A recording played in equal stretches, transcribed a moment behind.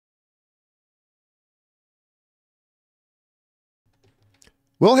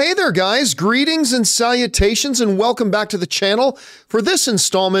Well, hey there, guys. Greetings and salutations, and welcome back to the channel for this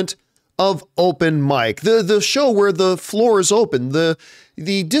installment of Open Mic, the show where the floor is open. The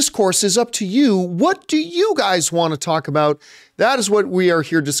discourse is up to you. What do you guys want to talk about? That is what we are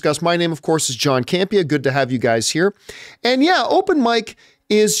here to discuss. My name, of course, is John Campea. Good to have you guys here. And yeah, Open Mic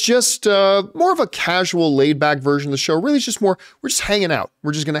is just more of a casual, laid-back version of the show. Really, it's just more, we're just hanging out.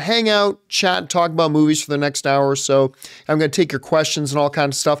 We're just going to hang out, chat, and talk about movies for the next hour or so. I'm going to take your questions and all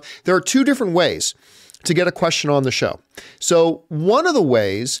kinds of stuff. There are two different ways to get a question on the show. So one of the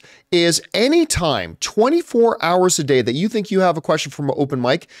ways is anytime, 24 hours a day that you think you have a question from Open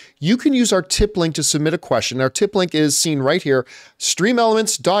Mic, you can use our tip link to submit a question. Our tip link is seen right here,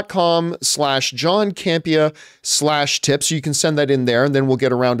 streamelements.com/John Campea/tips. So you can send that in there, and then we'll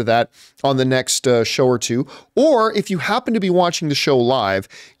get around to that on the next show or two. Or if you happen to be watching the show live,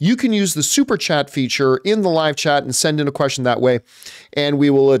 you can use the super chat feature in the live chat and send in a question that way, and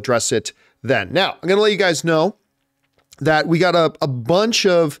we will address it then. Now, I'm going to let you guys know that we got a bunch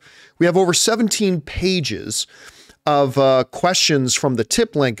of, we have over 17 pages of questions from the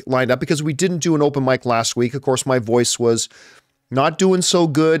tip link lined up because we didn't do an open mic last week. Of course, my voice was not doing so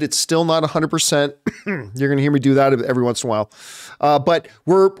good. It's still not 100%. You're going to hear me do that every once in a while. But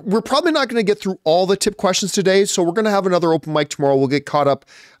we're probably not going to get through all the tip questions today. So we're going to have another open mic tomorrow. We'll get caught up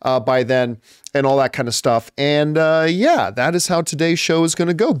by then and all that kind of stuff. And yeah, that is how today's show is going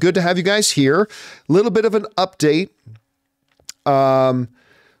to go. Good to have you guys here. A little bit of an update on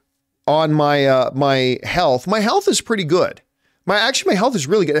my health. My health is pretty good. My health is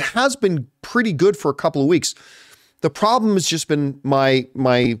really good. It has been pretty good for a couple of weeks. The problem has just been my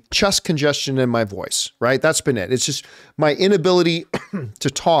chest congestion and my voice, right? That's been it. It's just my inability to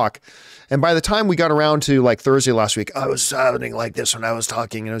talk. And by the time we got around to like Thursday last week, I was sounding like this when I was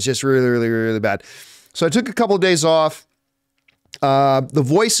talking, and it was just really, really, really bad. So I took a couple of days off. The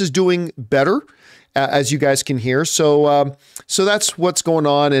voice is doing better, as you guys can hear. So so that's what's going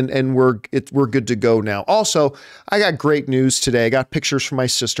on, and we're good to go now. Also, I got great news today. I got pictures from my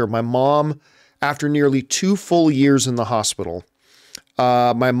sister. My mom, after nearly 2 full years in the hospital,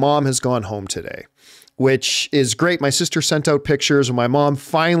 my mom has gone home today, which is great. My sister sent out pictures of my mom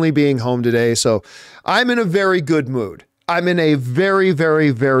finally being home today. So I'm in a very good mood. I'm in a very,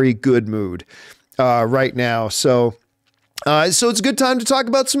 very, very good mood right now. So it's a good time to talk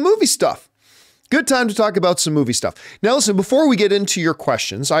about some movie stuff. Good time to talk about some movie stuff. Now, listen, before we get into your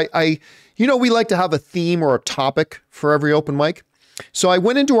questions, you know, we like to have a theme or a topic for every open mic. So I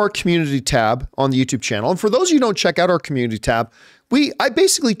went into our community tab on the YouTube channel. And for those of you who don't check out our community tab, I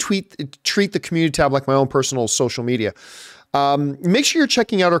basically treat the community tab like my own personal social media. Make sure you're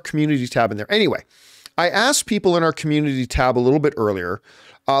checking out our community tab in there. Anyway, I asked people in our community tab a little bit earlier,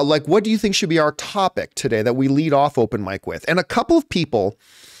 like, what do you think should be our topic today that we lead off open mic with? And a couple of people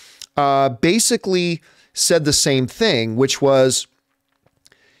basically said the same thing, which was,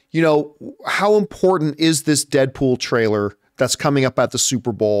 you know, how important is this Deadpool trailer that's coming up at the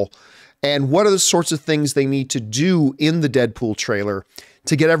Super Bowl? And what are the sorts of things they need to do in the Deadpool trailer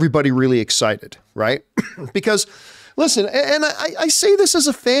to get everybody really excited, right? Because, listen, and I say this as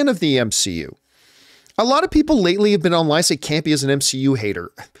a fan of the MCU. A lot of people lately have been online say Campea is an MCU hater.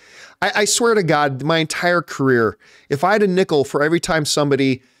 I swear to God, my entire career, if I had a nickel for every time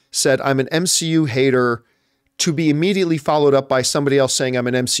somebody said I'm an MCU hater to be immediately followed up by somebody else saying I'm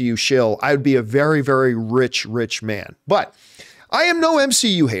an MCU shill, I would be a very, very rich man. But I am no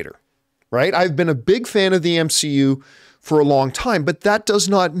MCU hater, right? I've been a big fan of the MCU for a long time, but that does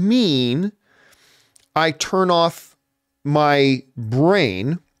not mean I turn off my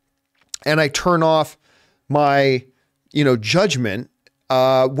brain and I turn off my, judgment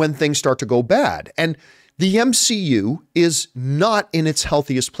when things start to go bad. And the MCU is not in its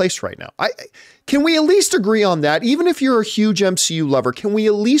healthiest place right now. Can we at least agree on that? Even if you're a huge MCU lover, can we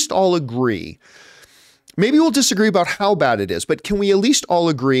at least all agree? Maybe we'll disagree about how bad it is, but can we at least all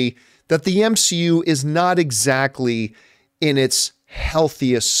agree that the MCU is not exactly in its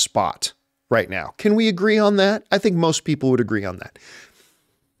healthiest spot right now? Can we agree on that? I think most people would agree on that.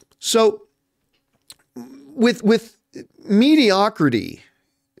 So with mediocrity,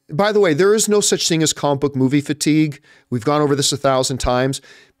 by the way, there is no such thing as comic book movie fatigue. We've gone over this 1,000 times.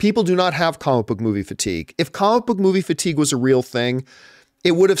 People do not have comic book movie fatigue. If comic book movie fatigue was a real thing,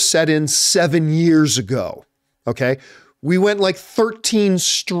 it would have set in 7 years ago, okay? We went like 13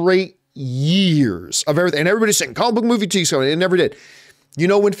 straight years of everything, and everybody's saying comic book movie fatigue, so it never did. You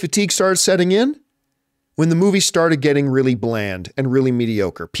know when fatigue started setting in? When the movie started getting really bland and really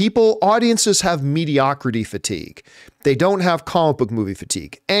mediocre. Audiences have mediocrity fatigue. They don't have comic book movie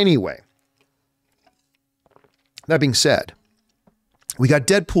fatigue. Anyway, that being said, We got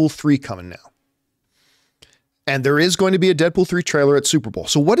Deadpool 3 coming now. And there is going to be a Deadpool 3 trailer at Super Bowl.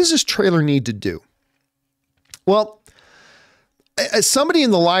 So what does this trailer need to do? Well, as somebody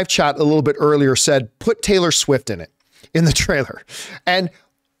in the live chat a little bit earlier said, put Taylor Swift in it, in the trailer. And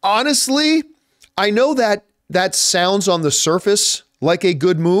honestly, I know that that sounds on the surface like a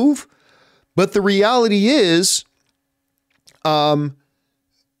good move, but the reality is,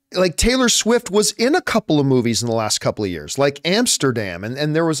 like Taylor Swift was in a couple of movies in the last couple of years, like Amsterdam,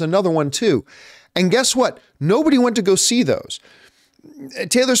 and there was another one too. And guess what? Nobody went to go see those.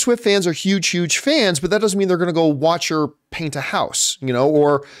 Taylor Swift fans are huge, huge fans, but that doesn't mean they're going to go watch her paint a house, you know,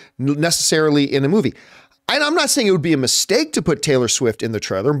 or necessarily in a movie. And I'm not saying it would be a mistake to put Taylor Swift in the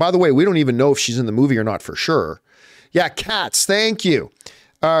trailer. And by the way, we don't even know if she's in the movie or not for sure. Yeah, Cats, thank you.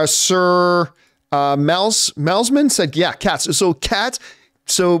 Sir Melsman said, yeah, Cats. So Cats,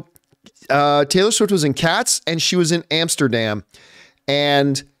 Taylor Swift was in Cats and she was in Amsterdam.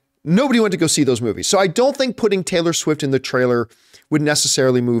 And nobody went to go see those movies. So I don't think putting Taylor Swift in the trailer would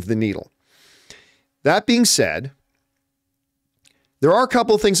necessarily move the needle. That being said, there are a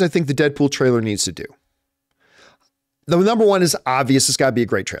couple of things I think the Deadpool trailer needs to do. The number one is obvious. It's got to be a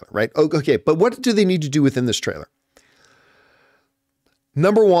great trailer, right? Okay, but what do they need to do within this trailer?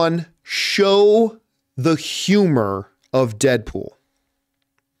 Number one, show the humor of Deadpool.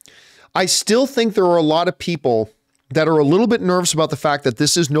 I still think there are a lot of people that are a little bit nervous about the fact that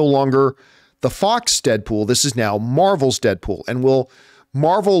this is no longer the Fox Deadpool. This is now Marvel's Deadpool. And will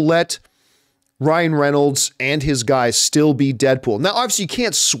Marvel let Ryan Reynolds and his guys still be Deadpool? Now, obviously, you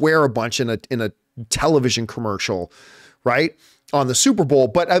can't swear a bunch in a television commercial, right, on the Super Bowl,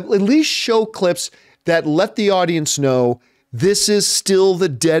 but at least show clips that let the audience know this is still the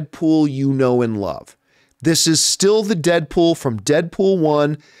Deadpool you know and love. This is still the Deadpool from Deadpool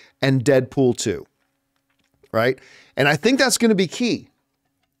 1 and Deadpool 2, right? And I think that's going to be key.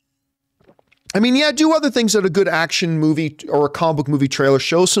 I mean, yeah, do other things that a good action movie or a comic book movie trailer.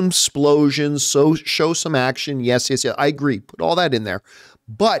 Show some explosions, show some action. Yes, I agree. Put all that in there.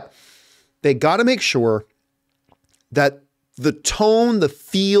 But they got to make sure that the tone, the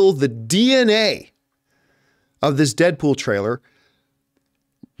feel, the DNA of this Deadpool trailer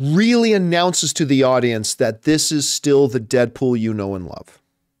really announces to the audience that this is still the Deadpool you know and love.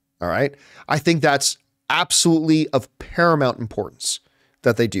 All right? I think that's absolutely of paramount importance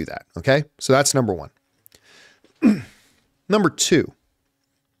that they do that, okay? So that's number one. Number two,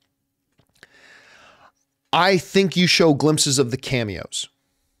 I think you show glimpses of the cameos.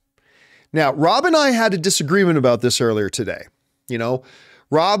 Now, Rob and I had a disagreement about this earlier today. You know,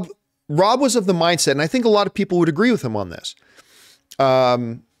 Rob was of the mindset, and I think a lot of people would agree with him on this,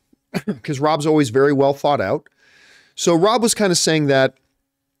 because Rob's always very well thought out. So Rob was kind of saying that,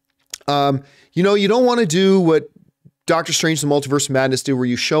 you know, you don't want to do what Doctor Strange: The Multiverse of Madness do, where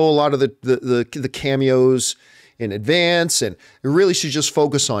you show a lot of the cameos in advance, and you really should just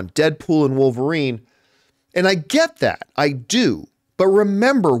focus on Deadpool and Wolverine. And I get that, I do. But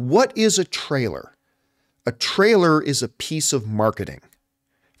remember, what is a trailer? A trailer is a piece of marketing.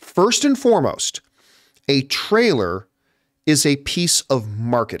 First and foremost, a trailer is a piece of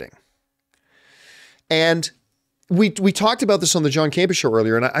marketing. And we talked about this on the John Campea Show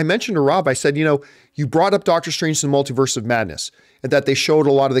earlier, and I mentioned to Rob, I said, you know, you brought up Doctor Strange and the Multiverse of Madness, and that they showed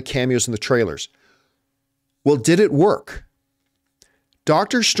a lot of the cameos in the trailers. Well, did it work?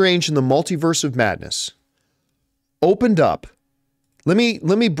 Doctor Strange and the Multiverse of Madness opened up. Let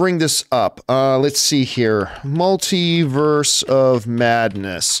me bring this up. Let's see here. Multiverse of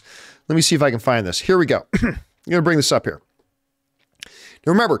Madness. Let me see if I can find this. Here we go. I'm going to bring this up here.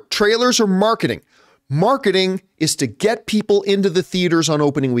 Now remember, trailers are marketing. Marketing is to get people into the theaters on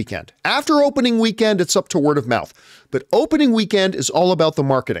opening weekend. After opening weekend, it's up to word of mouth. But opening weekend is all about the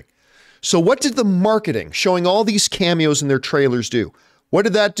marketing. So what did the marketing showing all these cameos in their trailers do? What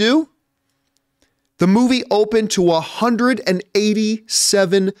did that do? The movie opened to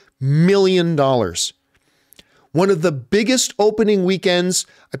 $187 million. One of the biggest opening weekends,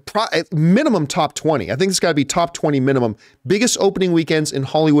 minimum top 20. I think it's got to be top 20 minimum. Biggest opening weekends in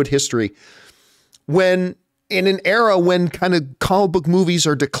Hollywood history. When in an era when kind of comic book movies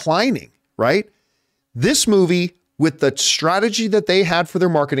are declining, right? This movie, with the strategy that they had for their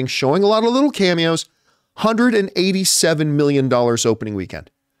marketing, showing a lot of little cameos, $187 million opening weekend.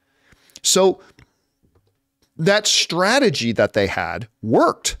 So that strategy that they had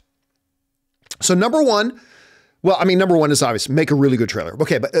worked. So number one is obvious, make a really good trailer.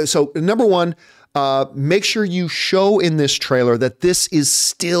 Okay, but so number one, make sure you show in this trailer that this is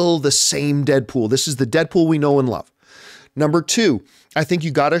still the same Deadpool. This is the Deadpool we know and love. Number two, I think you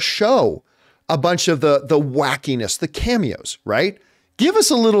got to show a bunch of the wackiness, the cameos, right? Give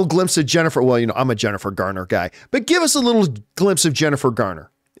us a little glimpse of Jennifer. Well, you know, I'm a Jennifer Garner guy, but give us a little glimpse of Jennifer Garner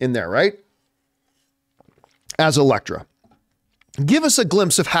in there, right? As Elektra. Give us a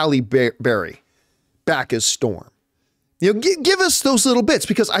glimpse of Halle Berry back as Storm. You know, give us those little bits,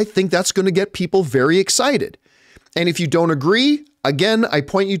 because I think that's going to get people very excited. And if you don't agree, again, I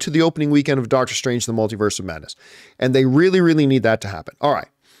point you to the opening weekend of Doctor Strange, The Multiverse of Madness. And they really, really need that to happen. All right.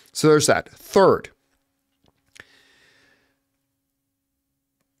 So there's that. Third,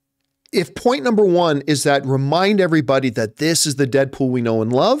 if point number one is that remind everybody that this is the Deadpool we know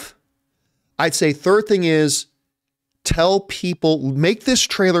and love, I'd say third thing is tell people, make this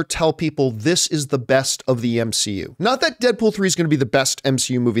trailer tell people this is the best of the MCU. Not that Deadpool 3 is going to be the best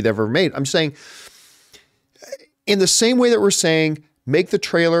MCU movie they've ever made. I'm saying in the same way that we're saying, make the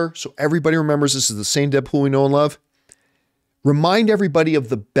trailer so everybody remembers this is the same Deadpool we know and love. Remind everybody of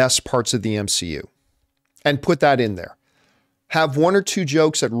the best parts of the MCU and put that in there. Have one or two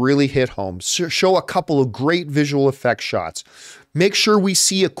jokes that really hit home. Show a couple of great visual effects shots. Make sure we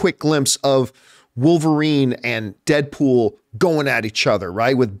see a quick glimpse of Wolverine and Deadpool going at each other,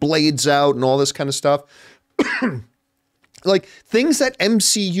 right? With blades out and all this kind of stuff. Like things that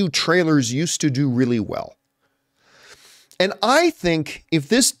MCU trailers used to do really well. And I think if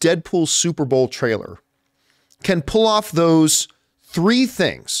this Deadpool Super Bowl trailer can pull off those three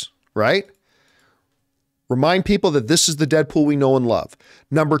things, right? Remind people that this is the Deadpool we know and love.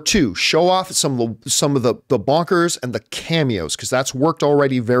 Number two, show off some of the bonkers and the cameos, because that's worked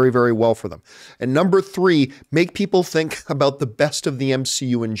already very, very well for them. And number three, make people think about the best of the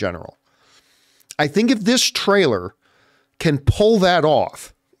MCU in general. I think if this trailer can pull that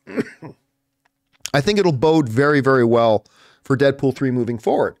off, I think it'll bode very, very well for Deadpool 3 moving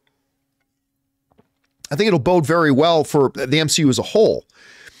forward. I think it'll bode very well for the MCU as a whole.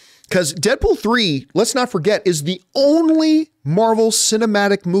 Because Deadpool 3, let's not forget, is the only Marvel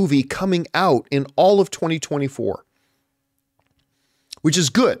cinematic movie coming out in all of 2024. Which is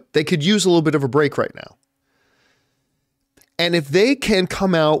good. They could use a little bit of a break right now. And if they can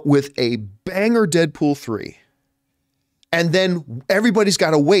come out with a banger Deadpool 3, and then everybody's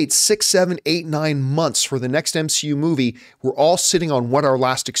got to wait 6, 7, 8, 9 months for the next MCU movie, we're all sitting on what our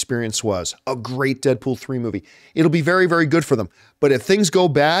last experience was. A great Deadpool 3 movie. It'll be very, very good for them. But if things go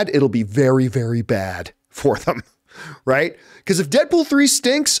bad, it'll be very, very bad for them, right? Because if Deadpool 3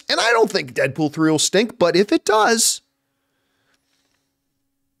 stinks, and I don't think Deadpool 3 will stink, but if it does,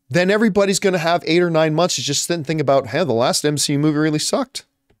 then everybody's going to have 8 or 9 months to just sit and think about, hey, the last MCU movie really sucked.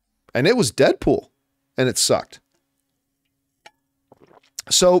 And it was Deadpool, and it sucked.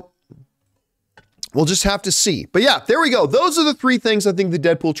 So we'll just have to see. But yeah, there we go. Those are the three things I think the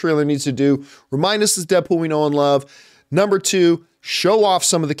Deadpool trailer needs to do. Remind us this Deadpool we know and love. Number two, show off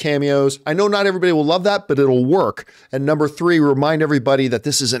some of the cameos. I know not everybody will love that, but it'll work. And number three, remind everybody that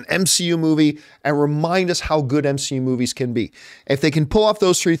this is an MCU movie and remind us how good MCU movies can be. If they can pull off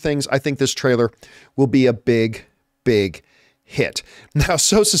those three things, I think this trailer will be a big, big hit. Now,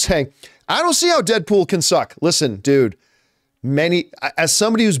 Sosa's saying, I don't see how Deadpool can suck. Listen, dude. As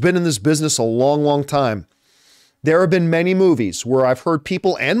somebody who's been in this business a long, long time, there have been many movies where I've heard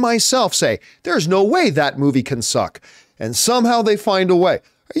people and myself say, there's no way that movie can suck. And somehow they find a way.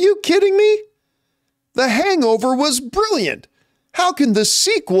 Are you kidding me? The Hangover was brilliant. How can the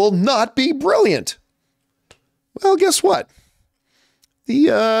sequel not be brilliant? Well, guess what?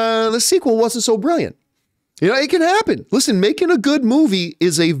 The sequel wasn't so brilliant. You know, it can happen. Listen, making a good movie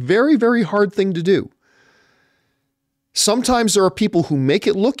is a very, very hard thing to do. Sometimes there are people who make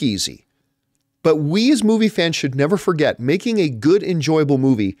it look easy, but we as movie fans should never forget making a good, enjoyable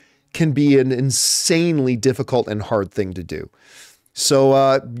movie can be an insanely difficult and hard thing to do.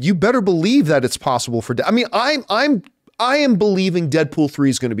 So you better believe that it's possible for. I mean, I am believing Deadpool 3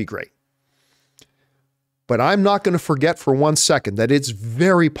 is going to be great, but I'm not going to forget for 1 second that it's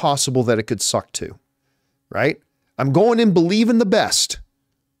very possible that it could suck too, right? I'm going in believing the best.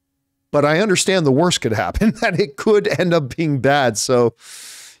 But I understand the worst could happen, that it could end up being bad. So,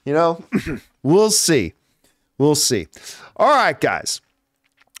 you know, we'll see. We'll see. All right, guys.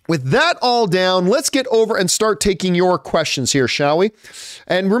 With that all down, let's get over and start taking your questions here, shall we?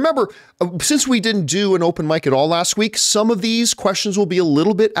 And remember, since we didn't do an open mic at all last week, some of these questions will be a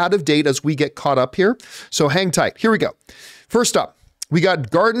little bit out of date as we get caught up here. So hang tight. Here we go. First up, we got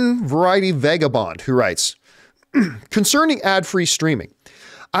Garden Variety Vagabond, who writes, concerning ad-free streaming,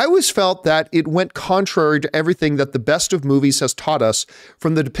 I always felt that it went contrary to everything that the best of movies has taught us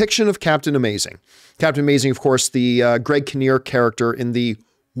from the depiction of Captain Amazing. Captain Amazing, of course, the Greg Kinnear character in the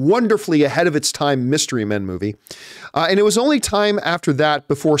wonderfully ahead of its time Mystery Men movie. And it was only time after that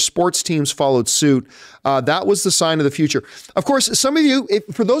before sports teams followed suit. That was the sign of the future. Of course, some of you,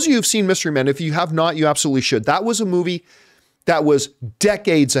 for those of you who've seen Mystery Men, if you have not, you absolutely should. That was a movie that was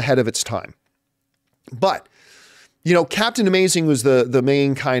decades ahead of its time. But, you know, Captain Amazing was the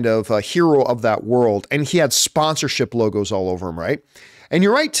main kind of hero of that world, and he had sponsorship logos all over him, right? And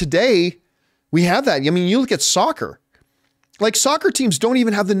you're right, today we have that. I mean, you look at soccer. Like, soccer teams don't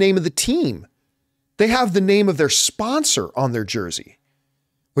even have the name of the team. They have the name of their sponsor on their jersey,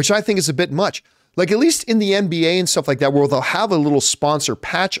 which I think is a bit much. Like, at least in the NBA and stuff like that, where they'll have a little sponsor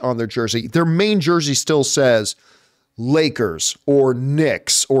patch on their jersey, their main jersey still says Lakers or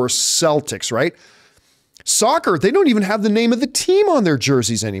Knicks or Celtics, right? Soccer, they don't even have the name of the team on their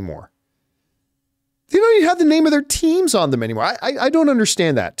jerseys anymore. They don't even have the name of their teams on them anymore. I don't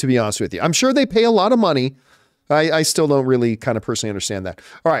understand that, to be honest with you. I'm sure they pay a lot of money. I still don't really kind of personally understand that.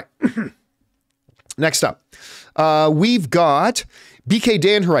 All right. Next up, we've got BK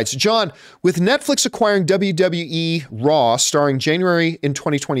Dan who writes, John, with Netflix acquiring WWE Raw starring January in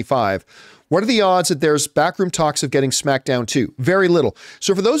 2025, what are the odds that there's backroom talks of getting SmackDown 2? Very little.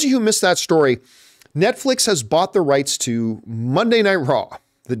 So for those of you who missed that story, Netflix has bought the rights to Monday Night Raw,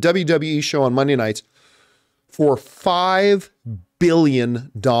 the WWE show on Monday nights, for $5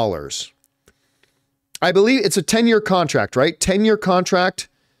 billion. I believe it's a 10-year contract, right? 10-year contract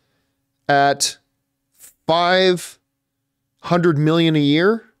at $500 million a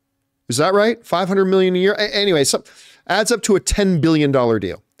year. Is that right? $500 million a year. Anyway, so adds up to a $10 billion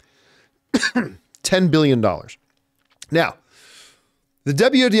deal. $10 billion. Now, the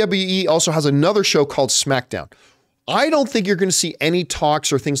WWE also has another show called SmackDown. I don't think you're going to see any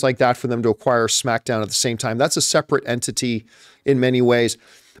talks or things like that for them to acquire SmackDown at the same time. That's a separate entity in many ways.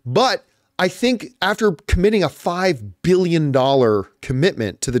 But I think after committing a $5 billion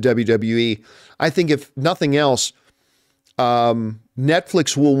commitment to the WWE, I think if nothing else,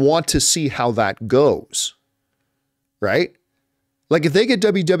 Netflix will want to see how that goes, right? Like if they get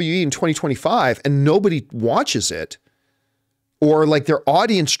WWE in 2025 and nobody watches it, or like their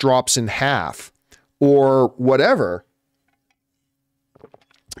audience drops in half or whatever,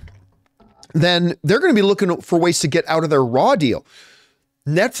 then they're going to be looking for ways to get out of their Raw deal.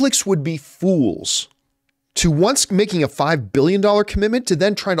 Netflix would be fools to once making a $5 billion commitment to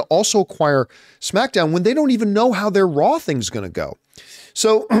then trying to also acquire SmackDown when they don't even know how their Raw thing's going to go.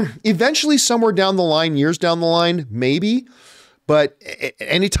 So eventually somewhere down the line, years down the line, maybe, but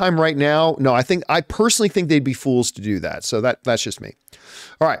anytime right now, no, I personally think they'd be fools to do that. So that's just me.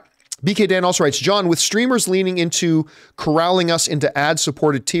 All right. BK Dan also writes, John, with streamers leaning into corralling us into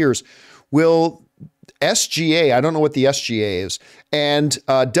ad-supported tiers, will SGA, I don't know what the SGA is, and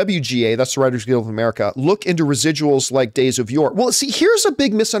WGA, that's the Writers Guild of America, look into residuals like Days of Yore? Well, see, here's a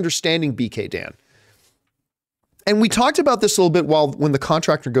big misunderstanding, BK Dan. And we talked about this a little bit when the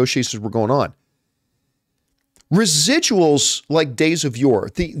contract negotiations were going on. Residuals like Days of Yore,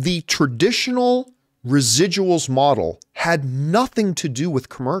 the traditional residuals model had nothing to do with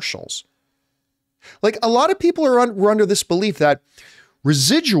commercials. Like a lot of people were under this belief that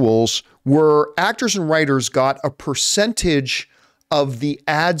residuals were actors and writers got a percentage of the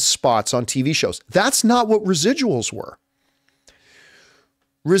ad spots on TV shows. That's not what residuals were.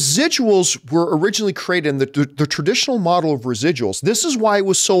 Residuals were originally created in the traditional model of residuals. This is why it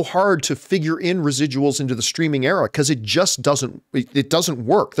was so hard to figure in residuals into the streaming era, because it just doesn't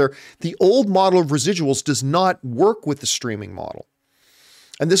work. The old model of residuals does not work with the streaming model.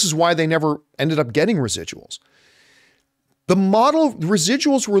 And this is why they never ended up getting residuals. The model of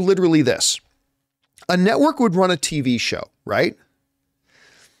residuals were literally this. A network would run a TV show, right?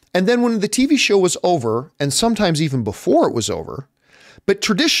 And then when the TV show was over, and sometimes even before it was over, but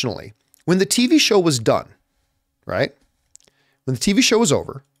traditionally, when the TV show was done, right? When the TV show was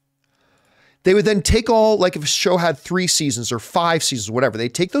over, they would then take like if a show had 3 seasons or 5 seasons, or whatever,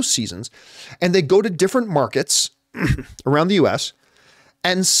 they'd take those seasons and they'd go to different markets around the US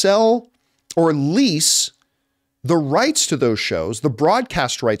and sell or lease the rights to those shows, the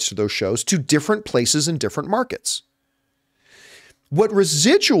broadcast rights to those shows, to different places in different markets. What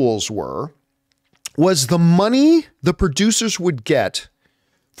residuals was the money the producers would get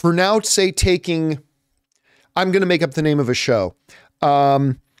for now, say, taking, I'm going to make up the name of a show,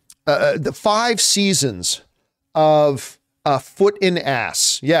 the 5 seasons of Foot in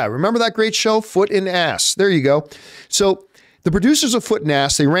Ass. Yeah, remember that great show, Foot in Ass? There you go. So the producers of Foot in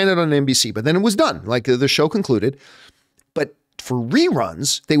Ass, they ran it on NBC, but then it was done. Like the show concluded. But for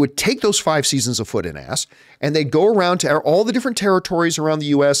reruns, they would take those 5 seasons of Foot in Ass and they'd go around to all the different territories around the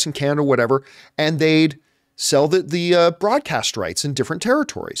US and Canada, whatever, and they'd sell the broadcast rights in different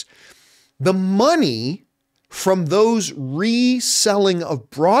territories. The money from those reselling of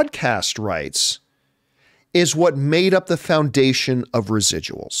broadcast rights is what made up the foundation of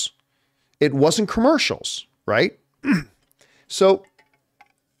residuals. It wasn't commercials, right? So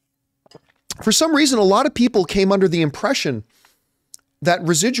for some reason, a lot of people came under the impression that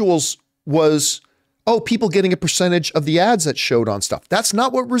residuals was, oh, people getting a percentage of the ads that showed on stuff. That's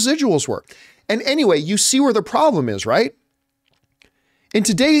not what residuals were. And anyway, you see where the problem is, right? In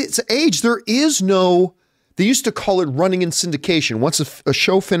today's age, there is no, they used to call it running in syndication. Once a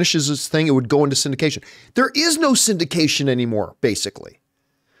show finishes its thing, it would go into syndication. There is no syndication anymore, basically.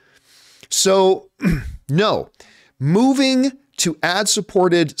 So no, moving to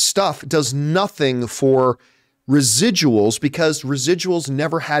ad-supported stuff does nothing for residuals because residuals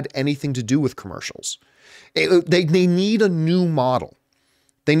never had anything to do with commercials. They need a new model.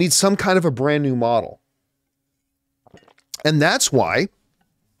 They need some kind of a brand new model. And that's why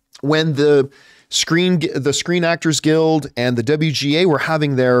when the Screen Actors Guild and the WGA were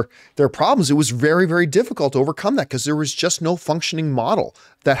having their problems, it was very, very difficult to overcome that because there was just no functioning model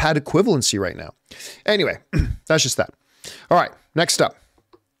that had equivalency right now. Anyway, that's just that. All right, next up,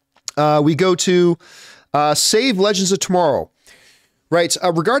 we go to Save Legends of Tomorrow. Right,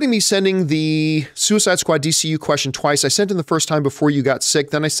 regarding me sending the Suicide Squad DCU question twice, I sent it the first time before you got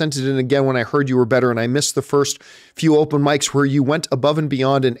sick. Then I sent it in again when I heard you were better, and I missed the first few open mics where you went above and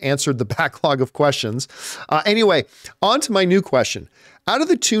beyond and answered the backlog of questions. Anyway, on to my new question. Out of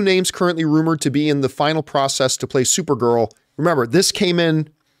the two names currently rumored to be in the final process to play Supergirl, remember, this came in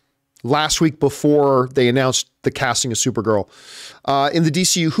last week before they announced the casting of Supergirl. In the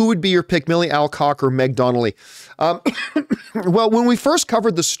DCU, who would be your pick, Millie Alcock or Meg Donnelly? Well, when we first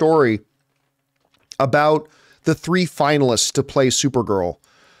covered the story about the three finalists to play Supergirl,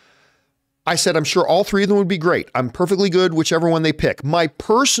 I said, I'm sure all three of them would be great. I'm perfectly good, whichever one they pick. My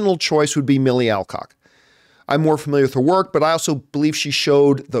personal choice would be Millie Alcock. I'm more familiar with her work, but I also believe she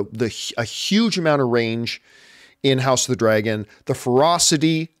showed a huge amount of range in House of the Dragon, the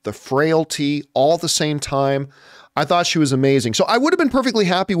ferocity, the frailty, all at the same time. I thought she was amazing. So I would have been perfectly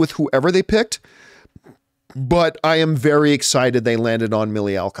happy with whoever they picked, but I am very excited they landed on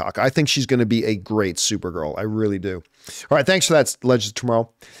Millie Alcock. I think she's going to be a great Supergirl. I really do. All right, thanks for that, Legends of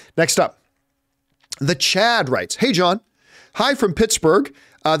Tomorrow. Next up, the Chad writes, hey, John. Hi from Pittsburgh.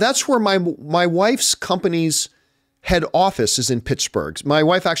 That's where my wife's company's head office is, in Pittsburgh. My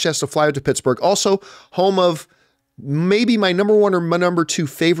wife actually has to fly out to Pittsburgh. Also, home of maybe my number one or my number two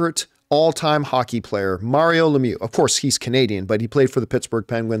favorite all-time hockey player, Mario Lemieux. Of course, he's Canadian, but he played for the Pittsburgh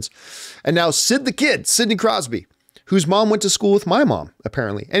Penguins. And now Sid the Kid, Sidney Crosby, whose mom went to school with my mom,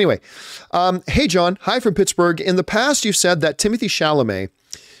 apparently. Anyway, hey, John. Hi from Pittsburgh. In the past, you've said that Timothée Chalamet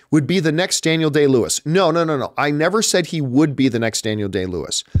would be the next Daniel Day-Lewis. No. I never said he would be the next Daniel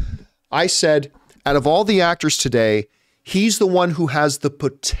Day-Lewis. I said, out of all the actors today, he's the one who has the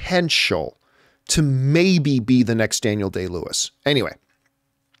potential to maybe be the next Daniel Day-Lewis. Anyway,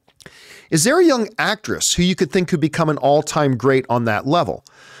 is there a young actress who you could think could become an all-time great on that level?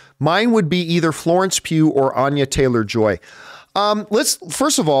 Mine would be either Florence Pugh or Anya Taylor-Joy.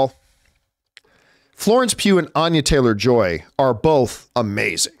 First of all, Florence Pugh and Anya Taylor-Joy are both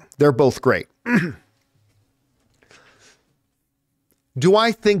amazing. They're both great. Do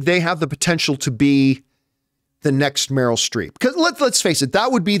I think they have the potential to be the next Meryl Streep? Because let's face it,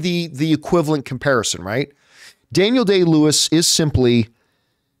 that would be the equivalent comparison, right? Daniel Day-Lewis is simply,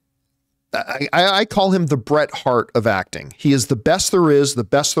 I call him the Bret Hart of acting. He is the best there is, the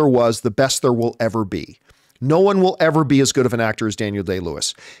best there was, the best there will ever be. No one will ever be as good of an actor as Daniel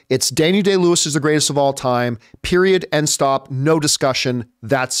Day-Lewis. It's Daniel Day-Lewis is the greatest of all time, period, end stop, no discussion,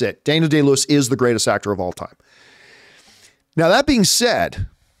 that's it. Daniel Day-Lewis is the greatest actor of all time. Now, that being said,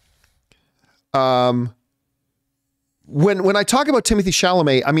 when I talk about Timothée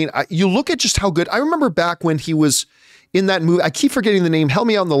Chalamet, I mean, you look at just how good, I remember back when he was in that movie, I keep forgetting the name, help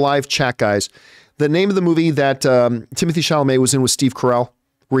me out in the live chat, guys. The name of the movie that Timothée Chalamet was in was Steve Carell,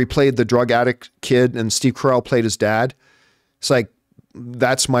 where he played the drug addict kid and Steve Carell played his dad. It's like,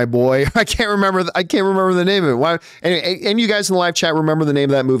 that's my boy. I can't remember the name of it. Why? Anyway, and you guys in the live chat remember the name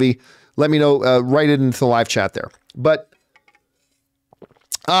of that movie? Let me know. Write it into the live chat there. But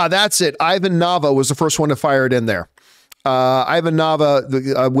that's it. Ivan Nava was the first one to fire it in there. Ivan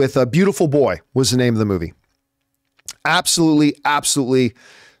Nava with A Beautiful Boy was the name of the movie. Absolutely,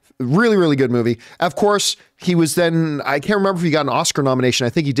 really, really good movie. Of course, he was then, I can't remember if he got an Oscar nomination.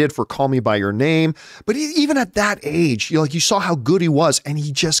 I think he did for Call Me By Your Name. But even at that age, you saw how good he was, and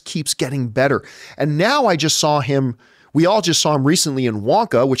he just keeps getting better. And now I just saw him We all just saw him recently in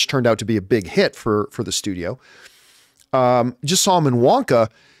Wonka, which turned out to be a big hit for the studio. Just saw him in Wonka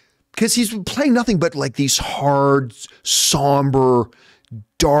because he's been playing nothing but like these hard, somber,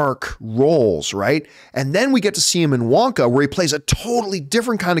 dark roles, right? And then we get to see him in Wonka where he plays a totally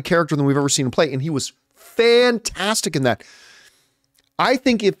different kind of character than we've ever seen him play. And he was fantastic in that. I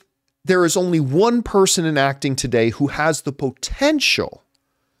think if there is only one person in acting today who has the potential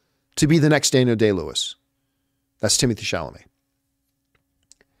to be the next Daniel Day-Lewis, that's Timothée Chalamet.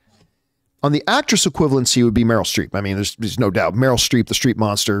 On the actress equivalency would be Meryl Streep. I mean, there's no doubt. Meryl Streep, the street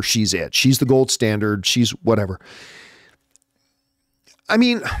monster, she's it. She's the gold standard. She's whatever. I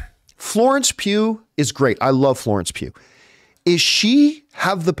mean, Florence Pugh is great. I love Florence Pugh. Is she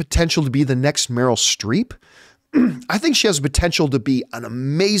have the potential to be the next Meryl Streep? I think she has the potential to be an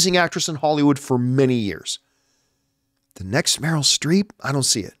amazing actress in Hollywood for many years. The next Meryl Streep, I don't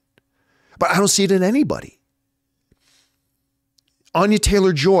see it. But I don't see it in anybody. Anya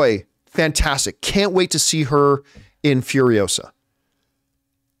Taylor-Joy, fantastic. Can't wait to see her in Furiosa.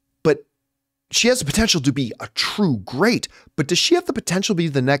 But she has the potential to be a true great. But does she have the potential to be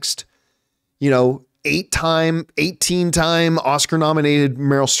the next, 18-time Oscar-nominated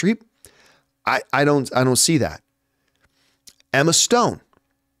Meryl Streep? I don't see that. Emma Stone,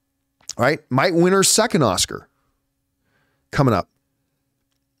 right? Might win her second Oscar coming up.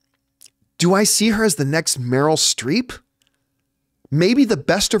 Do I see her as the next Meryl Streep? Maybe the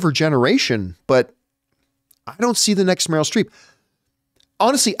best of her generation, but I don't see the next Meryl Streep.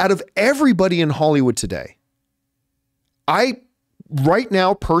 Honestly, out of everybody in Hollywood today, I right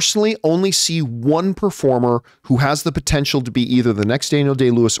now personally only see one performer who has the potential to be either the next Daniel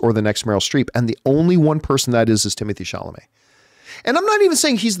Day-Lewis or the next Meryl Streep. And the only one person that is Timothée Chalamet. And I'm not even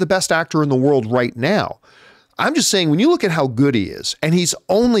saying he's the best actor in the world right now. I'm just saying when you look at how good he is, and he's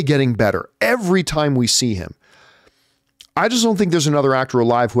only getting better every time we see him, I just don't think there's another actor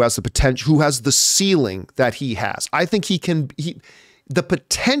alive who has the potential, who has the ceiling that he has. I think the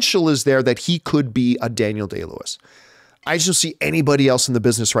potential is there that he could be a Daniel Day-Lewis. I just don't see anybody else in the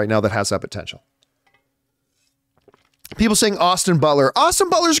business right now that has that potential. People saying Austin Butler. Austin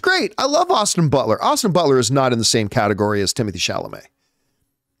Butler's great. I love Austin Butler. Austin Butler is not in the same category as Timothée Chalamet.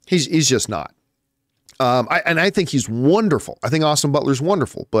 He's just not. I think he's wonderful. I think Austin Butler's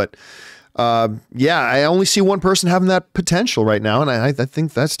wonderful. But I only see one person having that potential right now, and I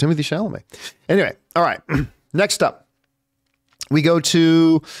think that's Timothée Chalamet. Anyway, all right. Next up, we go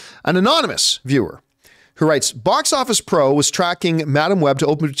to an anonymous viewer who writes, Box Office Pro was tracking Madam Web to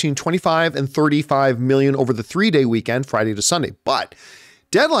open between 25 and 35 million over the 3-day weekend, Friday to Sunday. But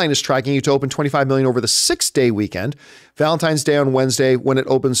Deadline is tracking it to open 25 million over the 6-day weekend, Valentine's Day on Wednesday, when it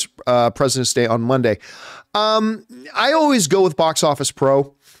opens President's Day on Monday. I always go with Box Office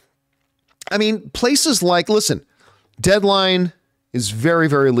Pro. I mean, places like, listen, Deadline is very,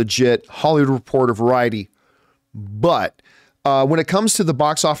 very legit, Hollywood Reporter, Variety, but when it comes to the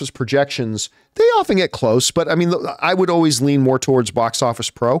box office projections, they often get close, but I mean, I would always lean more towards Box Office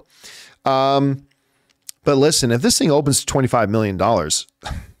Pro. But listen, if this thing opens to $25 million,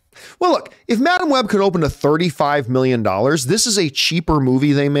 well, look, if Madam Web could open to $35 million, this is a cheaper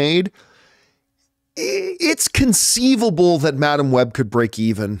movie they made. It's conceivable that Madam Web could break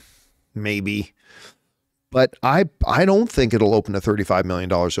even, maybe, but I don't think it'll open to $35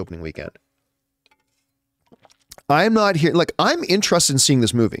 million opening weekend. I'm not here, like, I'm interested in seeing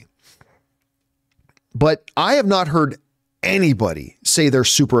this movie, but I have not heard anybody say they're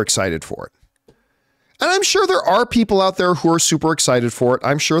super excited for it. And I'm sure there are people out there who are super excited for it.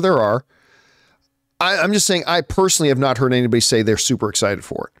 I'm sure there are. I'm just saying, I personally have not heard anybody say they're super excited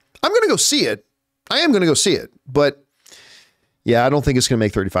for it. I'm going to go see it. I am going to go see it, but yeah, I don't think it's going to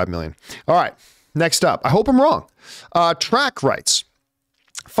make 35 million. All right. Next up, I hope I'm wrong. Track writes,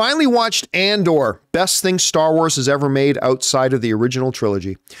 finally watched Andor, best thing Star Wars has ever made outside of the original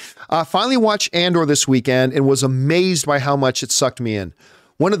trilogy. Finally watched Andor this weekend and was amazed by how much it sucked me in.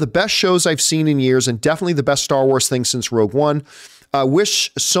 One of the best shows I've seen in years and definitely the best Star Wars thing since Rogue One.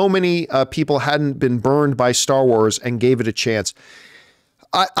 Wish so many people hadn't been burned by Star Wars and gave it a chance.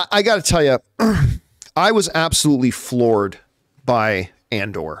 I got to tell you, I was absolutely floored by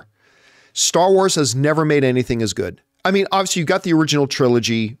Andor. Star Wars has never made anything as good. I mean, obviously you got the original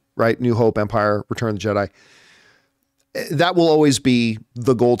trilogy, right? New Hope, Empire, Return of the Jedi. That will always be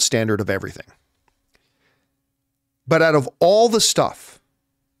the gold standard of everything. But out of all the stuff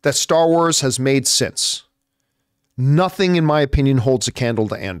that Star Wars has made since, nothing, in my opinion, holds a candle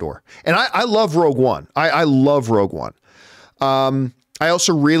to Andor. And I love Rogue One. I love Rogue One. I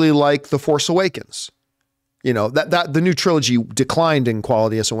also really like The Force Awakens. You know, that the new trilogy declined in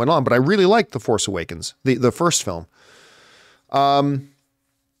quality as it went on, but I really liked The Force Awakens, the first film. I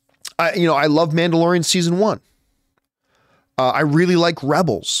love Mandalorian season 1. I really like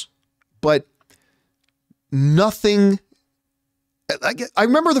Rebels, but nothing. I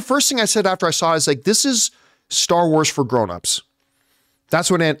remember the first thing I said after I saw it is like, this is Star Wars for grown-ups.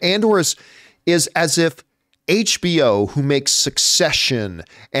 That's what Andor is as if HBO, who makes Succession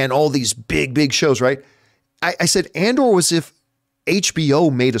and all these big shows, right? I said Andor was if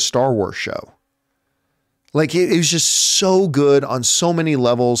HBO made a Star Wars show. Like it was just so good on so many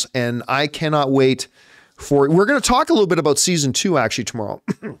levels, and I cannot wait for it. We're going to talk a little bit about season 2 actually tomorrow.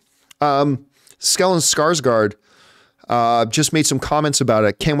 Stellan Skarsgård just made some comments about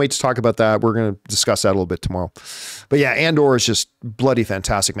it. Can't wait to talk about that. We're going to discuss that a little bit tomorrow. But yeah, Andor is just bloody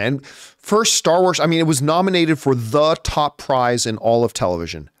fantastic, man. First Star Wars, I mean, it was nominated for the top prize in all of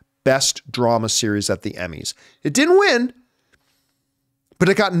television, Best Drama Series at the Emmys. It didn't win, but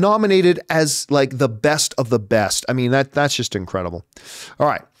it got nominated as like the best of the best. I mean, that's just incredible. All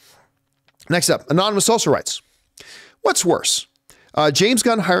right. Next up, Anonymous also writes, what's worse? James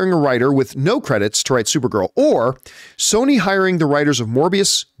Gunn hiring a writer with no credits to write Supergirl, or Sony hiring the writers of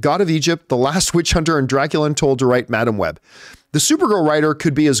Morbius, God of Egypt, The Last Witch Hunter, and Dracula Untold to write Madam Web. The Supergirl writer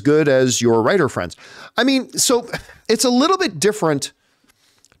could be as good as your writer friends. I mean, so it's a little bit different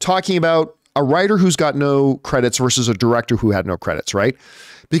talking about a writer who's got no credits versus a director who had no credits, right?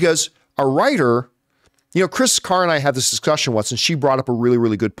 Because a writer, Chris Carr and I had this discussion once, and she brought up a really,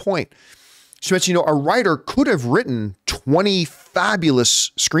 really good point. She mentioned, a writer could have written 20 fabulous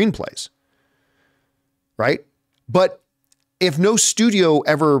screenplays, right? But if no studio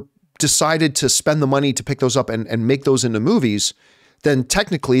ever decided to spend the money to pick those up and make those into movies, then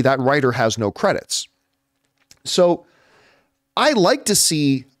technically that writer has no credits. So I like to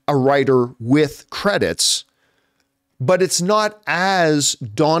see a writer with credits, but it's not as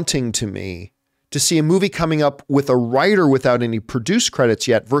daunting to me to see a movie coming up with a writer without any produced credits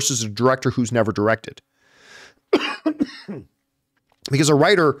yet versus a director who's never directed. Because a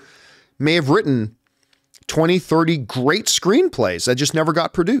writer may have written 20, 30 great screenplays that just never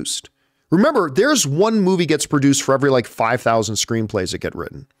got produced. Remember, there's one movie gets produced for every like 5,000 screenplays that get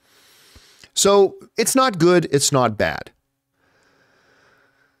written. So it's not good. It's not bad.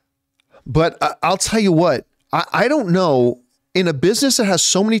 But I'll tell you what, I don't know, in a business that has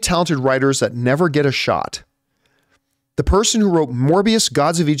so many talented writers that never get a shot, the person who wrote Morbius,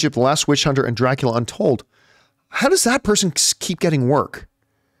 Gods of Egypt, The Last Witch Hunter, and Dracula Untold, how does that person keep getting work?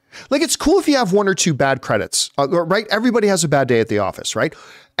 Like, it's cool if you have 1 or 2 bad credits, right? Everybody has a bad day at the office, right?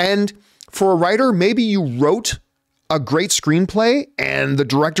 And for a writer, maybe you wrote a great screenplay and the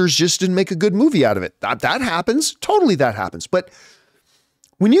directors just didn't make a good movie out of it. That happens. Totally that happens. But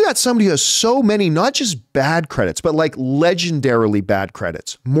when you got somebody who has so many, not just bad credits, but like legendarily bad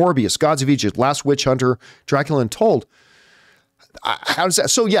credits, Morbius, Gods of Egypt, Last Witch Hunter, Dracula Untold, how does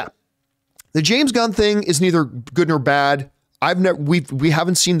that? So yeah, the James Gunn thing is neither good nor bad. We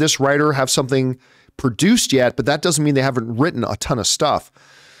haven't seen this writer have something produced yet, but that doesn't mean they haven't written a ton of stuff.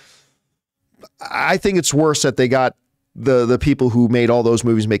 I think it's worse that they got the people who made all those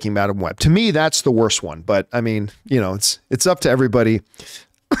movies making Madam Web. To me, that's the worst one. But I mean, it's up to everybody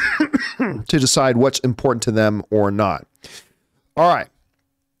to decide what's important to them or not. All right.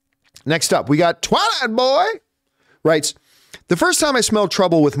 Next up, we got Twilight Boy writes, the first time I smelled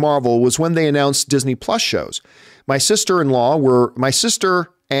trouble with Marvel was when they announced Disney Plus shows. My sister and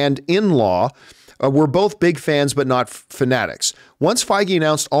in-law were both big fans, but not fanatics. Once Feige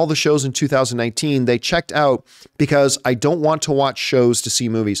announced all the shows in 2019, they checked out because I don't want to watch shows to see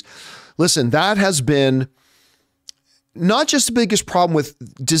movies. Listen, that has been not just the biggest problem with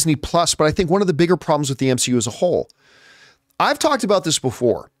Disney Plus, but I think one of the bigger problems with the MCU as a whole. I've talked about this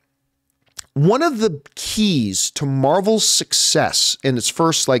before. One of the keys to Marvel's success in its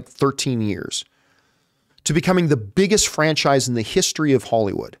first 13 years to becoming the biggest franchise in the history of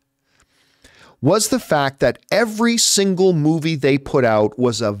Hollywood was the fact that every single movie they put out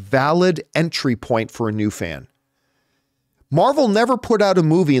was a valid entry point for a new fan. Marvel never put out a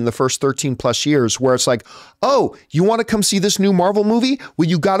movie in the first 13 plus years where it's like, oh, you want to come see this new Marvel movie? Well,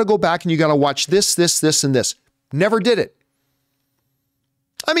 you got to go back and you got to watch this, and this. Never did it.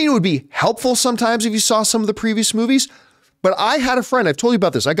 I mean, it would be helpful sometimes if you saw some of the previous movies, but I had a friend, I've told you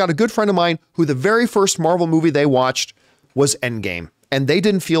about this. I got a good friend of mine who the very first Marvel movie they watched was Endgame, and they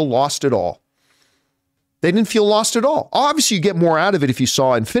didn't feel lost at all. They didn't feel lost at all. Obviously, you get more out of it if you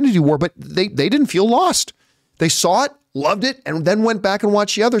saw Infinity War, but they didn't feel lost. They saw it, loved it, and then went back and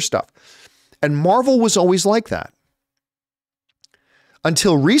watched the other stuff. And Marvel was always like that.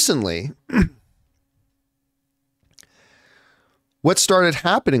 Until recently, what started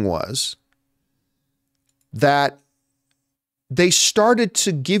happening was that they started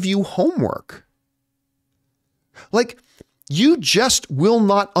to give you homework. Like, you just will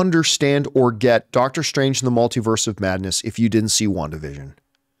not understand or get Doctor Strange in the Multiverse of Madness if you didn't see WandaVision.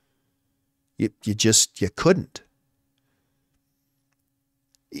 You couldn't.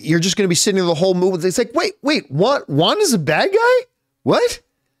 You're just going to be sitting there the whole movie. It's like, wait, what? Wanda's a bad guy? What?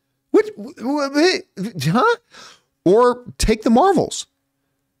 Huh? Or take the Marvels.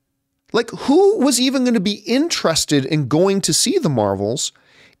 Like, who was even going to be interested in going to see the Marvels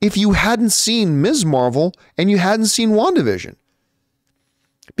if you hadn't seen Ms. Marvel and you hadn't seen WandaVision?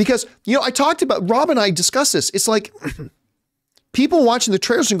 Because, I talked about, Rob and I discussed this. It's like people watching the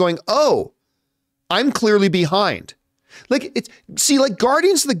trailers and going, oh, I'm clearly behind. Like,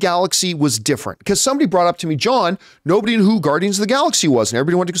 Guardians of the Galaxy was different because somebody brought up to me, John, nobody knew who Guardians of the Galaxy was and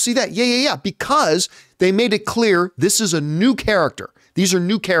everybody wanted to go see that. Yeah. Because they made it clear this is a new character. These are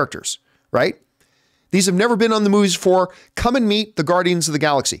new characters, right? These have never been on the movies before. Come and meet the Guardians of the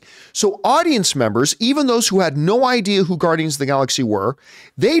Galaxy. So audience members, even those who had no idea who Guardians of the Galaxy were,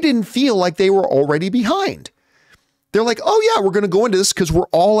 they didn't feel like they were already behind. They're like, oh yeah, we're going to go into this because we're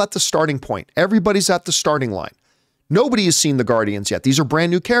all at the starting point. Everybody's at the starting line. Nobody has seen the Guardians yet. These are brand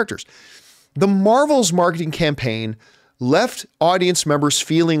new characters. The Marvel's marketing campaign left audience members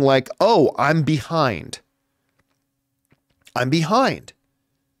feeling like, oh, I'm behind. I'm behind.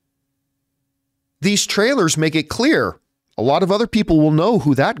 These trailers make it clear. A lot of other people will know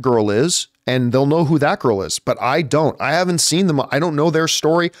who that girl is, and they'll know who that girl is, but I don't. I haven't seen them. I don't know their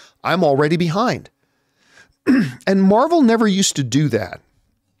story. I'm already behind. And Marvel never used to do that,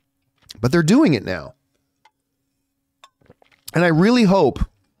 but they're doing it now. And I really hope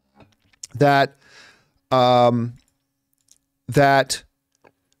that that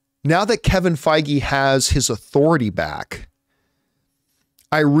now that Kevin Feige has his authority back,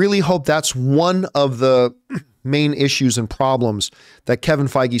 I really hope that's one of the main issues and problems that Kevin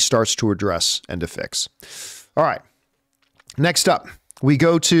Feige starts to address and to fix. All right. Next up, we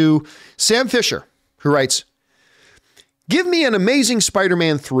go to Sam Fisher, who writes, give me an Amazing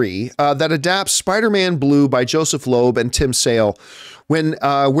Spider-Man 3 that adapts Spider-Man Blue by Joseph Loeb and Tim Sale,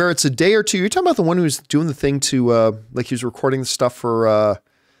 where it's a day or two. You're talking about the one who was doing the thing to, like he was recording the stuff for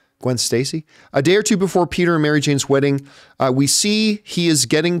Gwen Stacy. A day or two before Peter and Mary Jane's wedding, we see he is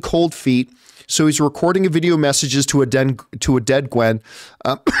getting cold feet, so he's recording a video messages to a dead Gwen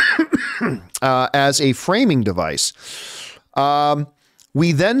as a framing device.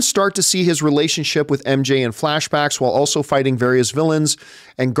 We then start to see his relationship with MJ in flashbacks while also fighting various villains,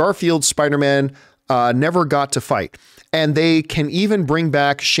 and Garfield's Spider-Man never got to fight. And they can even bring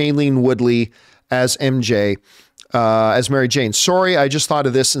back Shailene Woodley as MJ, as Mary Jane. Sorry, I just thought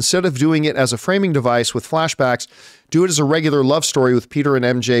of this. Instead of doing it as a framing device with flashbacks, do it as a regular love story with Peter and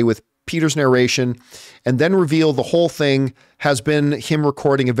MJ with Peter's narration, and then reveal the whole thing has been him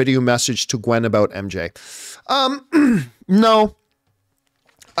recording a video message to Gwen about MJ. No.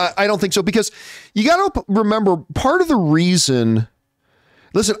 I don't think so, because you got to remember part of the reason.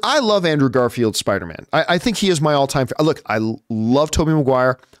 Listen, I love Andrew Garfield's Spider-Man. I think he is my all-time. Look, I love Tobey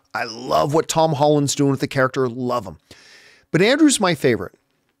Maguire. I love what Tom Holland's doing with the character. Love him. But Andrew's my favorite.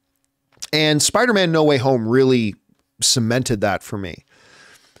 And Spider-Man No Way Home really cemented that for me.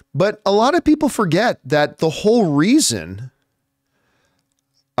 But a lot of people forget that the whole reason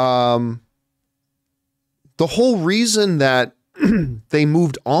that they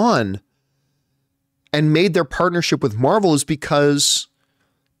moved on and made their partnership with Marvel is because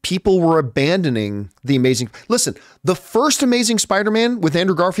people were abandoning the Amazing. Listen, the first Amazing Spider-Man with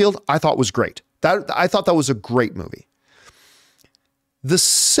Andrew Garfield, I thought was great. I thought that was a great movie. The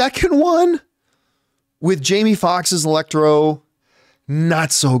second one with Jamie Foxx as Electro,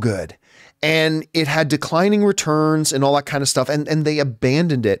 not so good. And it had declining returns and all that kind of stuff. And they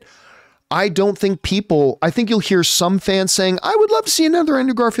abandoned it. I think you'll hear some fans saying, I would love to see another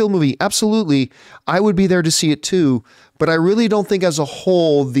Andrew Garfield movie. Absolutely. I would be there to see it too. But I really don't think as a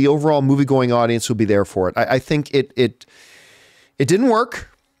whole, the overall movie-going audience will be there for it. I think it didn't work.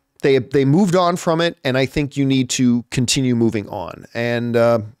 They moved on from it. And I think you need to continue moving on. And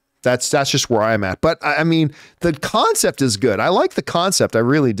that's just where I'm at. But I mean, the concept is good. I like the concept. I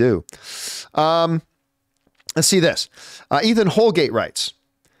really do. Let's see this. Ethan Holgate writes,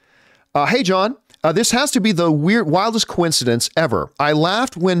 hey, John, this has to be the wildest coincidence ever. I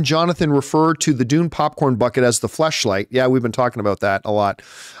laughed when Jonathan referred to the Dune popcorn bucket as the fleshlight. Yeah, we've been talking about that a lot.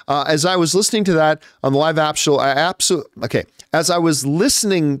 As I was listening to that on the live app show, as I was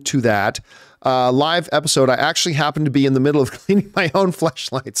listening to that live episode, I actually happened to be in the middle of cleaning my own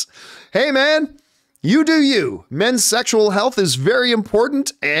fleshlights. Hey, man, you do you. Men's sexual health is very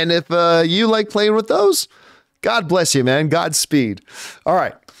important. And if you like playing with those, God bless you, man. Godspeed. All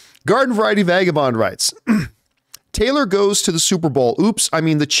right. Garden Variety Vagabond writes, Taylor goes to the Super Bowl. Oops. I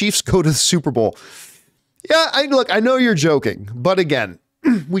mean, the Chiefs go to the Super Bowl. Yeah, look, I know you're joking, but again,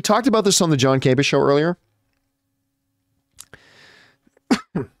 we talked about this on the John Campea Show earlier.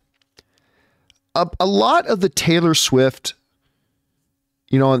 A lot of the Taylor Swift,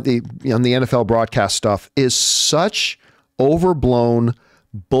 on the NFL broadcast stuff is such overblown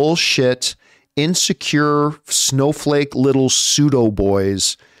bullshit, insecure snowflake little pseudo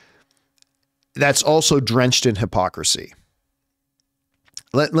boys that's also drenched in hypocrisy.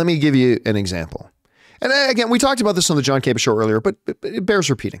 Let me give you an example. And again, we talked about this on the John Campea Show earlier, but it bears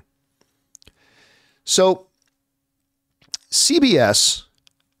repeating. So CBS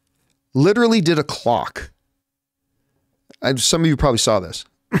literally did a clock. Some of you probably saw this.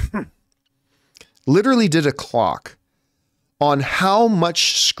 Literally did a clock on how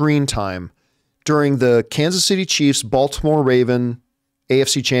much screen time during the Kansas City Chiefs, Baltimore Raven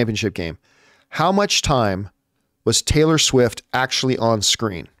AFC Championship game. How much time was Taylor Swift actually on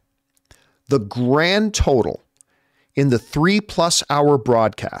screen? The grand total in the 3+ hour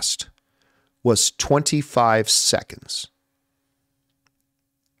broadcast was 25 seconds.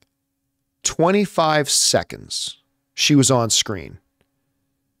 25 seconds she was on screen.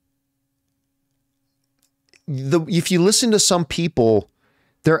 If you listen to some people,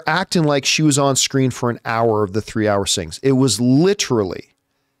 they're acting like she was on screen for an hour of the 3 hour sings. It was literally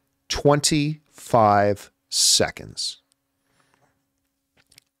 25 seconds.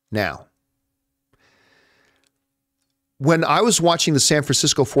 Now, when I was watching the San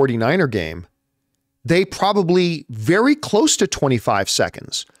Francisco 49er game, they probably very close to 25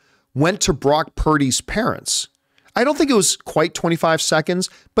 seconds went to Brock Purdy's parents. I don't think it was quite 25 seconds,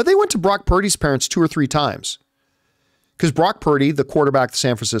 but they went to Brock Purdy's parents 2 or 3 times. Because Brock Purdy, the quarterback of the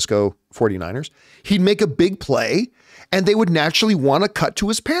San Francisco 49ers, he'd make a big play and they would naturally want to cut to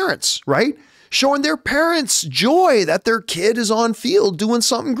his parents, right? Showing their parents joy that their kid is on field doing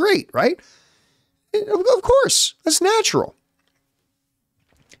something great, right? Of course, that's natural.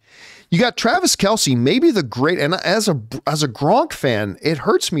 You got Travis Kelce, maybe the great, and as a Gronk fan, it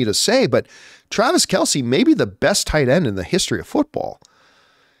hurts me to say, but Travis Kelce, maybe the best tight end in the history of football,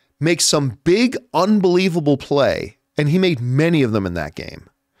 makes some big, unbelievable play, and he made many of them in that game.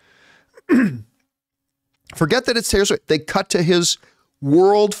 Forget that it's Taylor Swift. They cut to his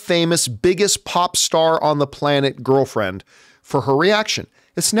world famous, biggest pop star on the planet girlfriend for her reaction.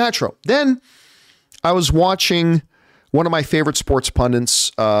 It's natural. Then I was watching one of my favorite sports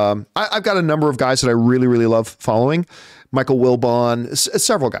pundits. I've got a number of guys that I really, really love following. Michael Wilbon,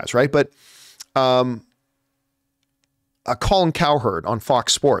 several guys, right? But Colin Cowherd on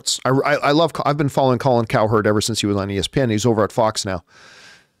Fox Sports. I've been following Colin Cowherd ever since he was on ESPN. He's over at Fox now.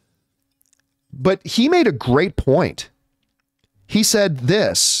 But he made a great point. He said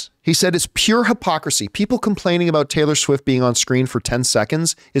this. He said it's pure hypocrisy. People complaining about Taylor Swift being on screen for 10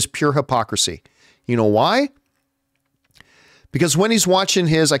 seconds is pure hypocrisy. You know why? Because when he's watching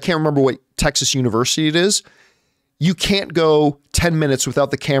his, I can't remember what Texas University it is, you can't go 10 minutes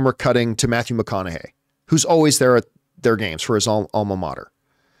without the camera cutting to Matthew McConaughey, who's always there at their games for his alma mater.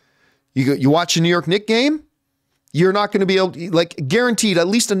 You watch a New York Knicks game, you're not going to be able to, like, guaranteed at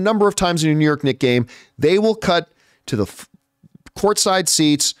least a number of times in a New York Knicks game, they will cut to the courtside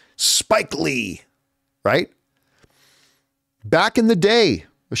seats, Spike Lee, right? Back in the day,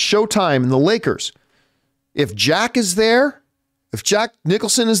 Showtime and the Lakers, if Jack is there, if Jack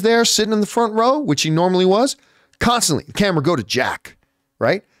Nicholson is there sitting in the front row, which he normally was, constantly, the camera go to Jack,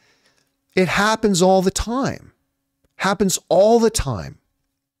 right? It happens all the time. Happens all the time.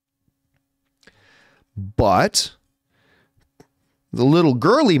 But the little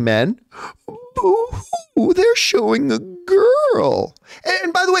girly men, boo, they're showing a girl.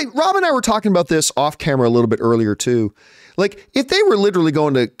 And by the way, Rob and I were talking about this off camera a little bit earlier too. Like, if they were literally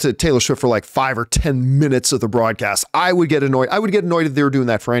going to Taylor Swift for like 5 or 10 minutes of the broadcast, I would get annoyed. I would get annoyed if they were doing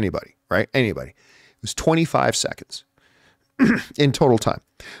that for anybody, right? Anybody. It was 25 seconds in total time.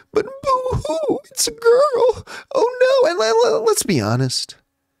 But boo-hoo, it's a girl. Oh no. And let's be honest.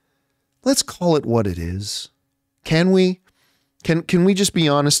 Let's call it what it is. Can we? Can we just be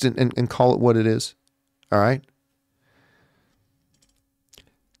honest and call it what it is? All right.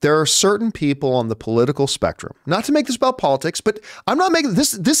 There are certain people on the political spectrum, not to make this about politics, but I'm not making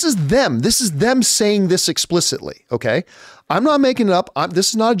this. This is them. This is them saying this explicitly. Okay. I'm not making it up. This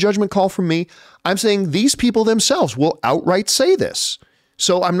is not a judgment call from me. I'm saying these people themselves will outright say this.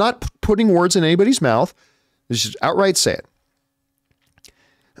 So I'm not putting words in anybody's mouth. Just outright say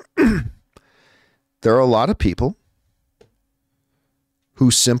it. There are a lot of people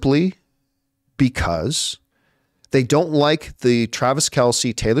who simply, because They don't like the Travis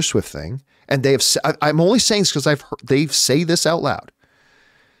Kelce, Taylor Swift thing. And I'm only saying this because they say this out loud.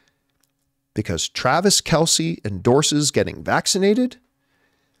 Because Travis Kelce endorses getting vaccinated,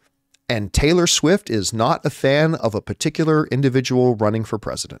 and Taylor Swift is not a fan of a particular individual running for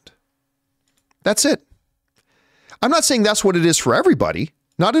president. That's it. I'm not saying that's what it is for everybody.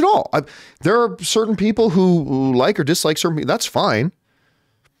 Not at all. There are certain people who like or dislike certain people. That's fine.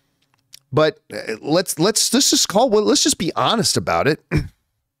 But let's just be honest about it.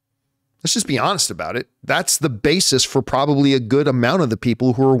 Let's just be honest about it. That's the basis for probably a good amount of the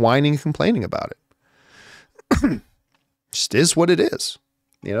people who are whining and complaining about it. Just is what it is,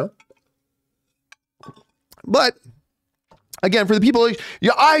 you know? But again, for the people,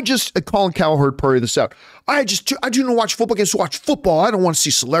 Colin Cowherd pointed this out. I do not watch football games to watch football. I don't want to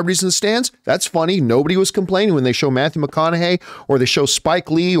see celebrities in the stands. That's funny. Nobody was complaining when they show Matthew McConaughey or they show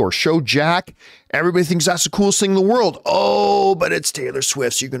Spike Lee or show Jack. Everybody thinks that's the coolest thing in the world. Oh, but it's Taylor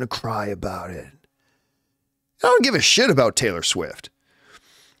Swift, so you're going to cry about it. I don't give a shit about Taylor Swift.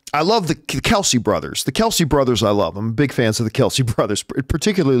 I love the Kelce brothers. The Kelce brothers I love. I'm big fans of the Kelce brothers,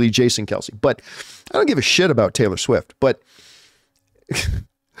 particularly Jason Kelce. But I don't give a shit about Taylor Swift. But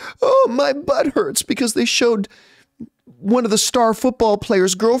oh, my butt hurts because they showed one of the star football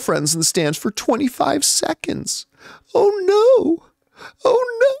players' girlfriends in the stands for 25 seconds. Oh, no.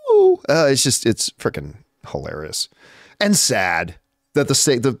 Oh, no. It's freaking hilarious and sad that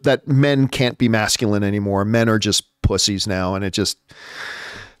that men can't be masculine anymore. Men are just pussies now. And it just,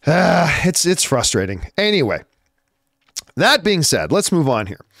 it's frustrating. Anyway, that being said, let's move on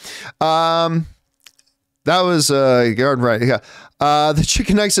here. That was Garden right. Yeah. The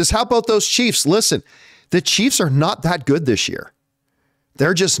Chicken Egg says, how about those Chiefs? Listen, the Chiefs are not that good this year.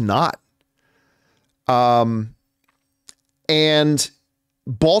 They're just not. And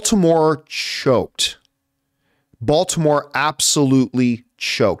Baltimore choked. Baltimore absolutely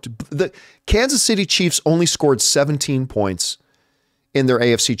choked. The Kansas City Chiefs only scored 17 points in their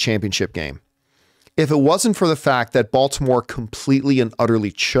AFC Championship game. If it wasn't for the fact that Baltimore completely and utterly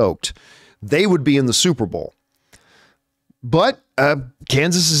choked, they would be in the Super Bowl. But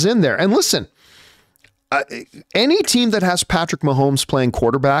Kansas is in there. And listen, any team that has Patrick Mahomes playing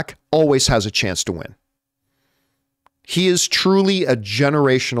quarterback always has a chance to win. He is truly a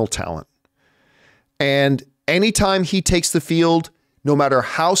generational talent. And anytime he takes the field, no matter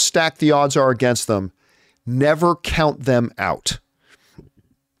how stacked the odds are against them, never count them out.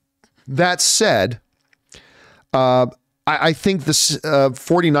 That said, I think the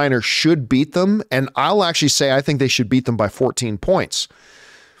 49ers should beat them, and I'll actually say I think they should beat them by 14 points.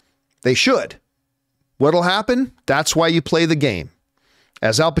 They should. What'll happen? That's why you play the game.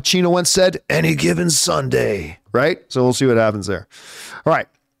 As Al Pacino once said, any given Sunday, right? So we'll see what happens there. All right.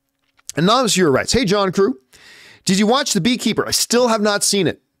 Anonymous viewer writes, hey, John Crew, did you watch The Beekeeper? I still have not seen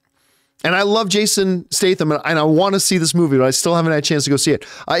it. And I love Jason Statham, and I want to see this movie, but I still haven't had a chance to go see it.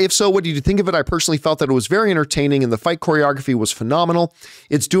 If so, what did you think of it? I personally felt that it was very entertaining, and the fight choreography was phenomenal.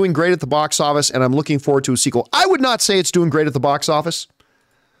 It's doing great at the box office, and I'm looking forward to a sequel. I would not say it's doing great at the box office.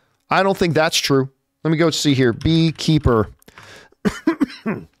 I don't think that's true. Let me go see here. Beekeeper.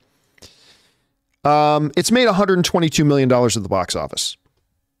 It's made $122 million at the box office.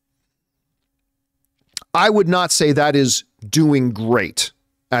 I would not say that is doing great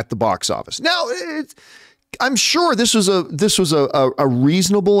at the box office. Now, I'm sure this was a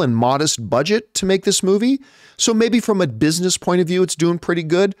reasonable and modest budget to make this movie. So maybe from a business point of view, it's doing pretty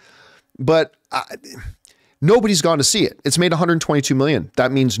good. But nobody's gone to see it. It's made $122 million.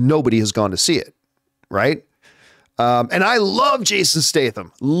 That means nobody has gone to see it, right? And I love Jason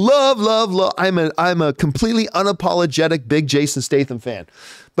Statham. Love. I'm a completely unapologetic big Jason Statham fan.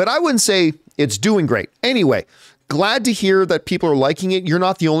 But I wouldn't say it's doing great. Anyway, glad to hear that people are liking it. You're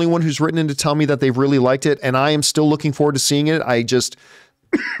not the only one who's written in to tell me that they've really liked it, and I am still looking forward to seeing it. I just,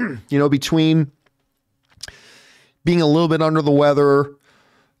 between being a little bit under the weather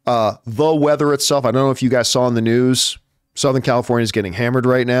itself, I don't know if you guys saw in the news, Southern California is getting hammered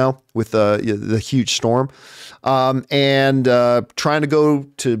right now with the huge storm, and trying to go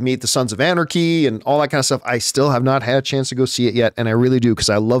to meet the Sons of Anarchy and all that kind of stuff. I still have not had a chance to go see it yet, and I really do because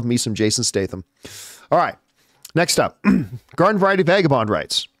I love me some Jason Statham. All right. Next up, Garden Variety Vagabond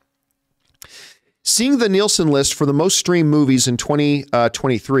writes, seeing the Nielsen list for the most streamed movies in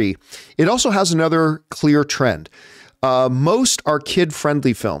 2023, it also has another clear trend. Most are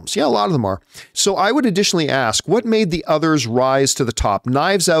kid-friendly films. Yeah, a lot of them are. So I would additionally ask, what made the others rise to the top?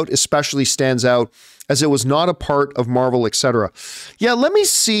 Knives Out especially stands out as it was not a part of Marvel, etc. Yeah, let me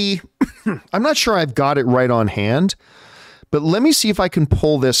see. I'm not sure I've got it right on hand, but let me see if I can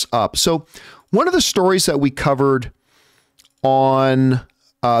pull this up. So One of the stories that we covered on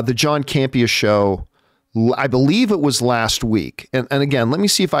the John Campea Show, I believe it was last week. And again, let me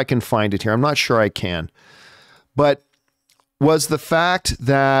see if I can find it here. I'm not sure I can. But was the fact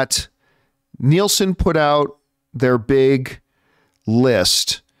that Nielsen put out their big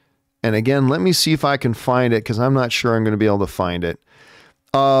list. And again, let me see if I can find it because I'm not sure I'm going to be able to find it.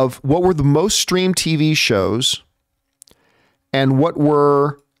 Of what were the most streamed TV shows and what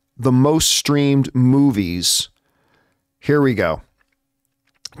were the most streamed movies. Here we go.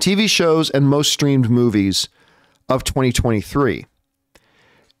 TV shows and most streamed movies of 2023.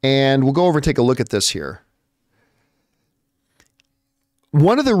 And we'll go over and take a look at this here.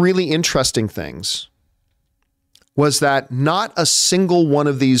 One of the really interesting things was that not a single one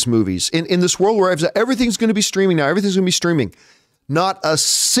of these movies, in this world where everything's going to be streaming now, everything's going to be streaming, not a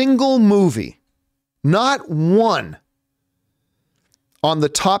single movie, not one on the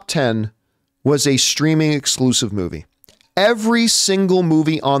top 10 was a streaming exclusive movie. Every single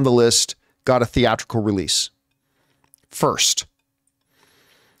movie on the list got a theatrical release first.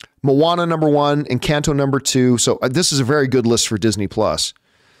 Moana number 1, Encanto number 2. So this is a very good list for Disney Plus.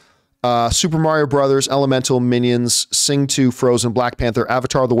 Super Mario Brothers, Elemental, Minions, Sing 2, Frozen, Black Panther,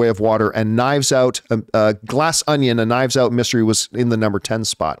 Avatar: The Way of Water, and Knives Out. Glass Onion, a Knives Out mystery, was in the number 10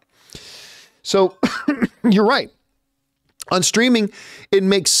 spot. So you're right. On streaming, it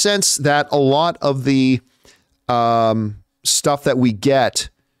makes sense that a lot of the stuff that we get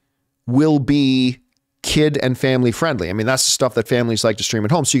will be kid and family friendly. I mean, that's the stuff that families like to stream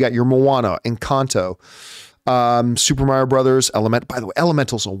at home. So you got your Moana, Encanto, Super Mario Brothers, Element. By the way,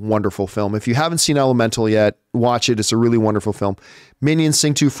 Elemental's a wonderful film. If you haven't seen Elemental yet, watch it. It's a really wonderful film. Minions,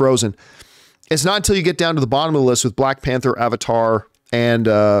 Sing 2, Frozen. It's not until you get down to the bottom of the list with Black Panther, Avatar, and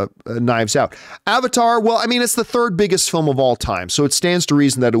Knives Out. Avatar, well, I mean, it's the third biggest film of all time, so it stands to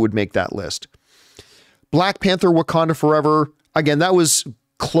reason that it would make that list. Black Panther, Wakanda Forever, again, that was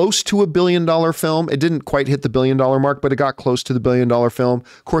close to $1 billion film. It didn't quite hit the $1 billion mark, but it got close to the $1 billion film.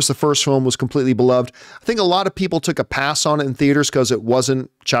 Of course, the first film was completely beloved. I think a lot of people took a pass on it in theaters because it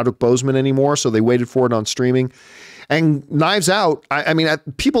wasn't Chadwick Boseman anymore, so they waited for it on streaming. And Knives Out, I mean,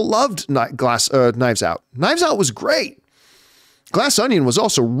 people loved Knives Out. Knives Out was great. Glass Onion was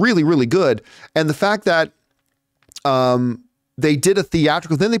also really, really good. And the fact that they did a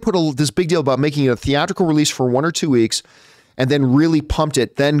theatrical, then they put this big deal about making it a theatrical release for 1 or 2 weeks, and then really pumped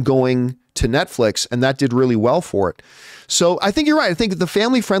it, then going to Netflix, and that did really well for it. So I think you're right. I think the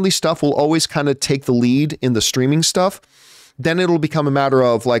family-friendly stuff will always kind of take the lead in the streaming stuff. Then it'll become a matter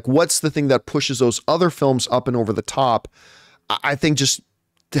of, like, what's the thing that pushes those other films up and over the top? I think just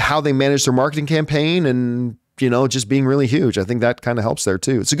how they manage their marketing campaign and, you know, just being really huge. I think that kind of helps there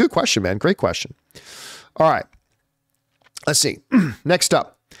too. It's a good question, man. Great question. All right. Let's see. Next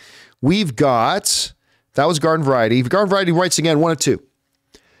up, we've got... That was Garden Variety. Garden Variety writes again, 1 of 2.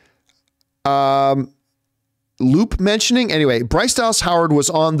 Loop mentioning, anyway, Bryce Dallas Howard was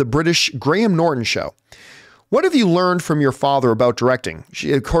on the British Graham Norton show. What have you learned from your father about directing?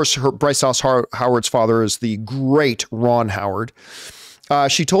 Of course, Bryce Dallas Howard's father is the great Ron Howard.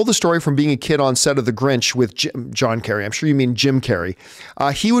 She told the story from being a kid on set of The Grinch with John Carrey. I'm sure you mean Jim Carrey.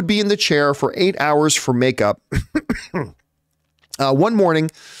 He would be in the chair for 8 hours for makeup. One morning,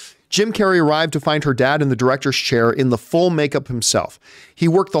 Jim Carrey arrived to find her dad in the director's chair in the full makeup himself. He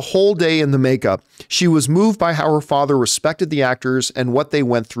worked the whole day in the makeup. She was moved by how her father respected the actors and what they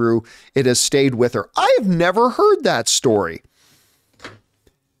went through. It has stayed with her. I have never heard that story.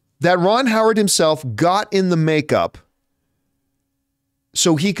 That Ron Howard himself got in the makeup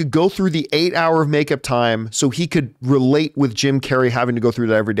so he could go through the 8-hour makeup time so he could relate with Jim Carrey having to go through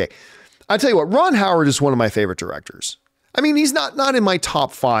that every day. I tell you what, Ron Howard is one of my favorite directors. I mean, he's not in my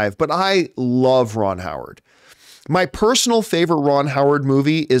top 5, but I love Ron Howard. My personal favorite Ron Howard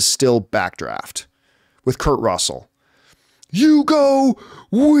movie is still Backdraft with Kurt Russell. You go,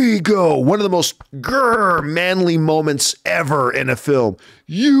 we go. One of the most manly moments ever in a film.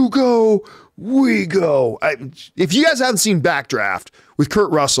 You go, we go. If you guys haven't seen Backdraft with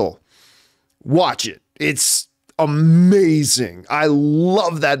Kurt Russell, watch it. It's amazing. I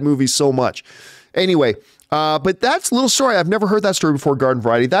love that movie so much. Anyway, but that's a little story. I've never heard that story before, Garden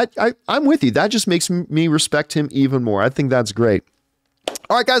Variety. I'm with you. That just makes me respect him even more. I think that's great.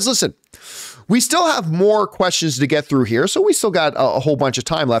 All right, guys, listen. We still have more questions to get through here, so we still got a whole bunch of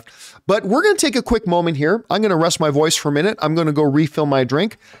time left. But we're going to take a quick moment here. I'm going to rest my voice for a minute. I'm going to go refill my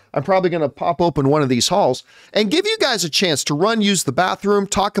drink. I'm probably going to pop open one of these halls and give you guys a chance to run, use the bathroom,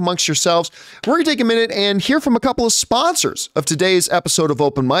 talk amongst yourselves. We're going to take a minute and hear from a couple of sponsors of today's episode of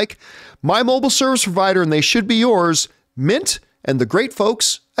Open Mic. My mobile service provider, and they should be yours, Mint, and the great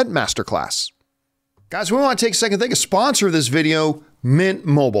folks at MasterClass. Guys, we want to take a second to thank a sponsor of this video, Mint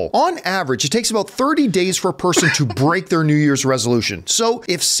Mobile. On average, it takes about 30 days for a person to break their New Year's resolution. So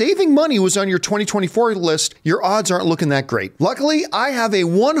if saving money was on your 2024 list, your odds aren't looking that great. Luckily, I have a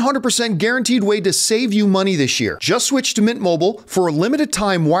 100% guaranteed way to save you money this year. Just switch to Mint Mobile. For a limited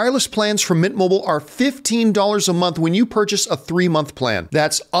time, wireless plans from Mint Mobile are $15 a month when you purchase a 3-month plan.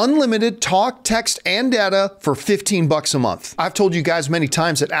 That's unlimited talk, text, and data for $15 a month. I've told you guys many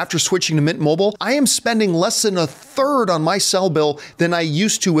times that after switching to Mint Mobile, I am spending less than a third on my cell bill than I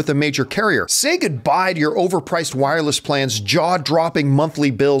used to with a major carrier. Say goodbye to your overpriced wireless plans, jaw-dropping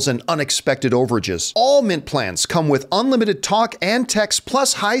monthly bills, and unexpected overages. All Mint plans come with unlimited talk and text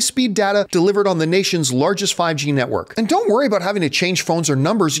plus high-speed data delivered on the nation's largest 5G network. And don't worry about having to change phones or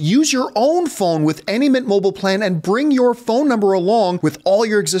numbers. Use your own phone with any Mint Mobile plan and bring your phone number along with all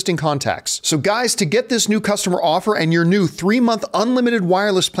your existing contacts. So guys, to get this new customer offer and your new 3-month unlimited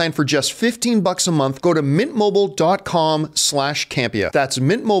wireless plan for just $15 a month, go to mintmobile.com/Campea. That's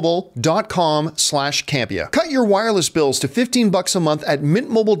mintmobile.com/Campea. Cut your wireless bills to $15 a month at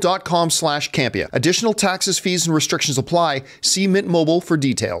mintmobile.com/Campea. Additional taxes, fees, and restrictions apply. See Mint Mobile for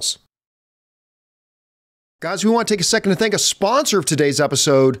details. Guys, we want to take a second to thank a sponsor of today's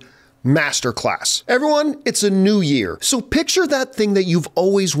episode, MasterClass. Everyone, it's a new year. So picture that thing that you've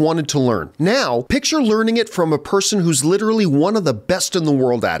always wanted to learn. Now, picture learning it from a person who's literally one of the best in the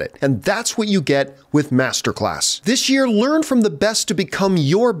world at it. And that's what you get with MasterClass. This year, learn from the best to become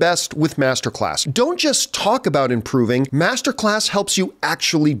your best with MasterClass. Don't just talk about improving. MasterClass helps you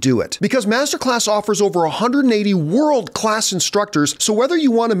actually do it. Because MasterClass offers over 180 world-class instructors, so whether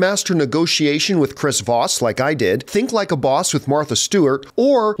you want to master negotiation with Chris Voss, like I did, think like a boss with Martha Stewart,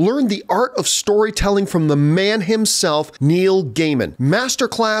 or learn the art of storytelling from the man himself, Neil Gaiman,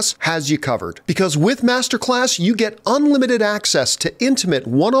 MasterClass has you covered. Because with MasterClass, you get unlimited access to intimate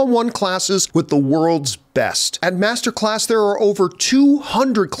one-on-one classes with the world's best. At MasterClass, there are over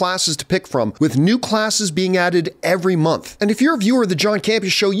 200 classes to pick from, with new classes being added every month. And if you're a viewer of the John Campea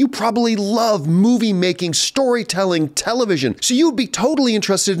Show, you probably love movie making, storytelling, television. So you'd be totally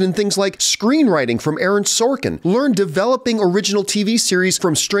interested in things like screenwriting from Aaron Sorkin. Learn developing original TV series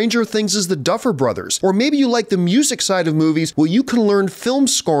from Stranger Things' The Duffer Brothers. Or maybe you like the music side of movies. Well, you can learn film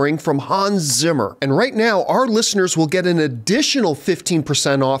scoring from Hans Zimmer. And right now, our listeners will get an additional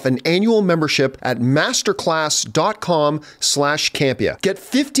 15% off an annual membership at masterclass.com/Campea. Get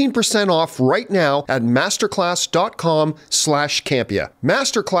 15% off right now at masterclass.com/Campea.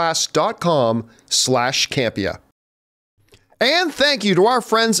 masterclass.com/Campea. And thank you to our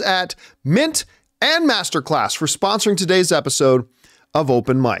friends at Mint and MasterClass for sponsoring today's episode of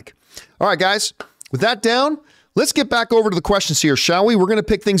Open Mic. All right, guys, with that down, let's get back over to the questions here, shall we? We're going to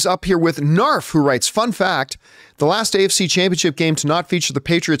pick things up here with Narf, who writes, fun fact, the last AFC Championship game to not feature the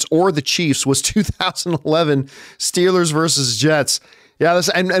Patriots or the Chiefs was 2011 Steelers versus Jets. Yeah,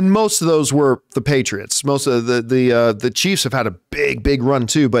 and most of those were the Patriots. Most of the Chiefs have had a big run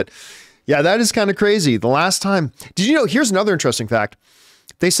too, but yeah, that is kind of crazy. The last time, did you know, here's another interesting fact.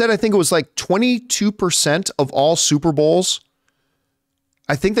 They said, I think it was like 22% of all Super Bowls.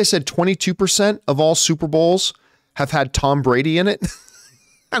 I think they said 22% of all Super Bowls have had Tom Brady in it.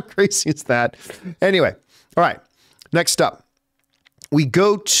 How crazy is that? Anyway, all right, next up, we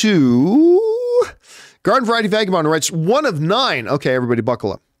go to Garden Variety Vagabond, who writes, 1 of 9. Okay, everybody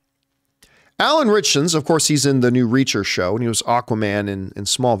buckle up. Alan Richardson's, of course, he's in the new Reacher show, and he was Aquaman in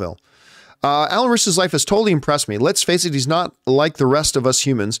Smallville. Alan Richardson's life has totally impressed me. Let's face it, he's not like the rest of us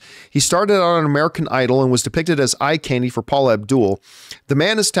humans. He started out on American Idol and was depicted as eye candy for Paula Abdul. The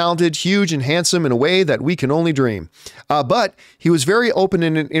man is talented, huge, and handsome in a way that we can only dream. But he was very open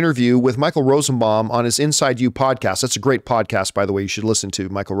in an interview with Michael Rosenbaum on his Inside You podcast. That's a great podcast, by the way. You should listen to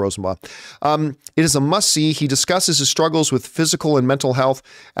Michael Rosenbaum. It is a must-see. He discusses his struggles with physical and mental health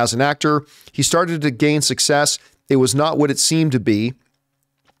as an actor. He started to gain success. It was not what it seemed to be.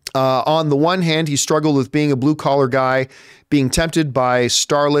 On the one hand, he struggled with being a blue-collar guy, being tempted by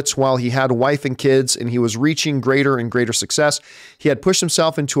starlets while he had a wife and kids, and he was reaching greater and greater success. He had pushed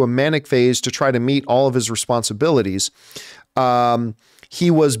himself into a manic phase to try to meet all of his responsibilities. He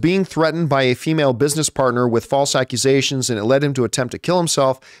was being threatened by a female business partner with false accusations, and it led him to attempt to kill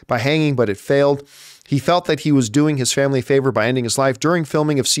himself by hanging, but it failed. He felt that he was doing his family a favor by ending his life. During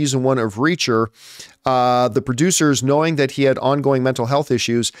filming of season 1 of Reacher, the producers, knowing that he had ongoing mental health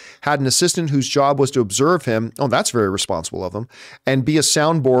issues, had an assistant whose job was to observe him. Oh, that's very responsible of them. And be a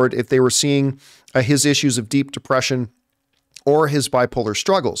soundboard if they were seeing his issues of deep depression or his bipolar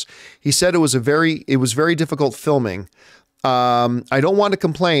struggles. He said it was very difficult filming. I don't want to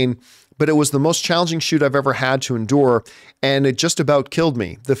complain, but it was the most challenging shoot I've ever had to endure, and it just about killed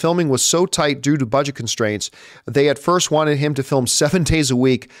me. The filming was so tight due to budget constraints. They at first wanted him to film 7 days a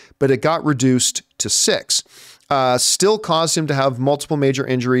week, but it got reduced to 6. Still caused him to have multiple major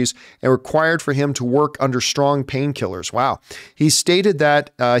injuries and required for him to work under strong painkillers. Wow. He stated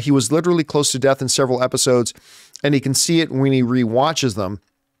that he was literally close to death in several episodes, and he can see it when he rewatches them.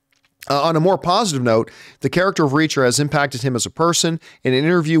 On a more positive note, the character of Reacher has impacted him as a person. In an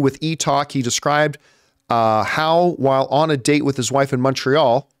interview with E-Talk, he described how, while on a date with his wife in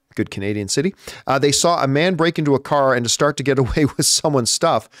Montreal, good Canadian city, they saw a man break into a car and to start to get away with someone's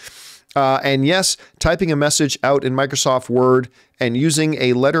stuff. And yes, typing a message out in Microsoft Word and using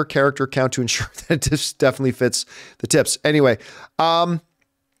a letter character count to ensure that this definitely fits the tips. Anyway, that's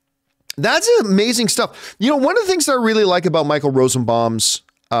amazing stuff. You know, one of the things that I really like about Michael Rosenbaum's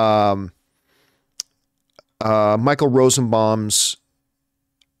podcast,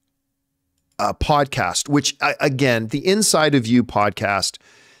 which again, the Inside of You podcast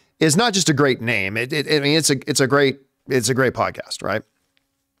is not just a great name. I mean, it's a great podcast, right?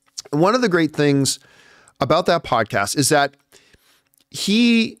 And one of the great things about that podcast is that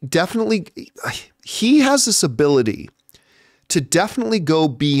he has this ability to definitely go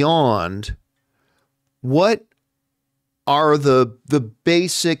beyond what are the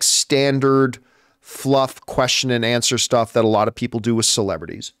basic standard fluff question and answer stuff that a lot of people do with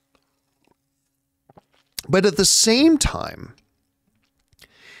celebrities. But at the same time,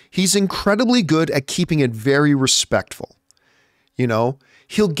 he's incredibly good at keeping it very respectful. You know,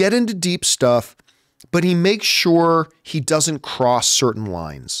 he'll get into deep stuff, but he makes sure he doesn't cross certain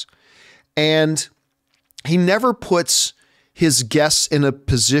lines. And he never puts his guests in a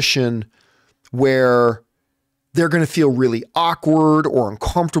position where they're going to feel really awkward or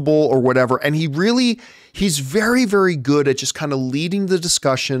uncomfortable or whatever. And he's very, very good at just kind of leading the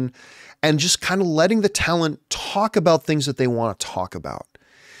discussion and just kind of letting the talent talk about things that they want to talk about.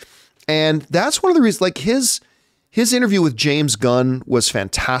 And that's one of the reasons, like his interview with James Gunn was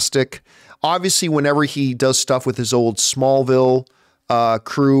fantastic. Obviously, whenever he does stuff with his old Smallville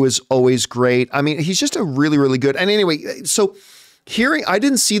crew is always great. I mean, he's just a really, really good. And anyway, so I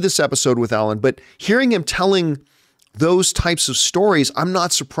didn't see this episode with Alan, but hearing him telling those types of stories, I'm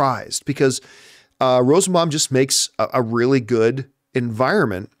not surprised because Rosenbaum just makes a really good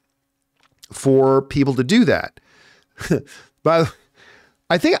environment for people to do that. But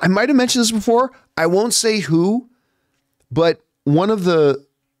I think I might have mentioned this before. I won't say who, but one of the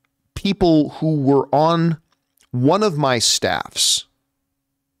people who were on one of my staffs,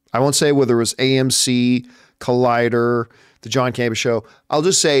 I won't say whether it was AMC, Collider, the John Campea Show. I'll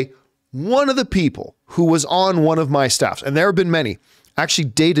just say one of the people who was on one of my staffs, and there have been many, actually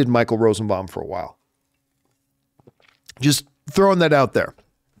dated Michael Rosenbaum for a while. Just throwing that out there.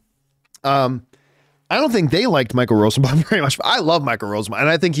 I don't think they liked Michael Rosenbaum very much, but I love Michael Rosenbaum, and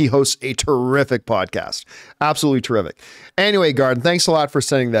I think he hosts a terrific podcast. Absolutely terrific. Anyway, Garden, thanks a lot for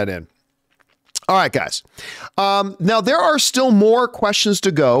sending that in. All right, guys. Now, there are still more questions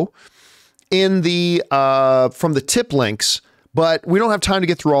to go in the from the tip links, but we don't have time to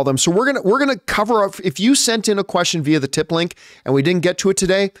get through all of them. So we're gonna cover up. If you sent in a question via the tip link and we didn't get to it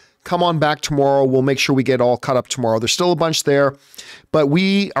today, come on back tomorrow. We'll make sure we get all caught up tomorrow. There's still a bunch there, but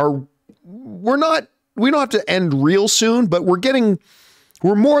we don't have to end real soon, but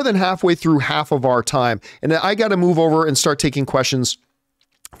we're more than halfway through half of our time. And I got to move over and start taking questions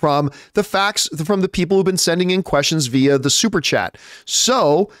from the people who've been sending in questions via the super chat.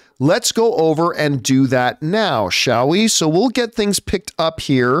 So let's go over and do that now, shall we? So we'll get things picked up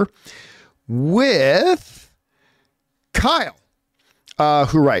here with Kyle,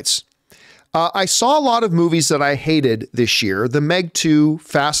 who writes, I saw a lot of movies that I hated this year. The Meg 2,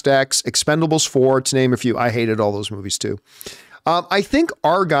 Fast X, Expendables 4, to name a few. I hated all those movies too. I think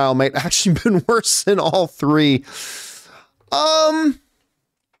Argyle might actually been worse than all three.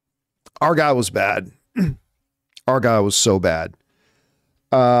 Argyle was bad. Argyle was so bad.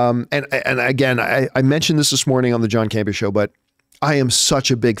 And again, I mentioned this morning on the John Campea Show, but I am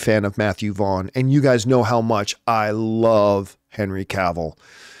such a big fan of Matthew Vaughn, and you guys know how much I love Henry Cavill.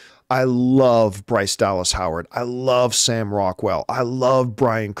 I love Bryce Dallas Howard. I love Sam Rockwell. I love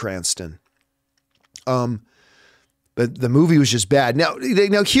Bryan Cranston. But the movie was just bad. Now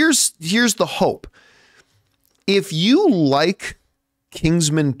here's the hope. If you like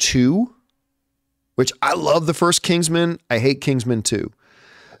Kingsman 2, which I love the first Kingsman, I hate Kingsman 2.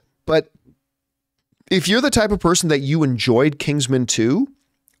 But if you're the type of person that you enjoyed Kingsman 2,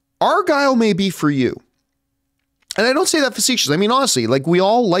 Argyle may be for you. And I don't say that facetiously. I mean, honestly, like we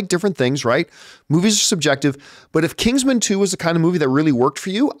all like different things, right? Movies are subjective. But if Kingsman 2 was the kind of movie that really worked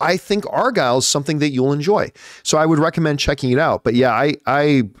for you, I think Argylle is something that you'll enjoy. So I would recommend checking it out. But yeah,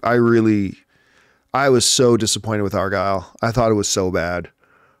 I was so disappointed with Argylle. I thought it was so bad.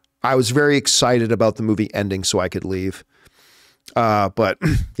 I was very excited about the movie ending so I could leave. But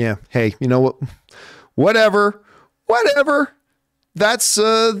yeah, hey, you know what? Whatever. That's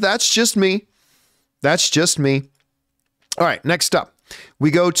just me. That's just me. All right, next up,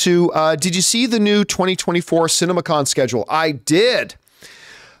 we go to, did you see the new 2024 CinemaCon schedule? I did.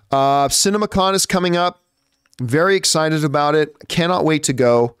 CinemaCon is coming up. Very excited about it. Cannot wait to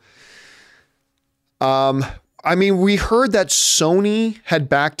go. I mean, we heard that Sony had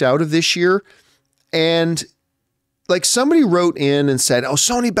backed out of this year, and like somebody wrote in and said, oh,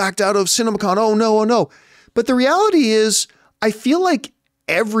 Sony backed out of CinemaCon. Oh no. But the reality is, I feel like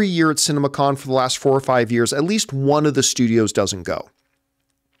every year at CinemaCon for the last 4 or 5 years, at least one of the studios doesn't go. All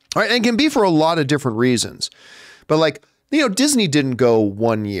right, and it can be for a lot of different reasons. But like, you know, Disney didn't go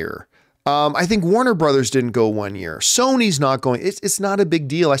 1 year. I think Warner Brothers didn't go 1 year. Sony's not going. It's not a big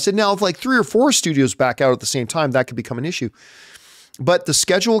deal. I said, now if like 3 or 4 studios back out at the same time, that could become an issue. But the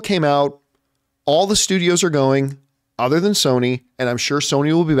schedule came out. All the studios are going other than Sony, and I'm sure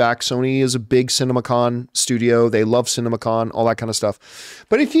Sony will be back. Sony is a big CinemaCon studio. They love CinemaCon, all that kind of stuff.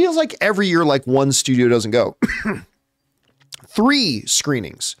 But it feels like every year, like one studio doesn't go. 3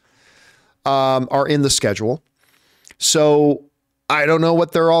 screenings are in the schedule. So I don't know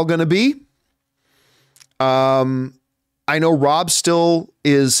what they're all going to be. I know Rob still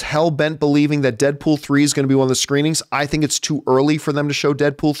is hell-bent believing that Deadpool 3 is going to be one of the screenings. I think it's too early for them to show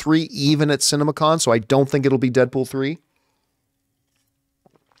Deadpool 3, even at CinemaCon, so I don't think it'll be Deadpool 3.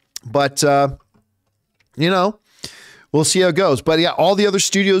 But, you know, we'll see how it goes. But yeah, all the other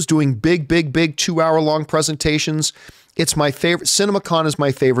studios doing big 2-hour-long presentations. It's my favorite. CinemaCon is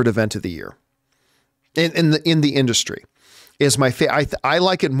my favorite event of the year in the industry. Is my favorite. I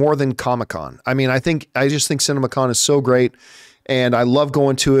like it more than Comic-Con. I mean, I just think CinemaCon is so great, and I love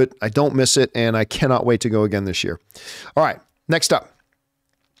going to it. I don't miss it, and I cannot wait to go again this year. All right, next up,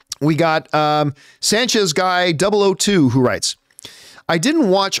 we got Sanchez Guy 002 who writes, I didn't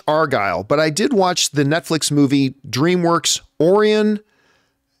watch Argylle, but I did watch the Netflix movie DreamWorks Orion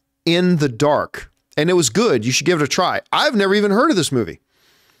in the Dark, and it was good. You should give it a try. I've never even heard of this movie.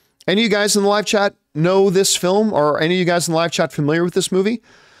 Any of you guys in the live chat know this film, or any of you guys in the live chat familiar with this movie?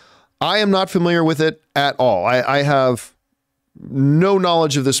 I am not familiar with it at all. I have no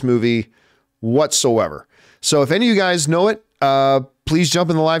knowledge of this movie whatsoever. So if any of you guys know it, please jump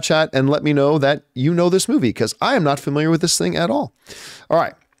in the live chat and let me know that you know this movie, because I am not familiar with this thing at all. All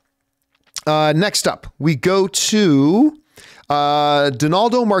right. Next up, we go to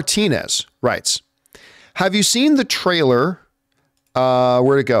Donaldo Martinez writes, have you seen the trailer?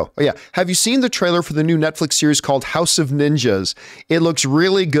 Where'd it go? Oh yeah. Have you seen the trailer for the new Netflix series called House of Ninjas? It looks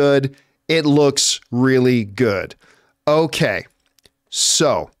really good. It looks really good. Okay.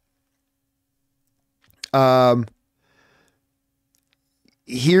 So, I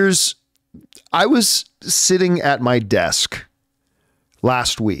was sitting at my desk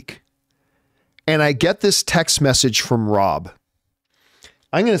last week and I get this text message from Rob.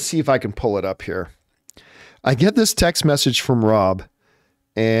 I'm going to see if I can pull it up here. I get this text message from Rob,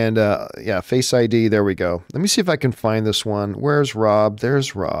 and yeah, Face ID. There we go. Let me see if I can find this one. Where's Rob?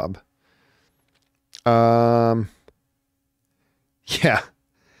 There's Rob. Yeah,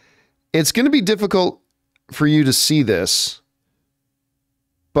 it's going to be difficult for you to see this,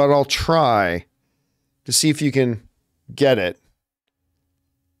 but I'll try to see if you can get it.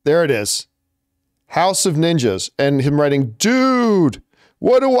 There it is. House of Ninjas, and him writing, dude,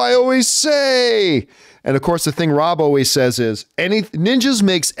 what do I always say? And of course, the thing Rob always says is, Ninjas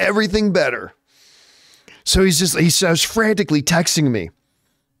makes everything better. So he starts frantically texting me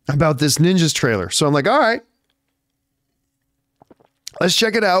about this Ninjas trailer. So I'm like, all right, let's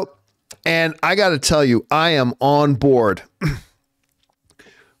check it out. And I got to tell you, I am on board.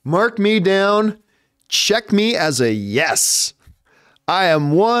 Mark me down. Check me as a yes. I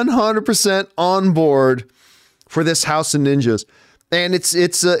am 100% on board for this House of Ninjas. And it's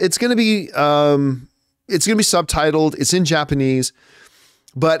going to be subtitled. It's in Japanese.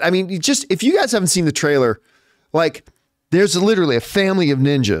 But I mean, if you guys haven't seen the trailer, like there's literally a family of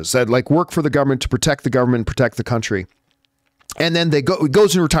ninjas that like work for the government to protect the government, protect the country. And then he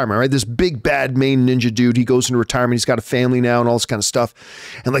goes into retirement, right? This big bad main ninja dude, he goes into retirement. He's got a family now and all this kind of stuff.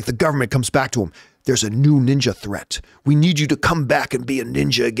 And like the government comes back to him. there's a new ninja threat. We need you to come back and be a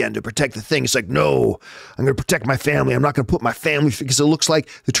ninja again to protect the thing. He's like, no, I'm going to protect my family. I'm not going to put my family, because it looks like,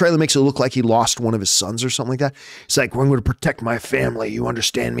 the trailer makes it look like he lost one of his sons or something like that. It's like, well, I'm going to protect my family. You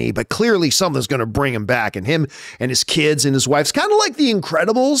understand me? But clearly something's going to bring him back, and him and his kids and his wife's kind of like The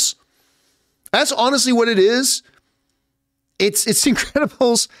Incredibles. That's honestly what it is. It's The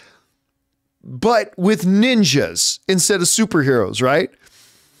Incredibles, but with ninjas instead of superheroes, right?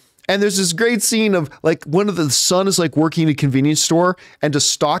 And there's this great scene of like one of the son is like working in a convenience store, and to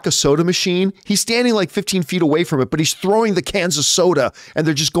stock a soda machine, he's standing like 15 feet away from it, but he's throwing the cans of soda and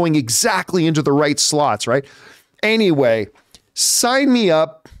they're just going exactly into the right slots, right? Anyway, sign me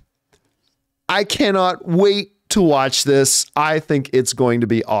up. I cannot wait to watch this. I think it's going to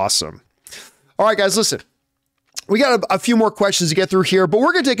be awesome. All right, guys, listen, we got a few more questions to get through here, but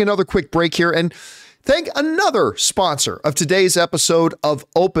we're going to take another quick break here and thank another sponsor of today's episode of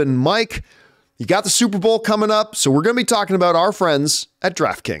Open Mic. You got the Super Bowl coming up, so we're going to be talking about our friends at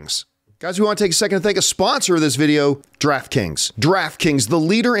DraftKings. Guys, we want to take a second to thank a sponsor of this video, DraftKings. DraftKings, the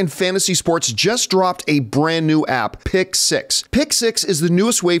leader in fantasy sports, just dropped a brand new app, Pick 6. Pick 6 is the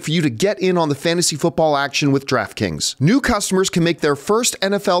newest way for you to get in on the fantasy football action with DraftKings. New customers can make their first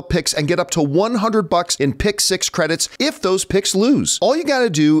NFL picks and get up to $100 in Pick 6 credits if those picks lose. All you got to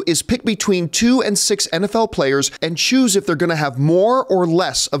do is pick between 2 and 6 NFL players and choose if they're going to have more or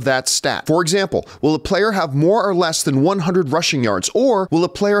less of that stat. For example, will a player have more or less than 100 rushing yards, or will a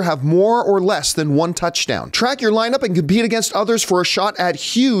player have more or less than 1 touchdown? Track your lineup and compete against others for a shot at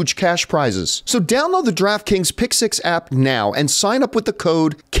huge cash prizes. So download the DraftKings Pick 6 app now and sign up with the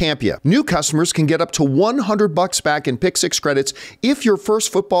code Campea. New customers can get up to $100 back in Pick 6 credits if your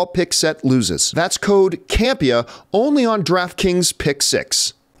first football pick set loses. That's code Campea only on DraftKings Pick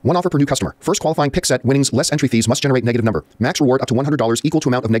 6. One offer per new customer. First qualifying pick set winnings less entry fees must generate negative number. Max reward up to $100 equal to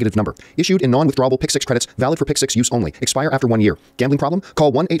amount of negative number. Issued in non-withdrawable Pick 6 credits, valid for Pick 6 use only. Expire after 1 year. Gambling problem?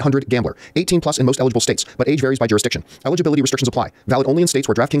 Call 1-800-GAMBLER. 18 plus in most eligible states, but age varies by jurisdiction. Eligibility restrictions apply. Valid only in states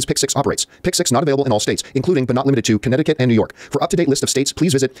where DraftKings Pick 6 operates. Pick 6 not available in all states, including but not limited to Connecticut and New York. For up-to-date list of states,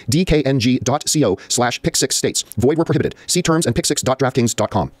 please visit dkng.co/pick6states. Void where prohibited. See terms and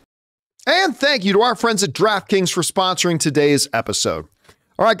pick6.draftkings.com. And thank you to our friends at DraftKings for sponsoring today's episode.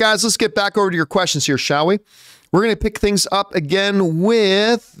 All right, guys, let's get back over to your questions here, shall we? We're going to pick things up again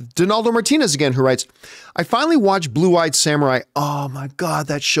with Donaldo Martinez again, who writes, I finally watched Blue-Eyed Samurai. Oh my God,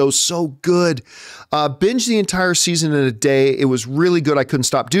 that show's so good. Binged the entire season in a day. It was really good. I couldn't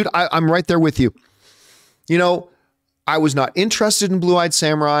stop. Dude, I'm right there with you. You know, I was not interested in Blue-Eyed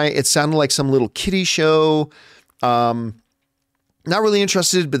Samurai. It sounded like some little kiddie show. Not really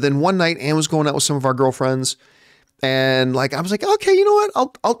interested, but then one night Anne was going out with some of our girlfriends. And like, I was like, okay, you know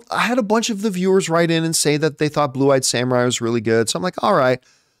what? I had a bunch of the viewers write in and say that they thought Blue-Eyed Samurai was really good. So I'm like, all right.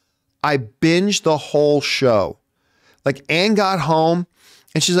 I binged the whole show. Like, Anne got home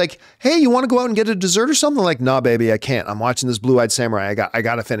and she's like, hey, you want to go out and get a dessert or something? I'm like, nah, baby, I can't. I'm watching this Blue-Eyed Samurai. I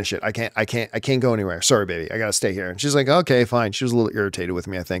got to finish it. I can't go anywhere. Sorry, baby. I got to stay here. And she's like, okay, fine. She was a little irritated with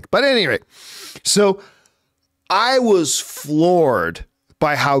me, I think. But anyway, so I was floored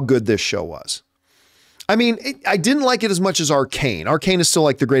by how good this show was. I mean, I didn't like it as much as Arcane. Arcane is still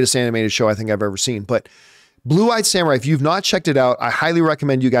like the greatest animated show I think I've ever seen. But Blue-Eyed Samurai, if you've not checked it out, I highly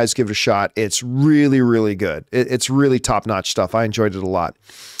recommend you guys give it a shot. It's really, really good. It's really top-notch stuff. I enjoyed it a lot.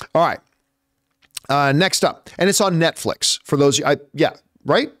 All right. Next up. And it's on Netflix. For those, yeah,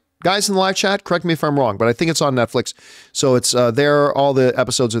 right? Guys in the live chat, correct me if I'm wrong, but I think it's on Netflix. So it's there. All the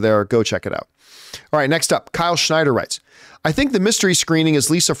episodes are there. Go check it out. All right, next up. Kyle Schneider writes, I think the mystery screening is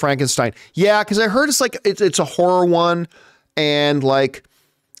Lisa Frankenstein. Yeah, because I heard it's like, it's a horror one. And like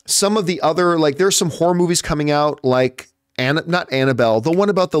some of the other, like there's some horror movies coming out, like not Annabelle, the one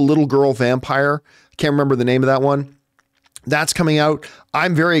about the little girl vampire. Can't remember the name of that one. That's coming out.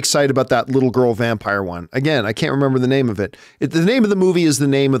 I'm very excited about that little girl vampire one. Again, I can't remember the name of it. The name of the movie is the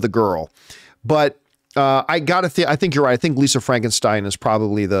name of the girl. But I think you're right. I think Lisa Frankenstein is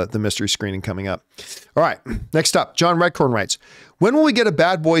probably the mystery screening coming up. All right, next up, John Redcorn writes, when will we get a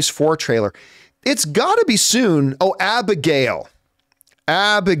Bad Boys 4 trailer? It's got to be soon. Oh, Abigail.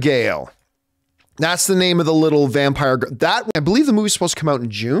 Abigail. That's the name of the little vampire girl. I believe the movie's supposed to come out in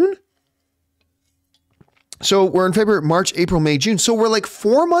June. So we're in February, March, April, May, June. So we're like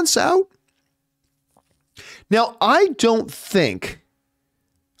 4 months out. Now, I don't think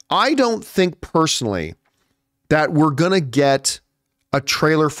personally that we're going to get a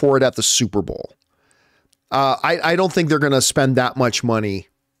trailer for it at the Super Bowl. I don't think they're going to spend that much money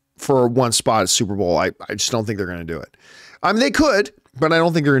for one spot at Super Bowl. I just don't think they're going to do it. I mean, they could, but I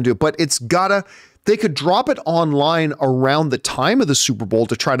don't think they're going to do it. But they could drop it online around the time of the Super Bowl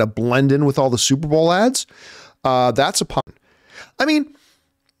to try to blend in with all the Super Bowl ads. That's a pun. I mean,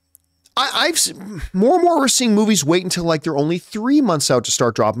 I've more and more we're seeing movies wait until like they're only 3 months out to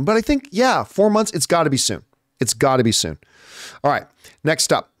start dropping. But I think, 4 months, it's got to be soon. It's got to be soon. All right,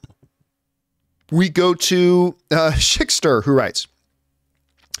 next up, we go to Schickster, who writes,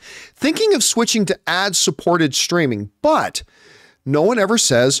 thinking of switching to ad-supported streaming, but no one ever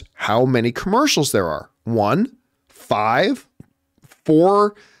says how many commercials there are. 1, 5,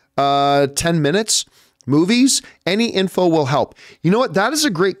 4, 10 minutes, movies, any info will help. You know what? That is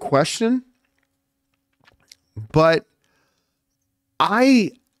a great question, but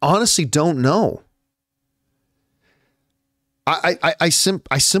I honestly don't know. I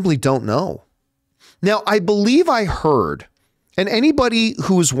simply don't know. Now, I believe I heard, and anybody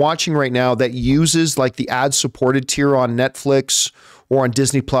who is watching right now that uses like the ad-supported tier on Netflix or on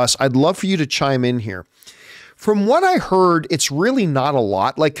Disney Plus, I'd love for you to chime in here. From what I heard, it's really not a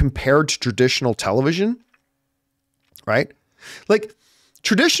lot, like compared to traditional television, right? Like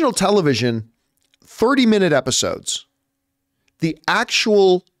traditional television, 30-minute episodes. The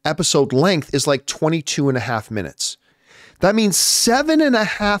actual episode length is like 22 and a half minutes. That means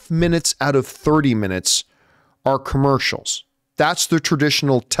 7.5 minutes out of 30 minutes are commercials. That's the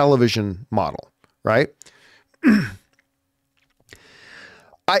traditional television model, right?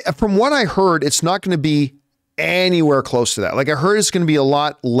 From what I heard, it's not going to be anywhere close to that. Like I heard it's going to be a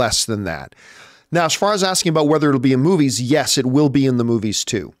lot less than that. Now, as far as asking about whether it'll be in movies, yes, it will be in the movies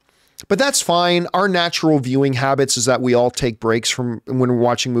too. But that's fine. Our natural viewing habits is that we all take breaks from when we're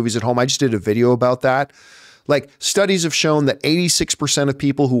watching movies at home. I just did a video about that. Like studies have shown that 86% of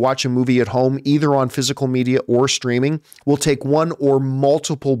people who watch a movie at home, either on physical media or streaming, will take one or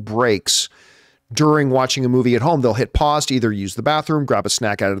multiple breaks during watching a movie at home. They'll hit pause to either use the bathroom, grab a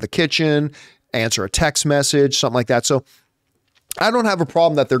snack out of the kitchen, answer a text message, something like that. So I don't have a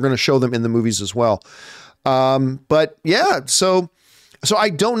problem that they're going to show them in the movies as well. But yeah, so I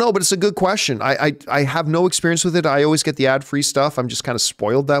don't know, but it's a good question. I have no experience with it. I always get the ad-free stuff. I'm just kind of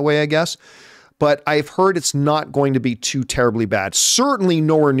spoiled that way, I guess. But I've heard it's not going to be too terribly bad. Certainly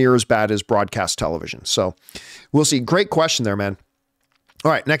nowhere near as bad as broadcast television. So we'll see. Great question there, man. All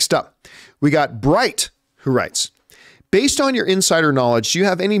right, next up, we got Bright, who writes, based on your insider knowledge, do you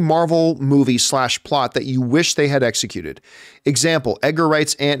have any Marvel movie / plot that you wish they had executed? Example, Edgar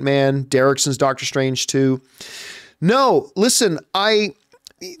Wright's Ant-Man, Derrickson's Doctor Strange 2. No, listen,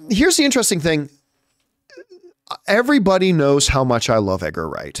 here's the interesting thing. Everybody knows how much I love Edgar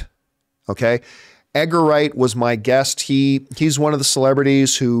Wright. Okay. Edgar Wright was my guest. He's one of the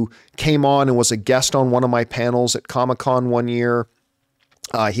celebrities who came on and was a guest on one of my panels at Comic-Con one year.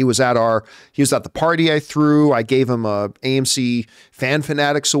 He was at the party I threw. I gave him a AMC Fan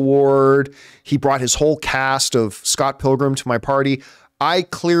Fanatics Award. He brought his whole cast of Scott Pilgrim to my party. I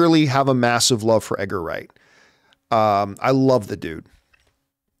clearly have a massive love for Edgar Wright. I love the dude.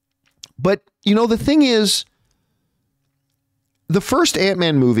 But you know, the thing is, the first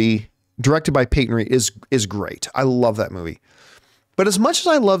Ant-Man movie directed by Peyton Reed is great. I love that movie. But as much as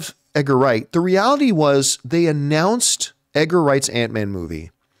I love Edgar Wright, the reality was they announced Edgar Wright's Ant-Man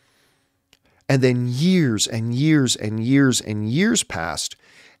movie, and then years and years and years and years passed,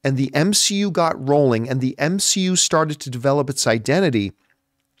 and the MCU got rolling, and the MCU started to develop its identity.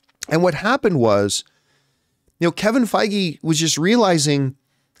 And what happened was, you know, Kevin Feige was just realizing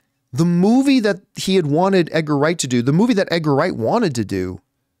the movie that he had wanted Edgar Wright to do, the movie that Edgar Wright wanted to do,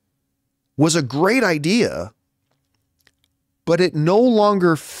 was a great idea, but it no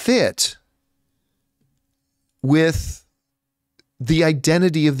longer fit with the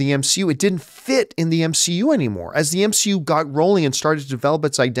identity of the MCU. It didn't fit in the MCU anymore. As the MCU got rolling and started to develop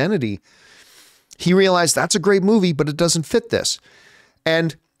its identity, he realized that's a great movie, but it doesn't fit this.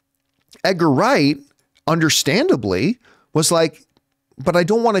 And Edgar Wright, understandably, was like, but I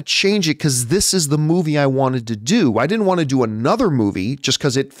don't want to change it because this is the movie I wanted to do. I didn't want to do another movie just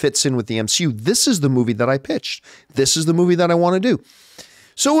because it fits in with the MCU. This is the movie that I pitched. This is the movie that I want to do.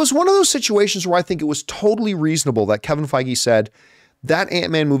 So it was one of those situations where I think it was totally reasonable that Kevin Feige said that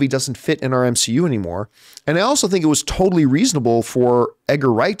Ant-Man movie doesn't fit in our MCU anymore. And I also think it was totally reasonable for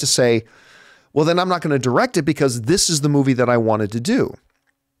Edgar Wright to say, well, then I'm not going to direct it because this is the movie that I wanted to do.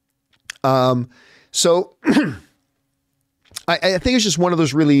 So I think it's just one of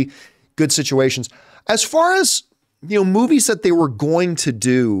those really good situations. As far as, you know, movies that they were going to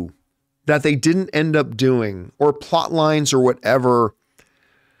do that they didn't end up doing, or plot lines or whatever,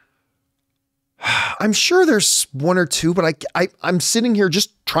 I'm sure there's one or two, but I'm sitting here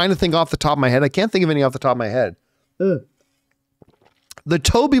just trying to think off the top of my head. I can't think of any off the top of my head. The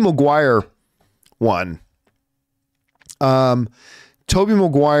Tobey Maguire one. Tobey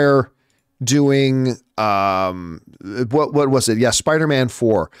Maguire doing what was it? Yeah, Spider-Man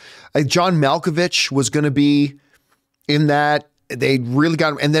 4. John Malkovich was going to be in that. They really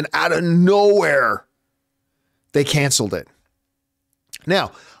got him, and then out of nowhere, they canceled it.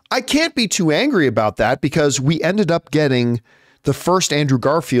 Now, I can't be too angry about that because we ended up getting the first Andrew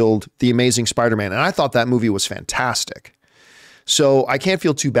Garfield, The Amazing Spider-Man, and I thought that movie was fantastic. So I can't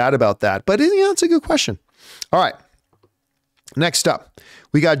feel too bad about that, but it's a good question. All right. Next up,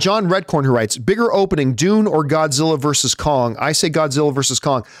 we got John Redcorn who writes, bigger opening, Dune or Godzilla versus Kong? I say Godzilla versus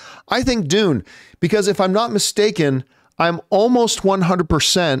Kong. I think Dune, because if I'm not mistaken, I'm almost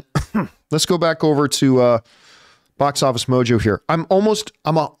 100%. Let's go back over to Box Office Mojo here. I'm almost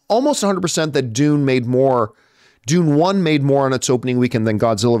 100% that Dune 1 made more on its opening weekend than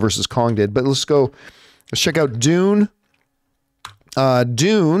Godzilla versus Kong did. But let's check out Dune.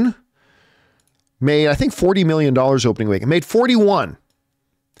 Dune made, I think, $40 million opening weekend. It made $41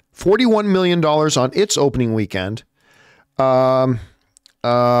 million on its opening weekend. It's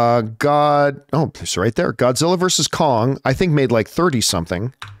right there. Godzilla versus Kong, I think, made like 30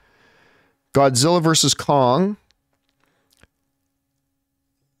 something. Godzilla versus Kong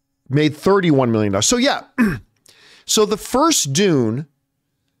made $31 million. So yeah. So the first Dune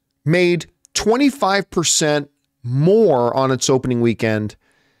made 25% more on its opening weekend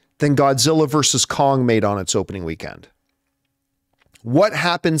than Godzilla versus Kong made on its opening weekend. What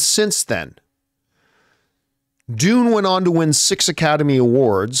happened since then? Dune went on to win 6 Academy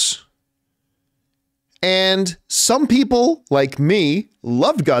Awards, and some people, like me,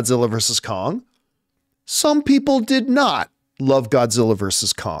 loved Godzilla vs. Kong. Some people did not love Godzilla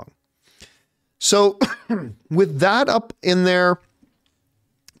vs. Kong. So with that up in there,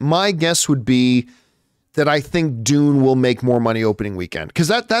 my guess would be that I think Dune will make more money opening weekend. Because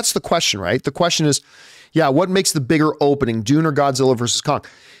that's the question, right? The question is, yeah, what makes the bigger opening, Dune or Godzilla vs. Kong?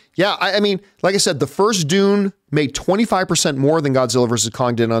 Yeah, I mean, like I said, the first Dune made 25% more than Godzilla vs.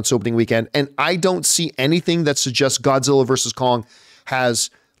 Kong did on its opening weekend, and I don't see anything that suggests Godzilla vs. Kong has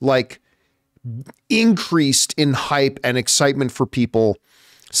like increased in hype and excitement for people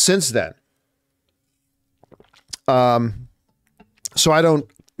since then. So I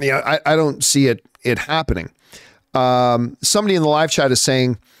don't see it happening. Somebody in the live chat is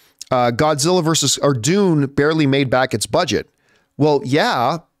saying Godzilla versus Dune barely made back its budget. Well,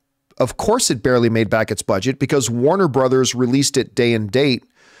 yeah. Of course it barely made back its budget because Warner Brothers released it day and date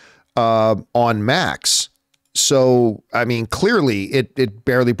on Max. So, I mean, clearly it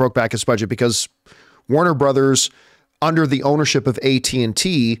barely broke back its budget because Warner Brothers, under the ownership of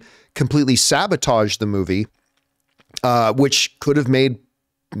AT&T, completely sabotaged the movie, which could have made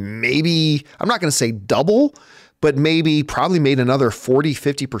maybe, I'm not going to say double, but probably made another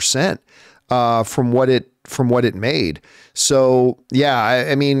 40-50% from what it made. So yeah,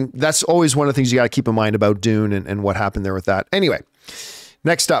 I mean, that's always one of the things you got to keep in mind about Dune and what happened there with that. Anyway,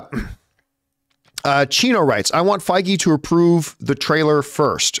 next up, Chino writes, I want Feige to approve the trailer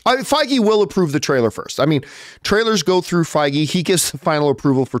first. Feige will approve the trailer first. I mean, trailers go through Feige. He gives the final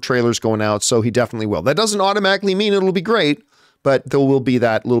approval for trailers going out, so he definitely will. That doesn't automatically mean it'll be great, but there will be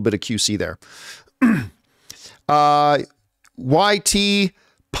that little bit of QC there. YT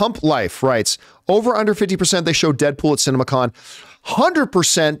Pump Life writes, over under 50% they show Deadpool at CinemaCon,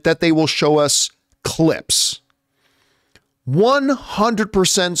 100% that they will show us clips.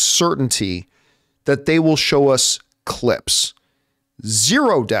 100% certainty that they will show us clips.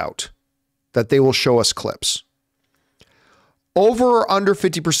 0 doubt that they will show us clips. Over or under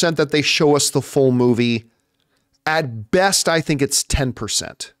 50% that they show us the full movie. At best, I think it's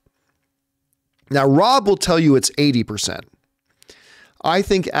 10%. Now, Rob will tell you it's 80%. I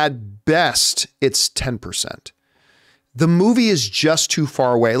think at best it's 10%. The movie is just too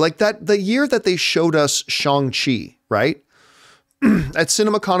far away. Like the year that they showed us Shang-Chi, right? At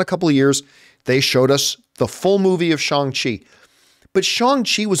CinemaCon a couple of years, they showed us the full movie of Shang-Chi. But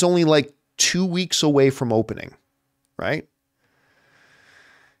Shang-Chi was only like 2 weeks away from opening, right?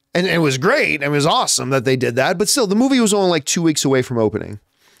 And it was great. It was awesome that they did that. But still, the movie was only like 2 weeks away from opening.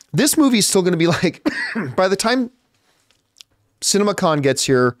 This movie is still going to be like, by the time CinemaCon gets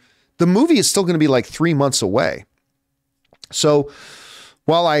here, the movie is still going to be like 3 months away. So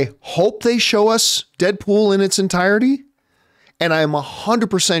while I hope they show us Deadpool in its entirety, and I am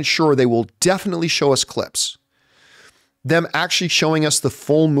 100% sure they will definitely show us clips, them actually showing us the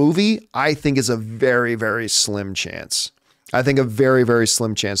full movie, I think is a very, very slim chance. I think a very, very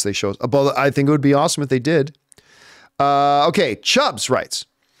slim chance they show us. But I think it would be awesome if they did. Okay, Chubbs writes,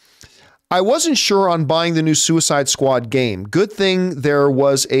 I wasn't sure on buying the new Suicide Squad game. Good thing there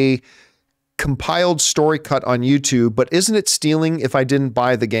was a compiled story cut on YouTube, but isn't it stealing if I didn't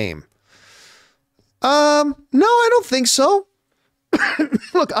buy the game? No, I don't think so.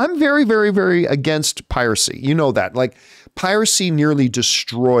 Look, I'm very, very, very against piracy. You know that. Like, piracy nearly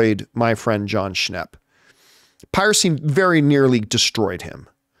destroyed my friend John Schnepp. Piracy very nearly destroyed him.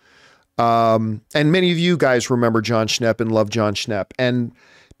 And many of you guys remember John Schnepp and love John Schnepp. And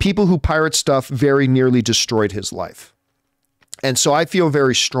people who pirate stuff very nearly destroyed his life. And so I feel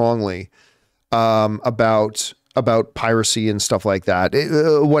very strongly about piracy and stuff like that.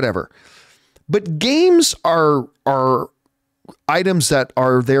 Whatever. But games are items that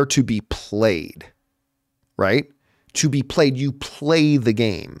are there to be played, right? To be played. You play the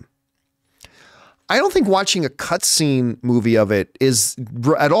game. I don't think watching a cutscene movie of it is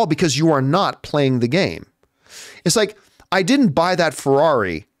at all, because you are not playing the game. It's like, I didn't buy that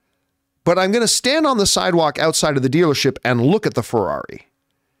Ferrari, but I'm going to stand on the sidewalk outside of the dealership and look at the Ferrari.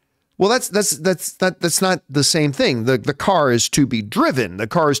 Well, that's not the same thing. The car is to be driven. The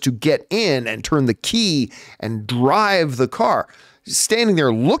car is to get in and turn the key and drive the car. Standing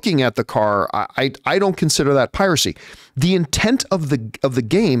there looking at the car, I don't consider that piracy. The intent of the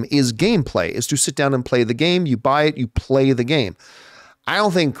game is gameplay, is to sit down and play the game. You buy it, you play the game. I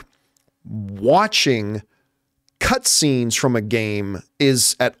don't think watching cutscenes from a game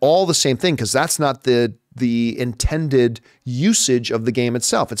is at all the same thing, because that's not the intended usage of the game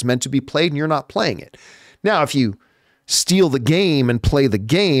itself. It's meant to be played and you're not playing it. Now, if you steal the game and play the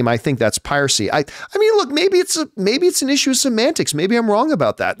game, I think that's piracy. I mean, look, maybe it's an issue of semantics. Maybe I'm wrong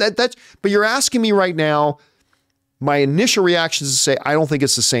about that. But you're asking me right now, my initial reaction is to say, I don't think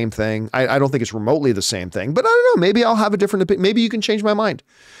it's the same thing. I don't think it's remotely the same thing, but I don't know. Maybe I'll have a different opinion. Maybe you can change my mind.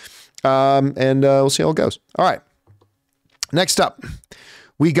 And we'll see how it goes. All right. Next up,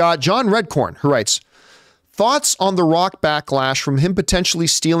 we got John Redcorn, who writes, thoughts on The Rock backlash from him potentially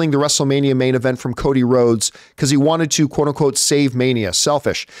stealing the WrestleMania main event from Cody Rhodes because he wanted to, quote unquote, save Mania.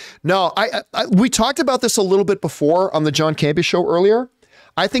 Selfish. No, we talked about this a little bit before on the John Campea Show earlier.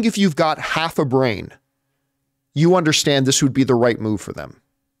 I think if you've got half a brain, you understand this would be the right move for them.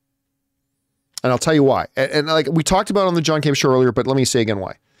 And I'll tell you why. And like we talked about on the John Campea Show earlier, but let me say again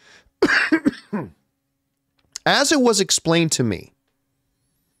why. As it was explained to me,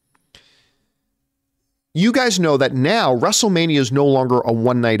 you guys know that now WrestleMania is no longer a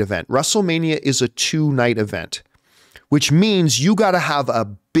one-night event. WrestleMania is a two-night event, which means you got to have a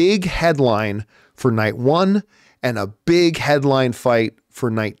big headline for night one and a big headline fight for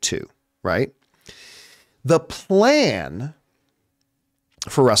night two, right? The plan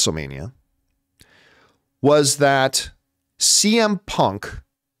for WrestleMania was that CM Punk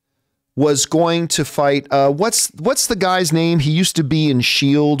was going to fight, what's the guy's name? He used to be in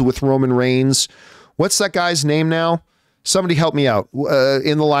S.H.I.E.L.D. with Roman Reigns. What's that guy's name now? Somebody help me out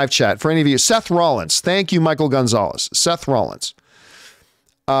in the live chat. For any of you, Seth Rollins. Thank you, Michael Gonzalez. Seth Rollins.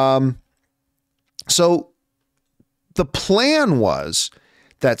 So the plan was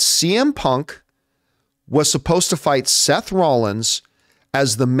that CM Punk was supposed to fight Seth Rollins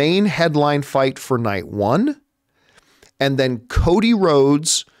as the main headline fight for night one. And then Cody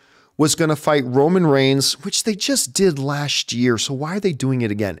Rhodes was going to fight Roman Reigns, which they just did last year. So why are they doing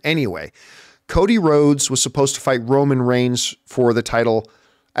it again? Anyway, Cody Rhodes was supposed to fight Roman Reigns for the title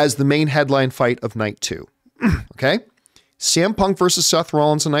as the main headline fight of night two. Okay? CM Punk versus Seth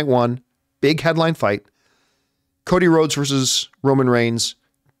Rollins on night one, big headline fight. Cody Rhodes versus Roman Reigns,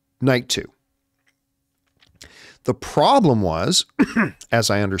 night two. The problem was,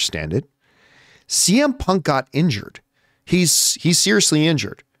 as I understand it, CM Punk got injured. He's seriously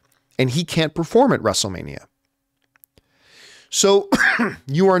injured, and he can't perform at WrestleMania. So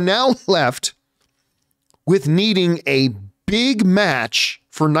you are now left with needing a big match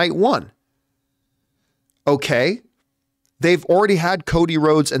for night one. Okay, they've already had Cody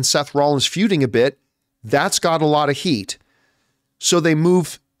Rhodes and Seth Rollins feuding a bit. That's got a lot of heat. So they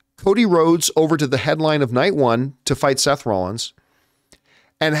move Cody Rhodes over to the headline of night one to fight Seth Rollins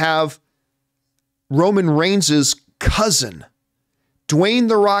and have Roman Reigns' cousin, Dwayne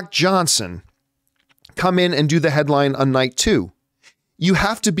 "The Rock" Johnson, come in and do the headline on night two. You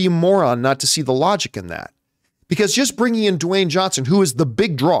have to be a moron not to see the logic in that. Because just bringing in Dwayne Johnson, who is the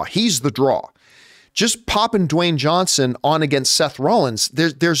big draw, he's the draw. Just popping Dwayne Johnson on against Seth Rollins,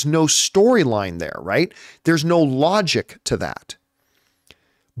 there's no storyline there, right? There's no logic to that.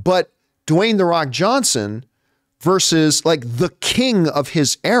 But Dwayne "The Rock" Johnson versus like the king of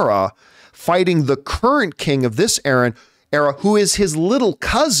his era fighting the current king of this era, who is his little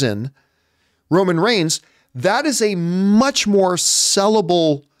cousin, Roman Reigns, that is a much more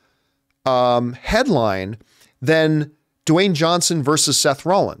sellable headline than Dwayne Johnson versus Seth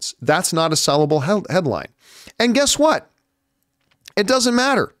Rollins. That's not a sellable headline. And guess what? It doesn't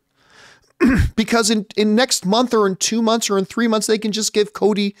matter. Because in next month or in 2 months or in 3 months, they can just give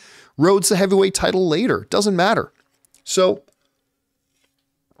Cody Rhodes the heavyweight title later. It doesn't matter. So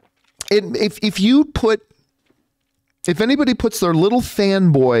if anybody puts their little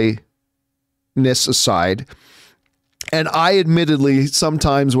fanboyness aside, and I admittedly,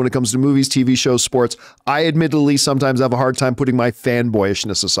 sometimes when it comes to movies, TV shows, sports, I admittedly sometimes have a hard time putting my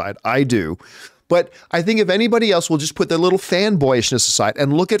fanboyishness aside. I do. But I think if anybody else will just put their little fanboyishness aside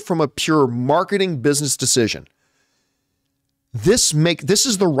and look at it from a pure marketing business decision, this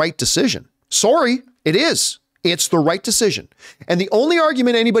is the right decision. Sorry, it is. It's the right decision. And the only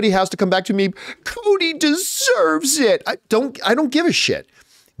argument anybody has to come back to me, Cody deserves it. I don't give a shit.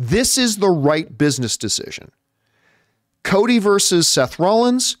 This is the right business decision. Cody versus Seth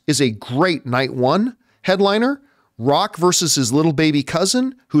Rollins is a great night one headliner. Rock versus his little baby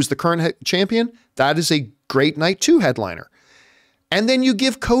cousin, who's the current champion, that is a great night two headliner. And then you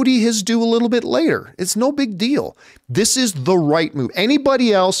give Cody his due a little bit later. It's no big deal. This is the right move.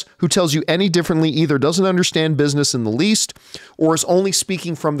 Anybody else who tells you any differently either doesn't understand business in the least or is only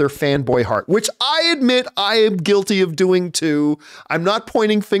speaking from their fanboy heart, which I admit I am guilty of doing too. I'm not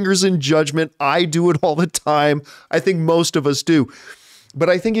pointing fingers in judgment. I do it all the time. I think most of us do. But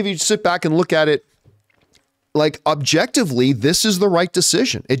I think if you sit back and look at it, like objectively, this is the right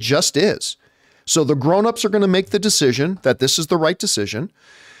decision. It just is. So the grown-ups are going to make the decision that this is the right decision.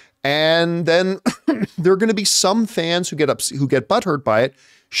 And then there are going to be some fans who get butthurt by it.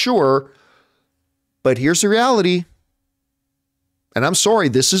 Sure. But here's the reality. And I'm sorry,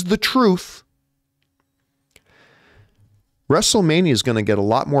 this is the truth. WrestleMania is going to get a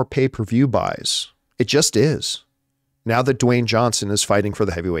lot more pay-per-view buys. It just is. Now that Dwayne Johnson is fighting for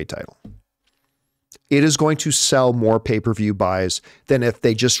the heavyweight title. It is going to sell more pay-per-view buys than if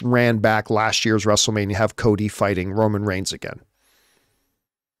they just ran back last year's WrestleMania, have Cody fighting Roman Reigns again.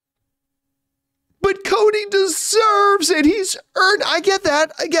 But Cody deserves it. He's earned. I get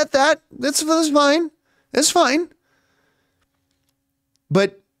that. That's fine. That's fine.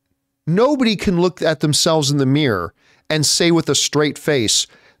 But nobody can look at themselves in the mirror and say with a straight face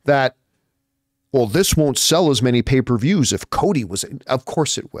that, well, this won't sell as many pay-per-views if Cody was. Of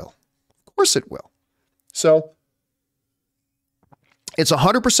course it will. Of course it will. So it's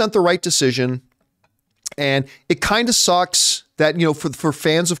 100% the right decision. And it kind of sucks that, you know, for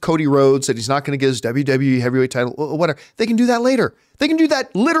fans of Cody Rhodes, that he's not going to get his WWE heavyweight title, whatever. They can do that later. They can do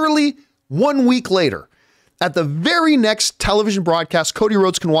that literally 1 week later. At the very next television broadcast, Cody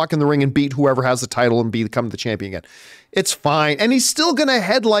Rhodes can walk in the ring and beat whoever has the title and become the champion again. It's fine. And he's still going to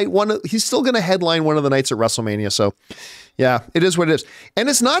headline one of the nights at WrestleMania. So yeah, it is what it is. And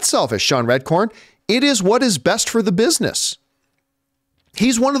it's not selfish, Sean Redcorn. It is what is best for the business.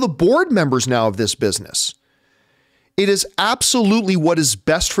 He's one of the board members now of this business. It is absolutely what is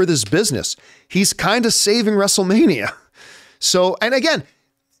best for this business. He's kind of saving WrestleMania. So, and again,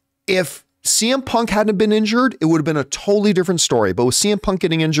 if CM Punk hadn't been injured, it would have been a totally different story. But with CM Punk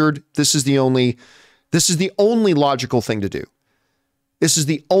getting injured, this is the only logical thing to do. This is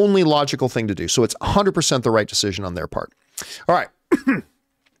the only logical thing to do. So it's 100% the right decision on their part. All right.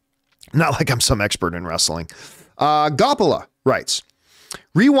 Not like I'm some expert in wrestling. Gopala writes,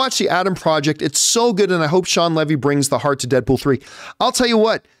 rewatch The Adam Project. It's so good, and I hope Sean Levy brings the heart to Deadpool 3. I'll tell you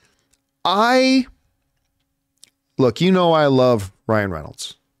what. Look, you know I love Ryan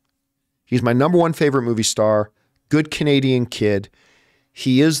Reynolds. He's my #1 favorite movie star. Good Canadian kid.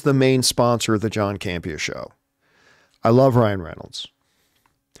 He is the main sponsor of the John Campea Show. I love Ryan Reynolds.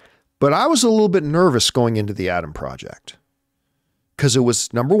 But I was a little bit nervous going into The Adam Project. Because it was,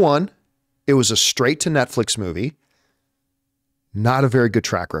 #1, it was a straight to Netflix movie. Not a very good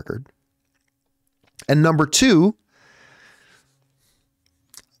track record. And #2,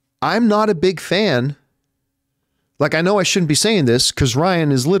 I'm not a big fan. Like, I know I shouldn't be saying this because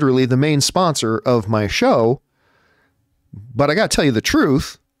Ryan is literally the main sponsor of my show. But I got to tell you the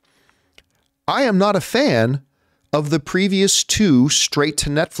truth. I am not a fan of the previous 2 straight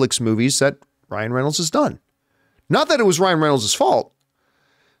to Netflix movies that Ryan Reynolds has done. Not that it was Ryan Reynolds' fault,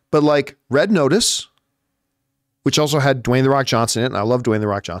 but like Red Notice, which also had Dwayne The Rock Johnson in it, and I love Dwayne The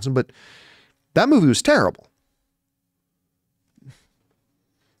Rock Johnson, but that movie was terrible.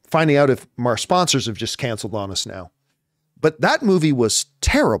 Finding out if our sponsors have just canceled on us now. But that movie was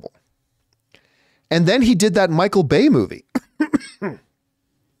terrible. And then he did that Michael Bay movie.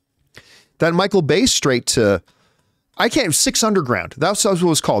 That Michael Bay straight to, Six Underground. That's what it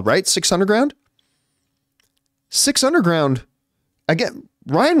was called, right? Six Underground? Six Underground, again,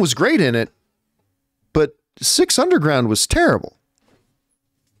 Ryan was great in it, but Six Underground was terrible.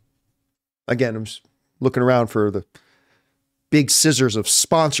 Again, I'm just looking around for the big scissors of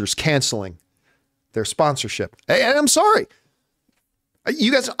sponsors canceling their sponsorship. And I'm sorry.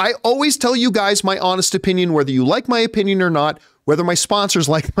 You guys, I always tell you guys my honest opinion, whether you like my opinion or not, whether my sponsors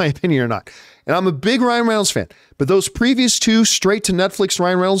like my opinion or not. And I'm a big Ryan Reynolds fan, but those previous two straight to Netflix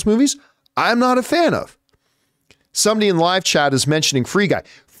Ryan Reynolds movies, I'm not a fan of. Somebody in live chat is mentioning Free Guy.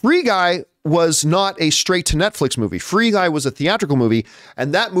 Free Guy was not a straight to Netflix movie. Free Guy was a theatrical movie,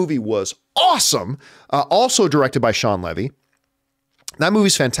 and that movie was awesome. Also directed by Sean Levy. That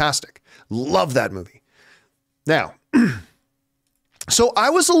movie's fantastic. Love that movie. Now, so I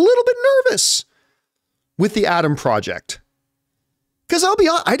was a little bit nervous with the Adam Project. Because I'll be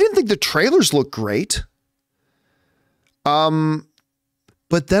honest, I didn't think the trailers looked great. But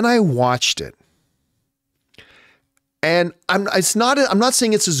then I watched it. And I'm not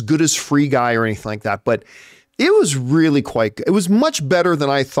saying it's as good as Free Guy or anything like that, but it was really quite good. It was much better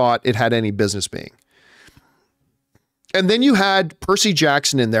than I thought it had any business being. And then you had Percy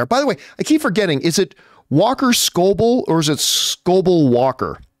Jackson in there. By the way, I keep forgetting, is it Walker Scoble or is it Scoble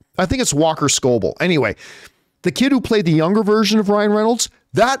Walker? I think it's Walker Scoble. Anyway, the kid who played the younger version of Ryan Reynolds,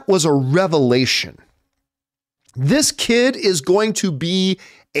 that was a revelation. This kid is going to be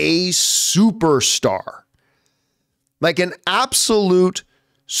a superstar. Like an absolute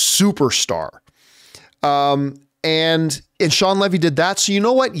superstar. And Sean Levy did that. So you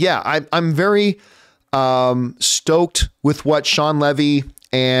know what? Yeah, I'm very stoked with what Sean Levy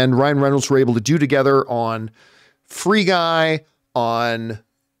and Ryan Reynolds were able to do together on Free Guy, on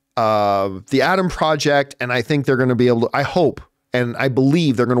the Adam Project. And I think they're going to be able to, I hope, and I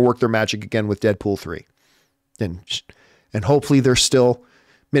believe they're going to work their magic again with Deadpool 3. And hopefully they're still,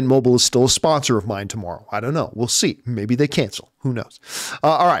 Mint Mobile is still a sponsor of mine tomorrow. I don't know. We'll see. Maybe they cancel. Who knows?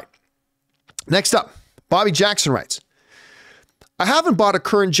 All right. Next up, Bobby Jackson writes, I haven't bought a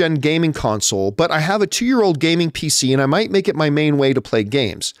current gen gaming console, but I have a 2-year-old gaming PC and I might make it my main way to play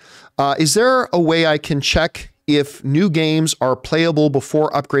games. Is there a way I can check if new games are playable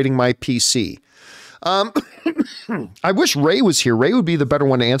before upgrading my PC? I wish Ray was here. Ray would be the better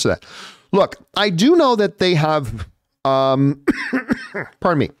one to answer that. Look, I do know that they have, pardon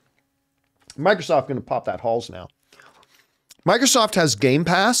me, Microsoft going to pop that Halls now. Microsoft has Game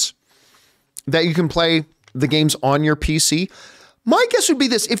Pass that you can play the games on your PC. My guess would be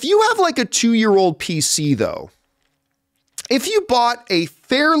this. If you have like a 2-year-old PC though, if you bought a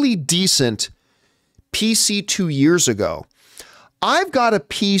fairly decent PC 2 years ago, I've got a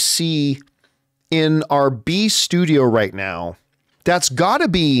PC in our B studio right now that's got to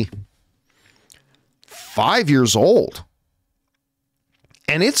be 5 years old.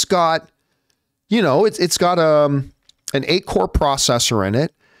 And it's got, you know, it's got an 8-core processor in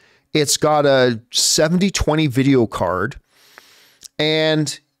it. It's got a 7020 video card.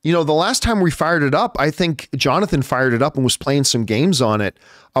 And, you know, the last time we fired it up, I think Jonathan fired it up and was playing some games on it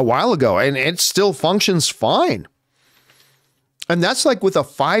a while ago, and it still functions fine. And that's like with a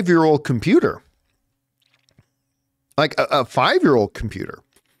 5-year-old computer. Like a 5-year-old computer.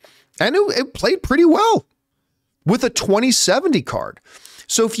 And it played pretty well with a 2070 card.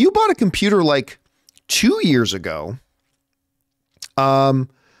 So if you bought a computer like 2 years ago,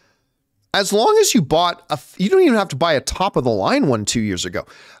 as long as you bought you don't even have to buy a top of the line one 2 years ago.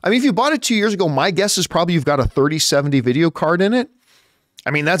 I mean, if you bought it 2 years ago, my guess is probably you've got a 3070 video card in it.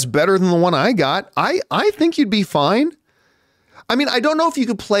 I mean, that's better than the one I got. I think you'd be fine. I mean, I don't know if you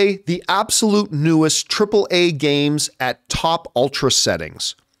could play the absolute newest AAA games at top ultra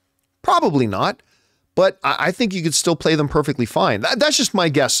settings. Probably not, but I think you could still play them perfectly fine. That's just my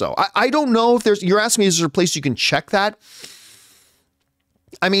guess though. I don't know if you're asking me, is there a place you can check that?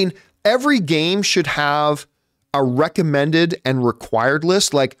 I mean, every game should have a recommended and required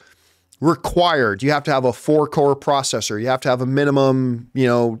list. Like required, you have to have a 4-core processor. You have to have a minimum,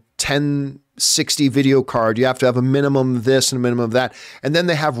 1060 video card. You have to have a minimum this and a minimum of that. And then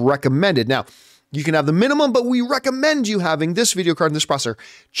they have recommended. Now, you can have the minimum, but we recommend you having this video card and this processor.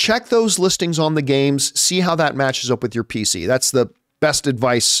 Check those listings on the games. See how that matches up with your PC. That's the best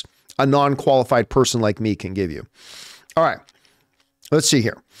advice a non-qualified person like me can give you. All right, let's see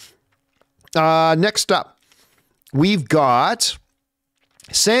here. Next up, we've got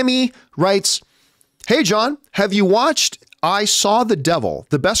Sammy writes, hey, John, have you watched I Saw the Devil,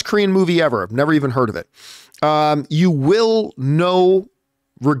 the best Korean movie ever? I've never even heard of it. You will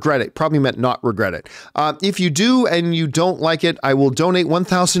regret it. Probably meant not regret it. If you do and you don't like it, I will donate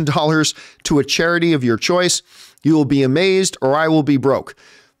 $1,000 to a charity of your choice. You will be amazed or I will be broke.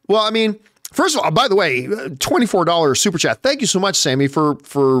 Well, I mean, First of all, by the way, $24 super chat. Thank you so much, Sammy, for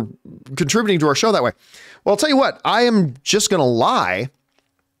contributing to our show that way. Well, I'll tell you what, I am just going to lie.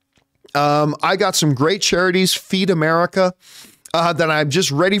 I got some great charities, Feed America, that I'm just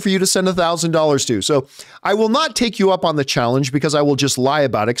ready for you to send $1,000 to. So I will not take you up on the challenge because I will just lie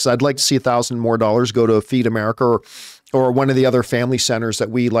about it, because I'd like to see $1,000 more go to Feed America or one of the other family centers that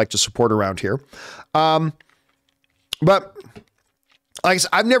we like to support around here. But like I said,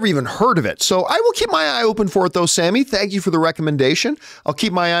 I've never even heard of it. So I will keep my eye open for it though, Sammy. Thank you for the recommendation. I'll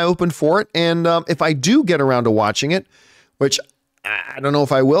keep my eye open for it. And if I do get around to watching it, which I don't know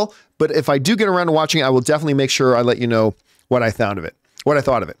if I will, but if I do get around to watching it, I will definitely make sure I let you know what I thought of it.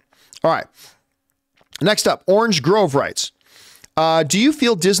 All right. Next up, Orange Grove writes, do you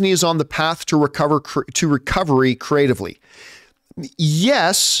feel Disney is on the path to recovery creatively?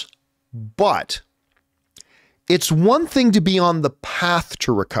 Yes, but it's one thing to be on the path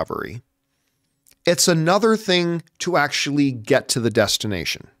to recovery. It's another thing to actually get to the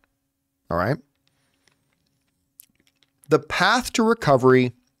destination. All right. The path to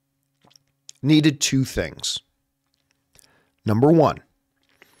recovery needed two things. Number one,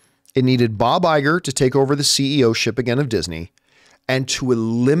 it needed Bob Iger to take over the CEO-ship again of Disney and to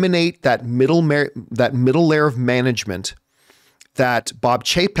eliminate that middle layer of management that Bob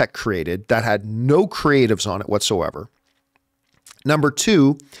Chapek created that had no creatives on it whatsoever. Number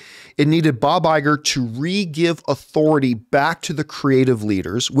two, it needed Bob Iger to re-give authority back to the creative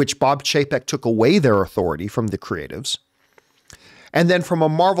leaders, which Bob Chapek took away their authority from the creatives. And then from a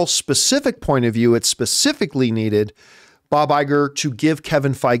Marvel specific point of view, it specifically needed Bob Iger to give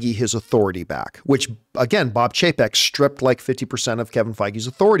Kevin Feige his authority back, which again, Bob Chapek stripped like 50% of Kevin Feige's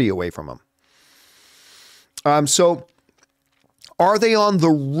authority away from him. So are they on the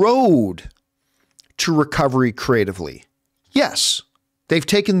road to recovery creatively? Yes, they've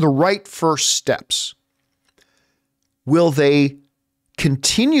taken the right first steps. Will they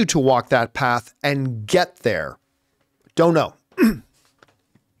continue to walk that path and get there? Don't know.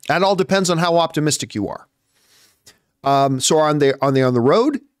 That all depends on how optimistic you are. So are they on the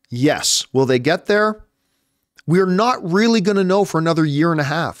road? Yes. Will they get there? We're not really going to know for another year and a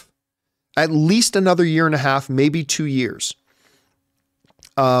half. At least another year and a half, maybe 2 years.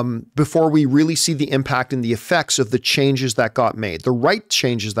 Before we really see the impact and the effects of the changes that got made, the right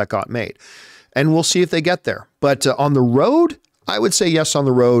changes that got made. And we'll see if they get there. But on the road, I would say yes on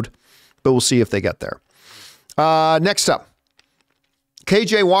the road, but we'll see if they get there. Next up,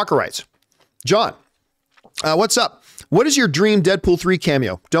 KJ Walker writes, John, what's up? What is your dream Deadpool 3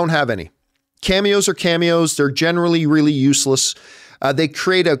 cameo? Don't have any. Cameos are cameos. They're generally really useless. They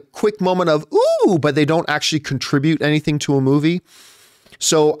create a quick moment of, ooh, but they don't actually contribute anything to a movie.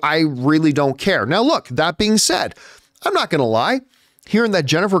 So I really don't care. Now, look, that being said, I'm not going to lie. Hearing that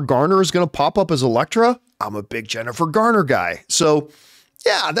Jennifer Garner is going to pop up as Elektra, I'm a big Jennifer Garner guy. So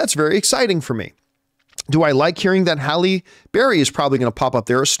yeah, that's very exciting for me. Do I like hearing that Halle Berry is probably going to pop up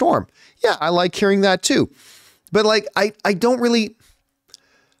there as Storm? Yeah, I like hearing that too. But like, I don't really,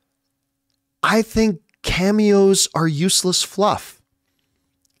 I think cameos are useless fluff.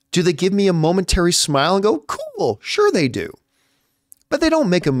 Do they give me a momentary smile and go, cool? Sure they do. But they don't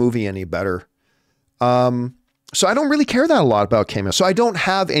make a movie any better. So I don't really care that a lot about cameos. So I don't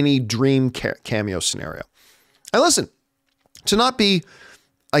have any dream cameo scenario. And listen, to not be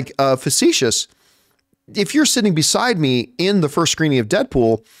like facetious, if you're sitting beside me in the first screening of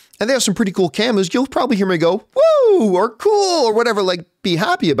Deadpool and they have some pretty cool cameos, you'll probably hear me go, woo, or cool, or whatever, like be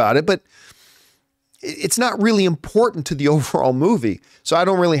happy about it. But it's not really important to the overall movie. So I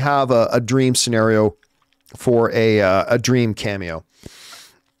don't really have a dream scenario for a dream cameo.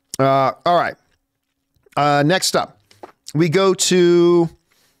 All right. Next up, we go to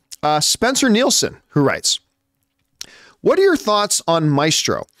Spencer Nielsen, who writes, what are your thoughts on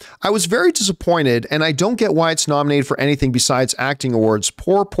Maestro? I was very disappointed, and I don't get why it's nominated for anything besides acting awards.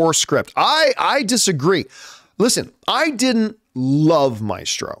 Poor script. I disagree. Listen, I didn't love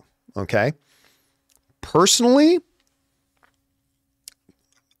Maestro, okay? Personally,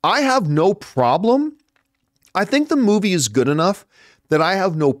 I have no problem. I think the movie is good enough that I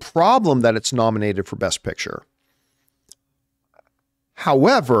have no problem that it's nominated for Best Picture.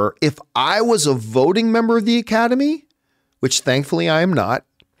 However, if I was a voting member of the Academy, which thankfully I am not,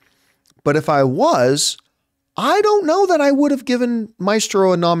 but if I was, I don't know that I would have given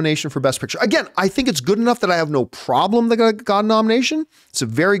Maestro a nomination for Best Picture. Again, I think it's good enough that I have no problem that it got a nomination. It's a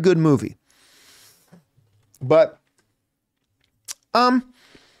very good movie. But, the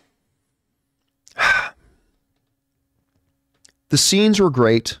scenes were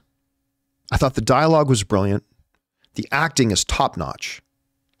great. I thought the dialogue was brilliant. The acting is top-notch.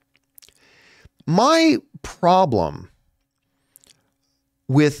 My problem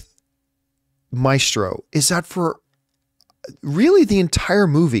with Maestro is that for really the entire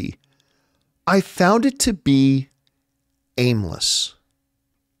movie, I found it to be aimless.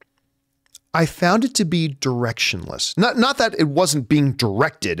 I found it to be directionless. Not that it wasn't being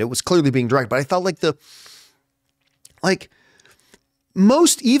directed. It was clearly being directed, but I felt like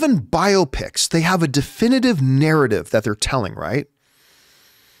most even biopics, they have a definitive narrative that they're telling, right?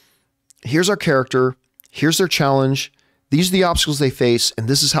 Here's our character. Here's their challenge. These are the obstacles they face, and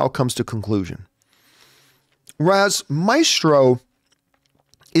this is how it comes to conclusion. Whereas Maestro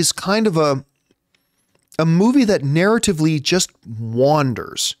is kind of a movie that narratively just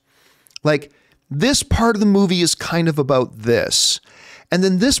wanders. Like, this part of the movie is kind of about this. And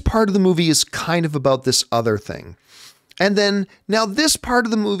then this part of the movie is kind of about this other thing. And then now this part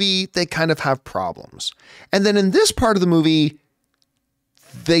of the movie, they kind of have problems. And then in this part of the movie,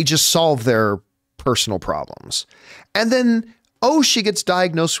 they just solve their personal problems. And then, oh, she gets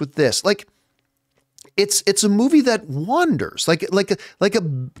diagnosed with this. Like, it's a movie that wanders, like a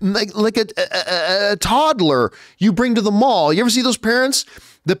toddler you bring to the mall. You ever see those parents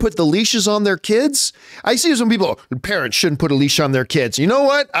that put the leashes on their kids? I see some people, parents shouldn't put a leash on their kids. You know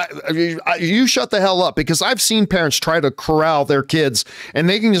what? You shut the hell up, because I've seen parents try to corral their kids and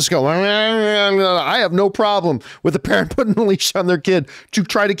they can just go, I have no problem with a parent putting a leash on their kid to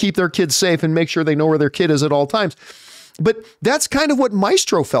try to keep their kids safe and make sure they know where their kid is at all times. But that's kind of what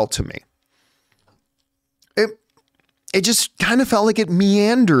Maestro felt to me. It just kind of felt like it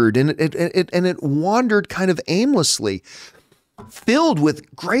meandered and it wandered kind of aimlessly, filled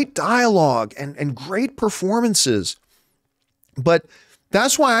with great dialogue and great performances. But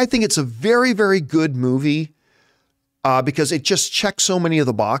that's why I think it's a very, very good movie, because it just checks so many of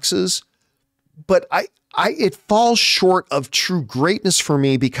the boxes. But it falls short of true greatness for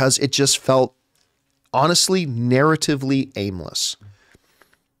me because it just felt, honestly, narratively aimless.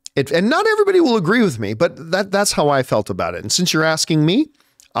 And not everybody will agree with me, but that's how I felt about it. And since you're asking me,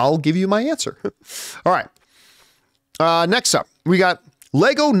 I'll give you my answer. All right. Next up, we got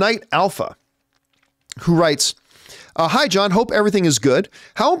Lego Knight Alpha, who writes, hi, John. Hope everything is good.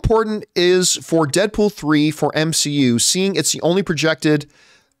 How important is for Deadpool 3 for MCU, seeing it's the only projected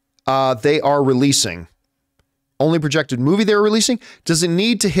they are releasing? Only projected movie they're releasing? Does it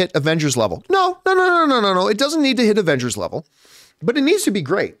need to hit Avengers level? No. It doesn't need to hit Avengers level, but it needs to be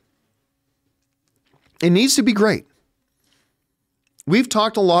great. It needs to be great. We've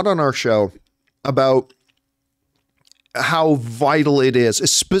talked a lot on our show about how vital it is,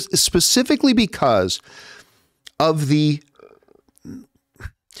 specifically because of the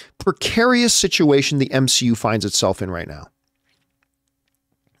precarious situation the MCU finds itself in right now.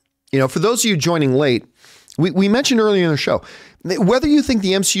 You know, for those of you joining late, we mentioned earlier in the show, whether you think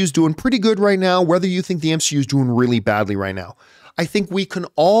the MCU is doing pretty good right now, whether you think the MCU is doing really badly right now, I think we can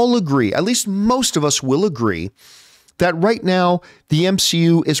all agree, at least most of us will agree, that right now the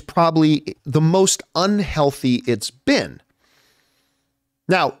MCU is probably the most unhealthy it's been.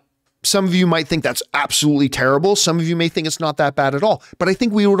 Now, some of you might think that's absolutely terrible. Some of you may think it's not that bad at all. But I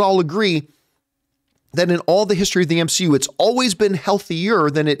think we would all agree that in all the history of the MCU, it's always been healthier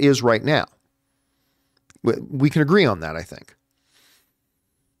than it is right now. We can agree on that, I think.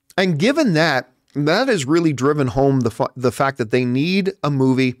 And given that, that has really driven home the fact that they need a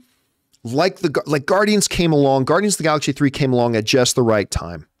movie like Guardians came along. Guardians of the Galaxy 3 came along at just the right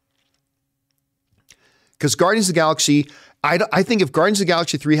time. Because Guardians of the Galaxy, I think if Guardians of the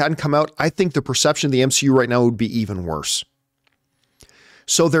Galaxy 3 hadn't come out, I think the perception of the MCU right now would be even worse.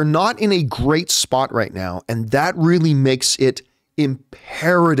 So they're not in a great spot right now, and that really makes it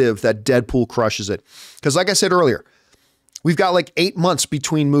imperative that Deadpool crushes it. Because like I said earlier, we've got like 8 months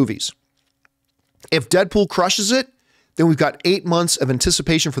between movies. If Deadpool crushes it, then we've got 8 months of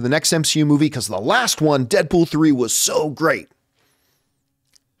anticipation for the next MCU movie, because the last one, Deadpool 3, was so great.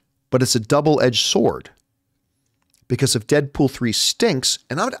 But it's a double-edged sword. Because if Deadpool 3 stinks,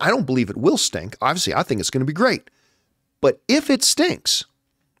 and I don't believe it will stink, obviously I think it's going to be great. But if it stinks,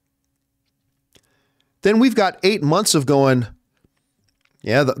 then we've got 8 months of going,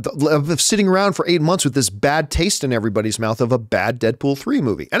 yeah, of sitting around for 8 months with this bad taste in everybody's mouth of a bad Deadpool 3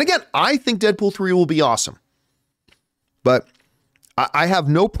 movie. And again, I think Deadpool 3 will be awesome. But I have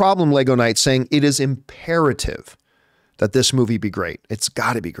no problem, Lego Knight, saying it is imperative that this movie be great. It's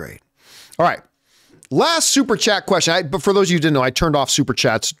got to be great. All right. Last super chat question. But for those of you who didn't know, I turned off super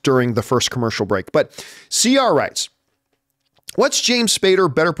chats during the first commercial break. But CR writes, what's James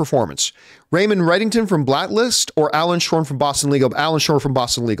Spader better performance? Raymond Reddington from Blacklist or Alan Shorn from Boston Legal? Alan Shorn from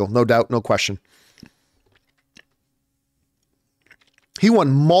Boston Legal, no doubt, no question. He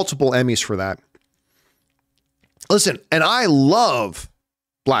won multiple Emmys for that. Listen, and I love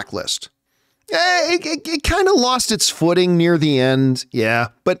Blacklist. It kind of lost its footing near the end. Yeah,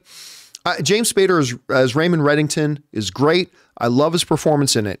 but James Spader as Raymond Reddington is great. I love his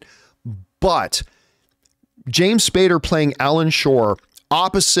performance in it. But James Spader playing Alan Shore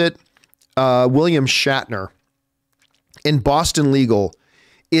opposite William Shatner in Boston Legal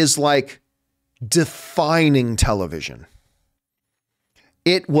is like defining television.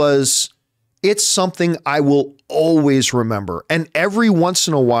 It's something I will always remember. And every once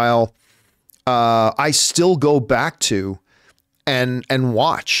in a while, I still go back to and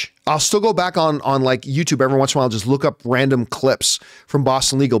watch. I'll still go back on like YouTube every once in a while, just look up random clips from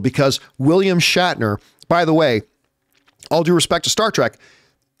Boston Legal, because William Shatner, by the way, all due respect to Star Trek,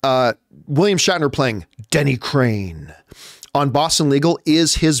 William Shatner playing Denny Crane on Boston Legal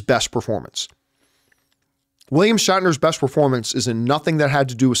is his best performance. William Shatner's best performance is in nothing that had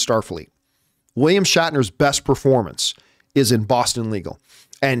to do with Starfleet. William Shatner's best performance is in Boston Legal.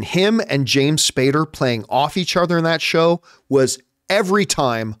 And him and James Spader playing off each other in that show was every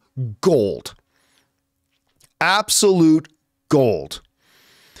time gold. Absolute gold.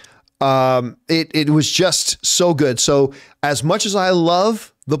 It was just so good. So as much as I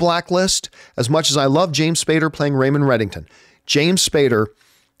love The Blacklist, as much as I love James Spader playing Raymond Reddington, James Spader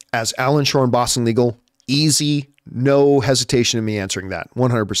as Alan Shore in Boston Legal, easy, no hesitation in me answering that,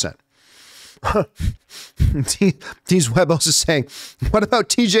 100%. Dee's Webos is saying, what about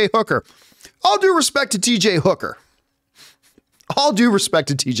TJ Hooker? All due respect to TJ Hooker. All due respect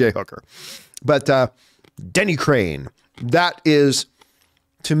to TJ Hooker. But Denny Crane, that is,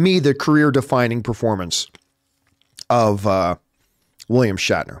 to me, the career-defining performance of William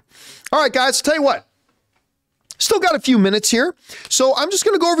Shatner. All right, guys, tell you what. Still got a few minutes here. So I'm just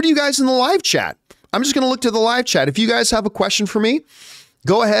going to go over to you guys in the live chat. I'm just going to look to the live chat. If you guys have a question for me,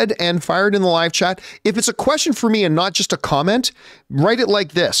 go ahead and fire it in the live chat. If it's a question for me and not just a comment, write it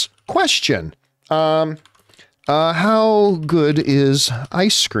like this. Question. How good is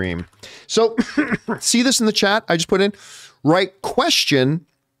ice cream? So see this in the chat? I just put in, write question,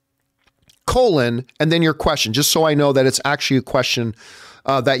 colon, and then your question, just so I know that it's actually a question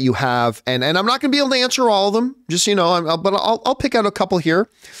that you have. And I'm not going to be able to answer all of them, just so you know, but I'll pick out a couple here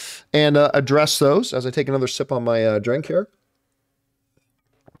and address those as I take another sip on my drink here.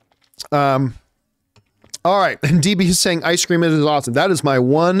 All right. And DB is saying ice cream is awesome. That is my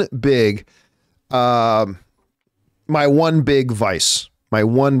one big vice. My one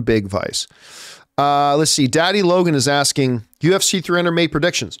big vice. Let's see. Daddy Logan is asking, UFC 300 made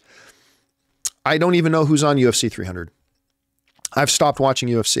predictions. I don't even know who's on UFC 300. I've stopped watching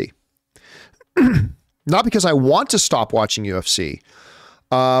UFC. Not because I want to stop watching UFC,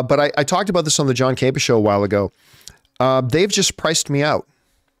 but I talked about this on the John Campea Show a while ago. They've just priced me out.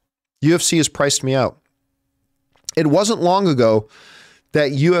 UFC has priced me out. It wasn't long ago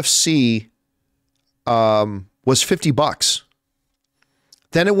that UFC was $50.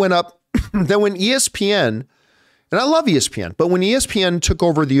 Then it went up. Then when ESPN, and I love ESPN, but when ESPN took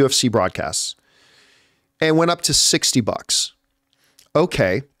over the UFC broadcasts, it went up to $60.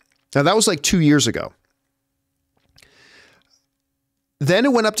 Okay. Now that was like 2 years ago. Then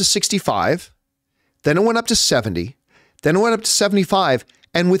it went up to 65. Then it went up to 70. Then it went up to 75.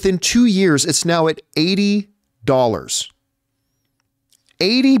 And within 2 years, it's now at $80.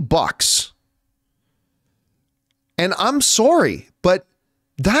 $80. And I'm sorry, but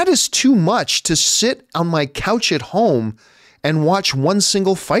that is too much to sit on my couch at home and watch one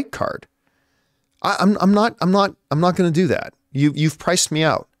single fight card. I'm not going to do that. You've priced me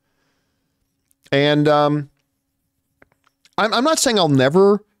out. And I'm not saying I'll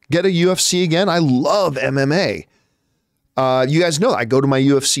never get a UFC again. I love MMA. You guys know I go to my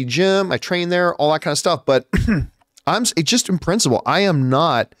UFC gym, I train there, all that kind of stuff. But it's just in principle, I am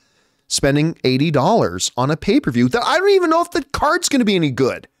not spending $80 on a pay-per-view that I don't even know if the card's going to be any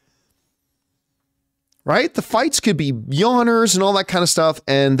good. Right? The fights could be yawners and all that kind of stuff.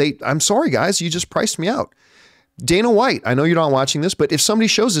 And I'm sorry, guys, you just priced me out. Dana White, I know you're not watching this, but if somebody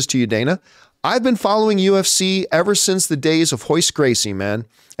shows this to you, Dana, I've been following UFC ever since the days of Hoist Gracie, man,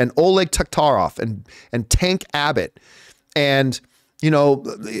 and Oleg Taktarov and Tank Abbott and,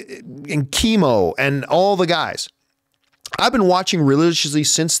 and Chemo and all the guys. I've been watching religiously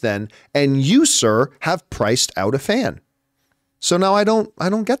since then, and you, sir, have priced out a fan. So now I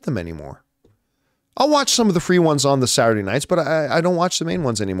don't get them anymore. I'll watch some of the free ones on the Saturday nights, but I don't watch the main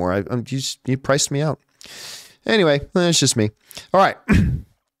ones anymore. You priced me out. Anyway, it's just me. All right.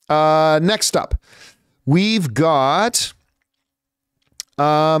 Next up, we've got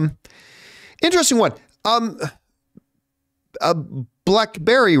interesting one.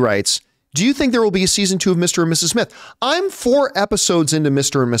 Blackberry writes, Do you think there will be a season 2 of Mr. and Mrs. Smith? I'm 4 episodes into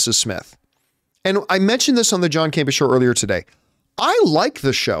Mr. and Mrs. Smith. And I mentioned this on the John Campea Show earlier today. I like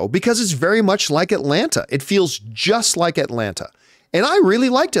the show because it's very much like Atlanta. It feels just like Atlanta. And I really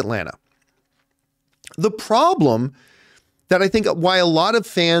liked Atlanta. The problem that I think why a lot of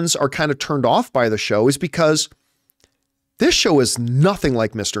fans are kind of turned off by the show is because this show is nothing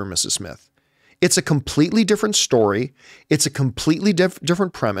like Mr. and Mrs. Smith. It's a completely different story. It's a completely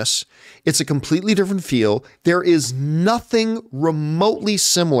different premise. It's a completely different feel. There is nothing remotely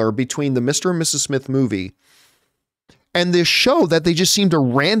similar between the Mr. and Mrs. Smith movie and this show that they just seem to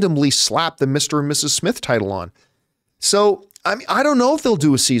randomly slap the Mr. and Mrs. Smith title on. So, I mean, I don't know if they'll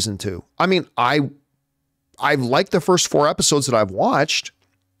do a season 2. I mean, I've liked the first 4 episodes that I've watched,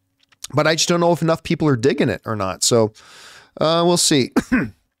 but I just don't know if enough people are digging it or not. So, we'll see.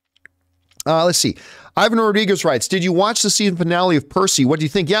 Let's see. Ivan Rodriguez writes, did you watch the season finale of Percy? What do you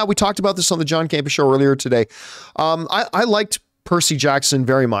think? Yeah, we talked about this on the John Campea Show earlier today. I liked Percy Jackson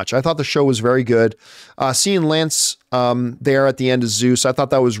very much. I thought the show was very good. Seeing Lance there at the end as Zeus, I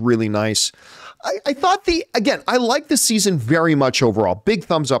thought that was really nice. I thought I liked the season very much overall. Big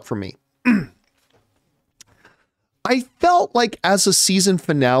thumbs up for me. I felt like as a season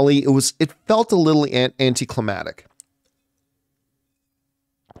finale, it felt a little anticlimactic.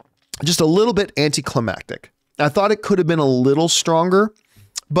 Just a little bit anticlimactic. I thought it could have been a little stronger,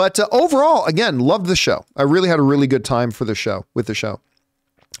 but overall, again, loved the show. I really had a really good time with the show.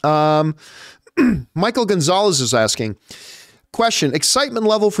 Michael Gonzalez is asking, question, excitement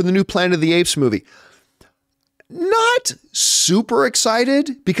level for the new Planet of the Apes movie. Not super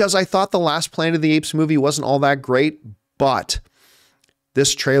excited because I thought the last Planet of the Apes movie wasn't all that great, but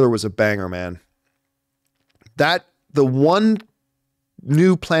this trailer was a banger, man. The one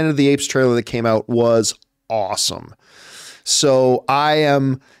new Planet of the Apes trailer that came out was awesome. So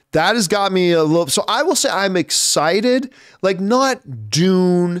that has got me a little, so I will say I'm excited, like not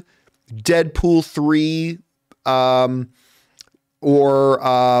Dune, Deadpool 3,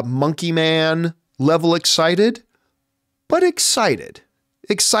 or Monkey Man level excited, but excited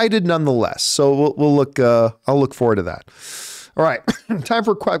nonetheless. So we'll look, I'll look forward to that. All right. Time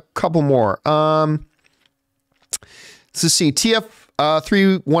for a couple more. Let's see. TF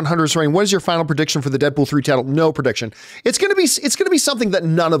 3100 is writing, what is your final prediction for the Deadpool 3 title? No prediction. It's going to be something that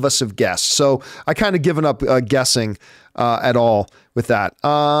none of us have guessed. So I kind of given up guessing at all with that.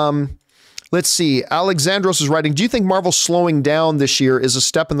 Let's see. Alexandros is writing, do you think Marvel slowing down this year is a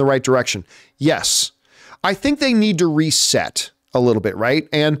step in the right direction? Yes. I think they need to reset a little bit, right?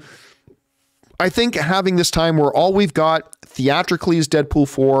 And I think having this time where all we've got theatrically is Deadpool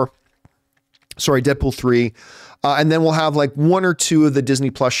 3, and then we'll have like 1 or 2 of the Disney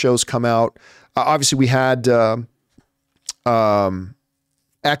Plus shows come out. Obviously, we had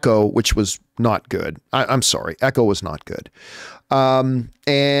Echo, which was not good. I'm sorry, Echo was not good.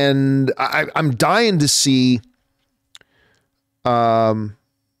 And I'm dying to see. Why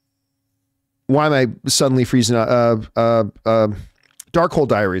am I suddenly freezing? Darkhold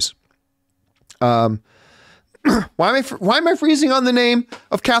Diaries. Why am I freezing on the name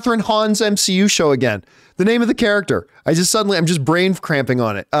of Catherine Hahn's MCU show again? The name of the character. I'm just brain cramping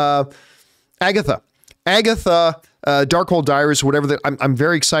on it. Agatha, Darkhold Diaries, whatever. I'm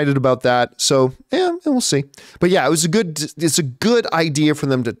very excited about that. So yeah, we'll see. But yeah, it's a good idea for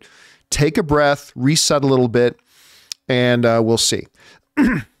them to take a breath, reset a little bit, and we'll see.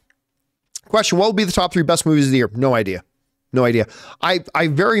 Question, what will be the top 3 best movies of the year? No idea. No idea. I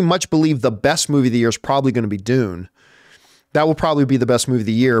very much believe the best movie of the year is probably going to be Dune. That will probably be the best movie of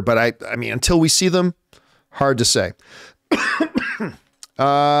the year, but I mean, until we see them, hard to say.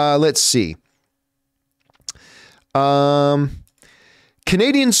 Let's see.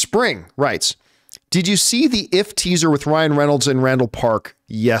 Canadian Spring writes, did you see the If teaser with Ryan Reynolds and Randall Park?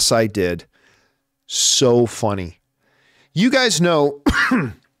 Yes, I did. So funny. You guys know,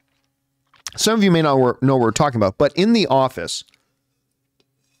 some of you may not know what we're talking about, but in The Office,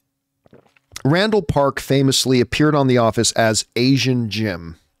 Randall Park famously appeared on The Office as Asian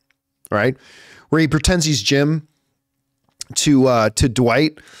Jim, right? Where he pretends he's Jim to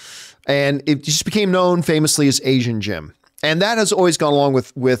Dwight, and it just became known famously as Asian Jim. And that has always gone along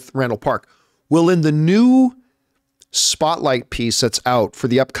with Randall Park. Well, in the new spotlight piece that's out for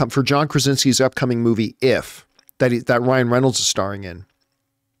John Krasinski's upcoming movie If, that Ryan Reynolds is starring in,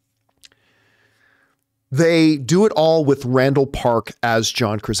 they do it all with Randall Park as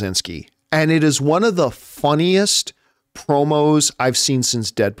John Krasinski. And it is one of the funniest promos I've seen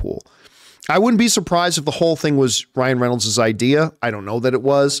since Deadpool. I wouldn't be surprised if the whole thing was Ryan Reynolds' idea. I don't know that it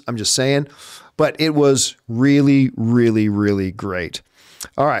was. I'm just saying. But it was really, really, really great.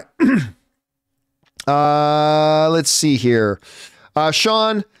 All right. Let's see here.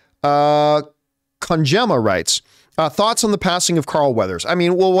 Sean Congemma writes, thoughts on the passing of Carl Weathers. I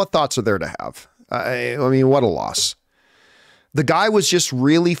mean, well, what thoughts are there to have? I mean, what a loss. The guy was just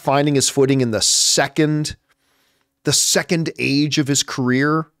really finding his footing in the second age of his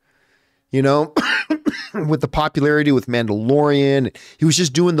career, you know, with the popularity with Mandalorian. He was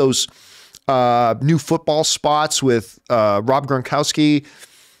just doing those new football spots with Rob Gronkowski.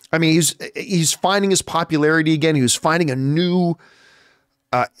 I mean, he's finding his popularity again. He was finding a new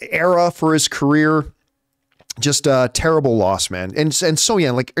era for his career. Just a terrible loss, man. And so,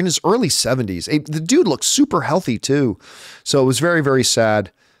 yeah, like in his early 70s, the dude looked super healthy too. So it was very, very sad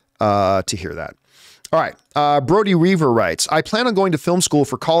to hear that. All right. Brody Reaver writes, I plan on going to film school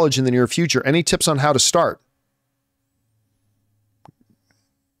for college in the near future. Any tips on how to start?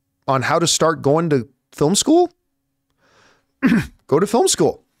 On how to start going to film school? Go to film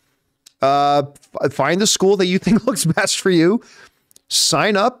school. Find the school that you think looks best for you.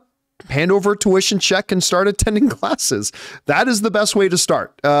 Sign up. Hand over a tuition check and start attending classes. That is the best way to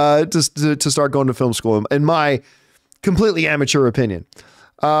start, to start going to film school, in my completely amateur opinion.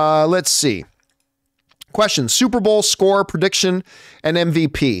 Let's see. Question, Super Bowl score, prediction, and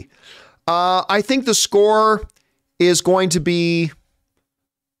MVP. I think the score is going to be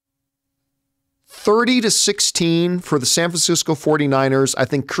 30-16 for the San Francisco 49ers. I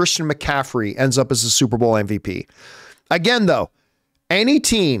think Christian McCaffrey ends up as the Super Bowl MVP. Again, though, any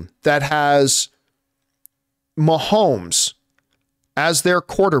team that has Mahomes as their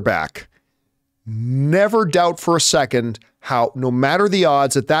quarterback, never doubt for a second how, no matter the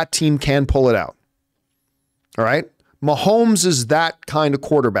odds, that team can pull it out. All right? Mahomes is that kind of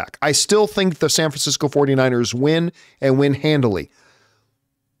quarterback. I still think the San Francisco 49ers win and win handily.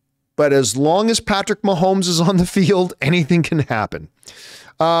 But as long as Patrick Mahomes is on the field, anything can happen.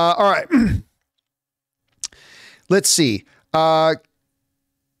 All right. Let's see.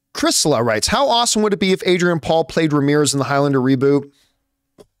 Chrysla writes, how awesome would it be if Adrian Paul played Ramirez in the Highlander reboot?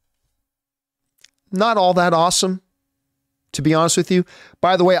 Not all that awesome, to be honest with you.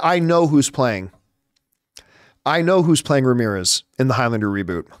 By the way, I know who's playing. I know who's playing Ramirez in the Highlander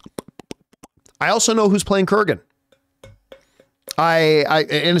reboot. I also know who's playing Kurgan.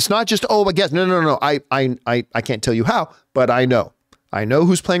 And it's not just, oh, I guess, no. I can't tell you how, but I know. I know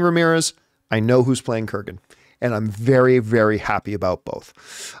who's playing Ramirez. I know who's playing Kurgan. And I'm very, very happy about both.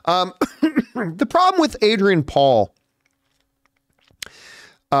 The problem with Adrian Paul,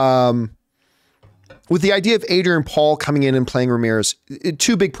 with the idea of Adrian Paul coming in and playing Ramirez,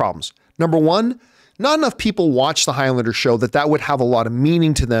 two big problems. Number one, not enough people watch the Highlander show that would have a lot of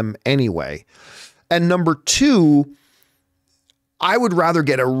meaning to them anyway. And number two, I would rather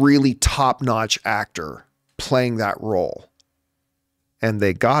get a really top-notch actor playing that role. And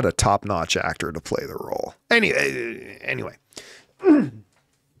they got a top-notch actor to play the role. Anyway.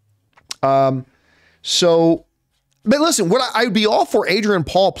 So, but listen, I'd be all for Adrian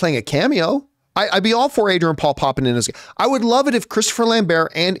Paul playing a cameo. I'd be all for Adrian Paul popping in as. I would love it if Christopher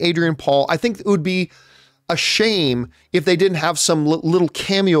Lambert and Adrian Paul. I think it would be a shame if they didn't have some little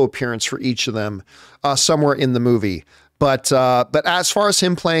cameo appearance for each of them somewhere in the movie. But as far as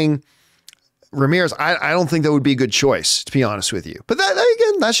him playing Ramirez, I don't think that would be a good choice, to be honest with you. But that,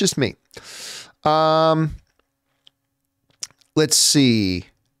 again, that's just me. Let's see.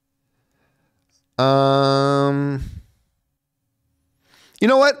 You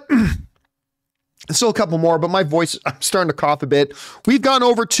know what? Still a couple more, but my voice, I'm starting to cough a bit. We've gone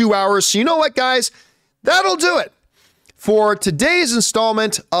over 2 hours. So you know what, guys? That'll do it for today's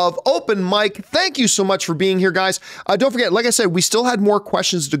installment of Open Mic. Thank you so much for being here, guys. Don't forget, like I said, we still had more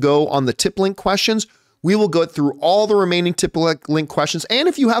questions to go on the tip link questions. We will go through all the remaining tip link questions. And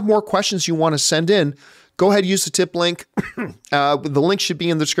if you have more questions you want to send in, go ahead and use the tip link. The link should be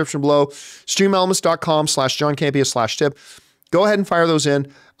in the description below. streamelements.com/JohnCampea/tip. Go ahead and fire those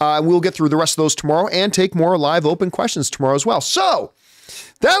in. We'll get through the rest of those tomorrow and take more live open questions tomorrow as well. So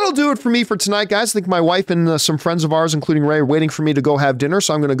that'll do it for me for tonight, guys. I think my wife and some friends of ours, including Ray, are waiting for me to go have dinner,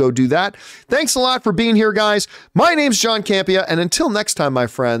 so I'm going to go do that. Thanks a lot for being here, guys. My name's John Campea, and until next time, my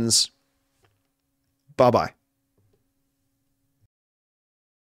friends, bye-bye.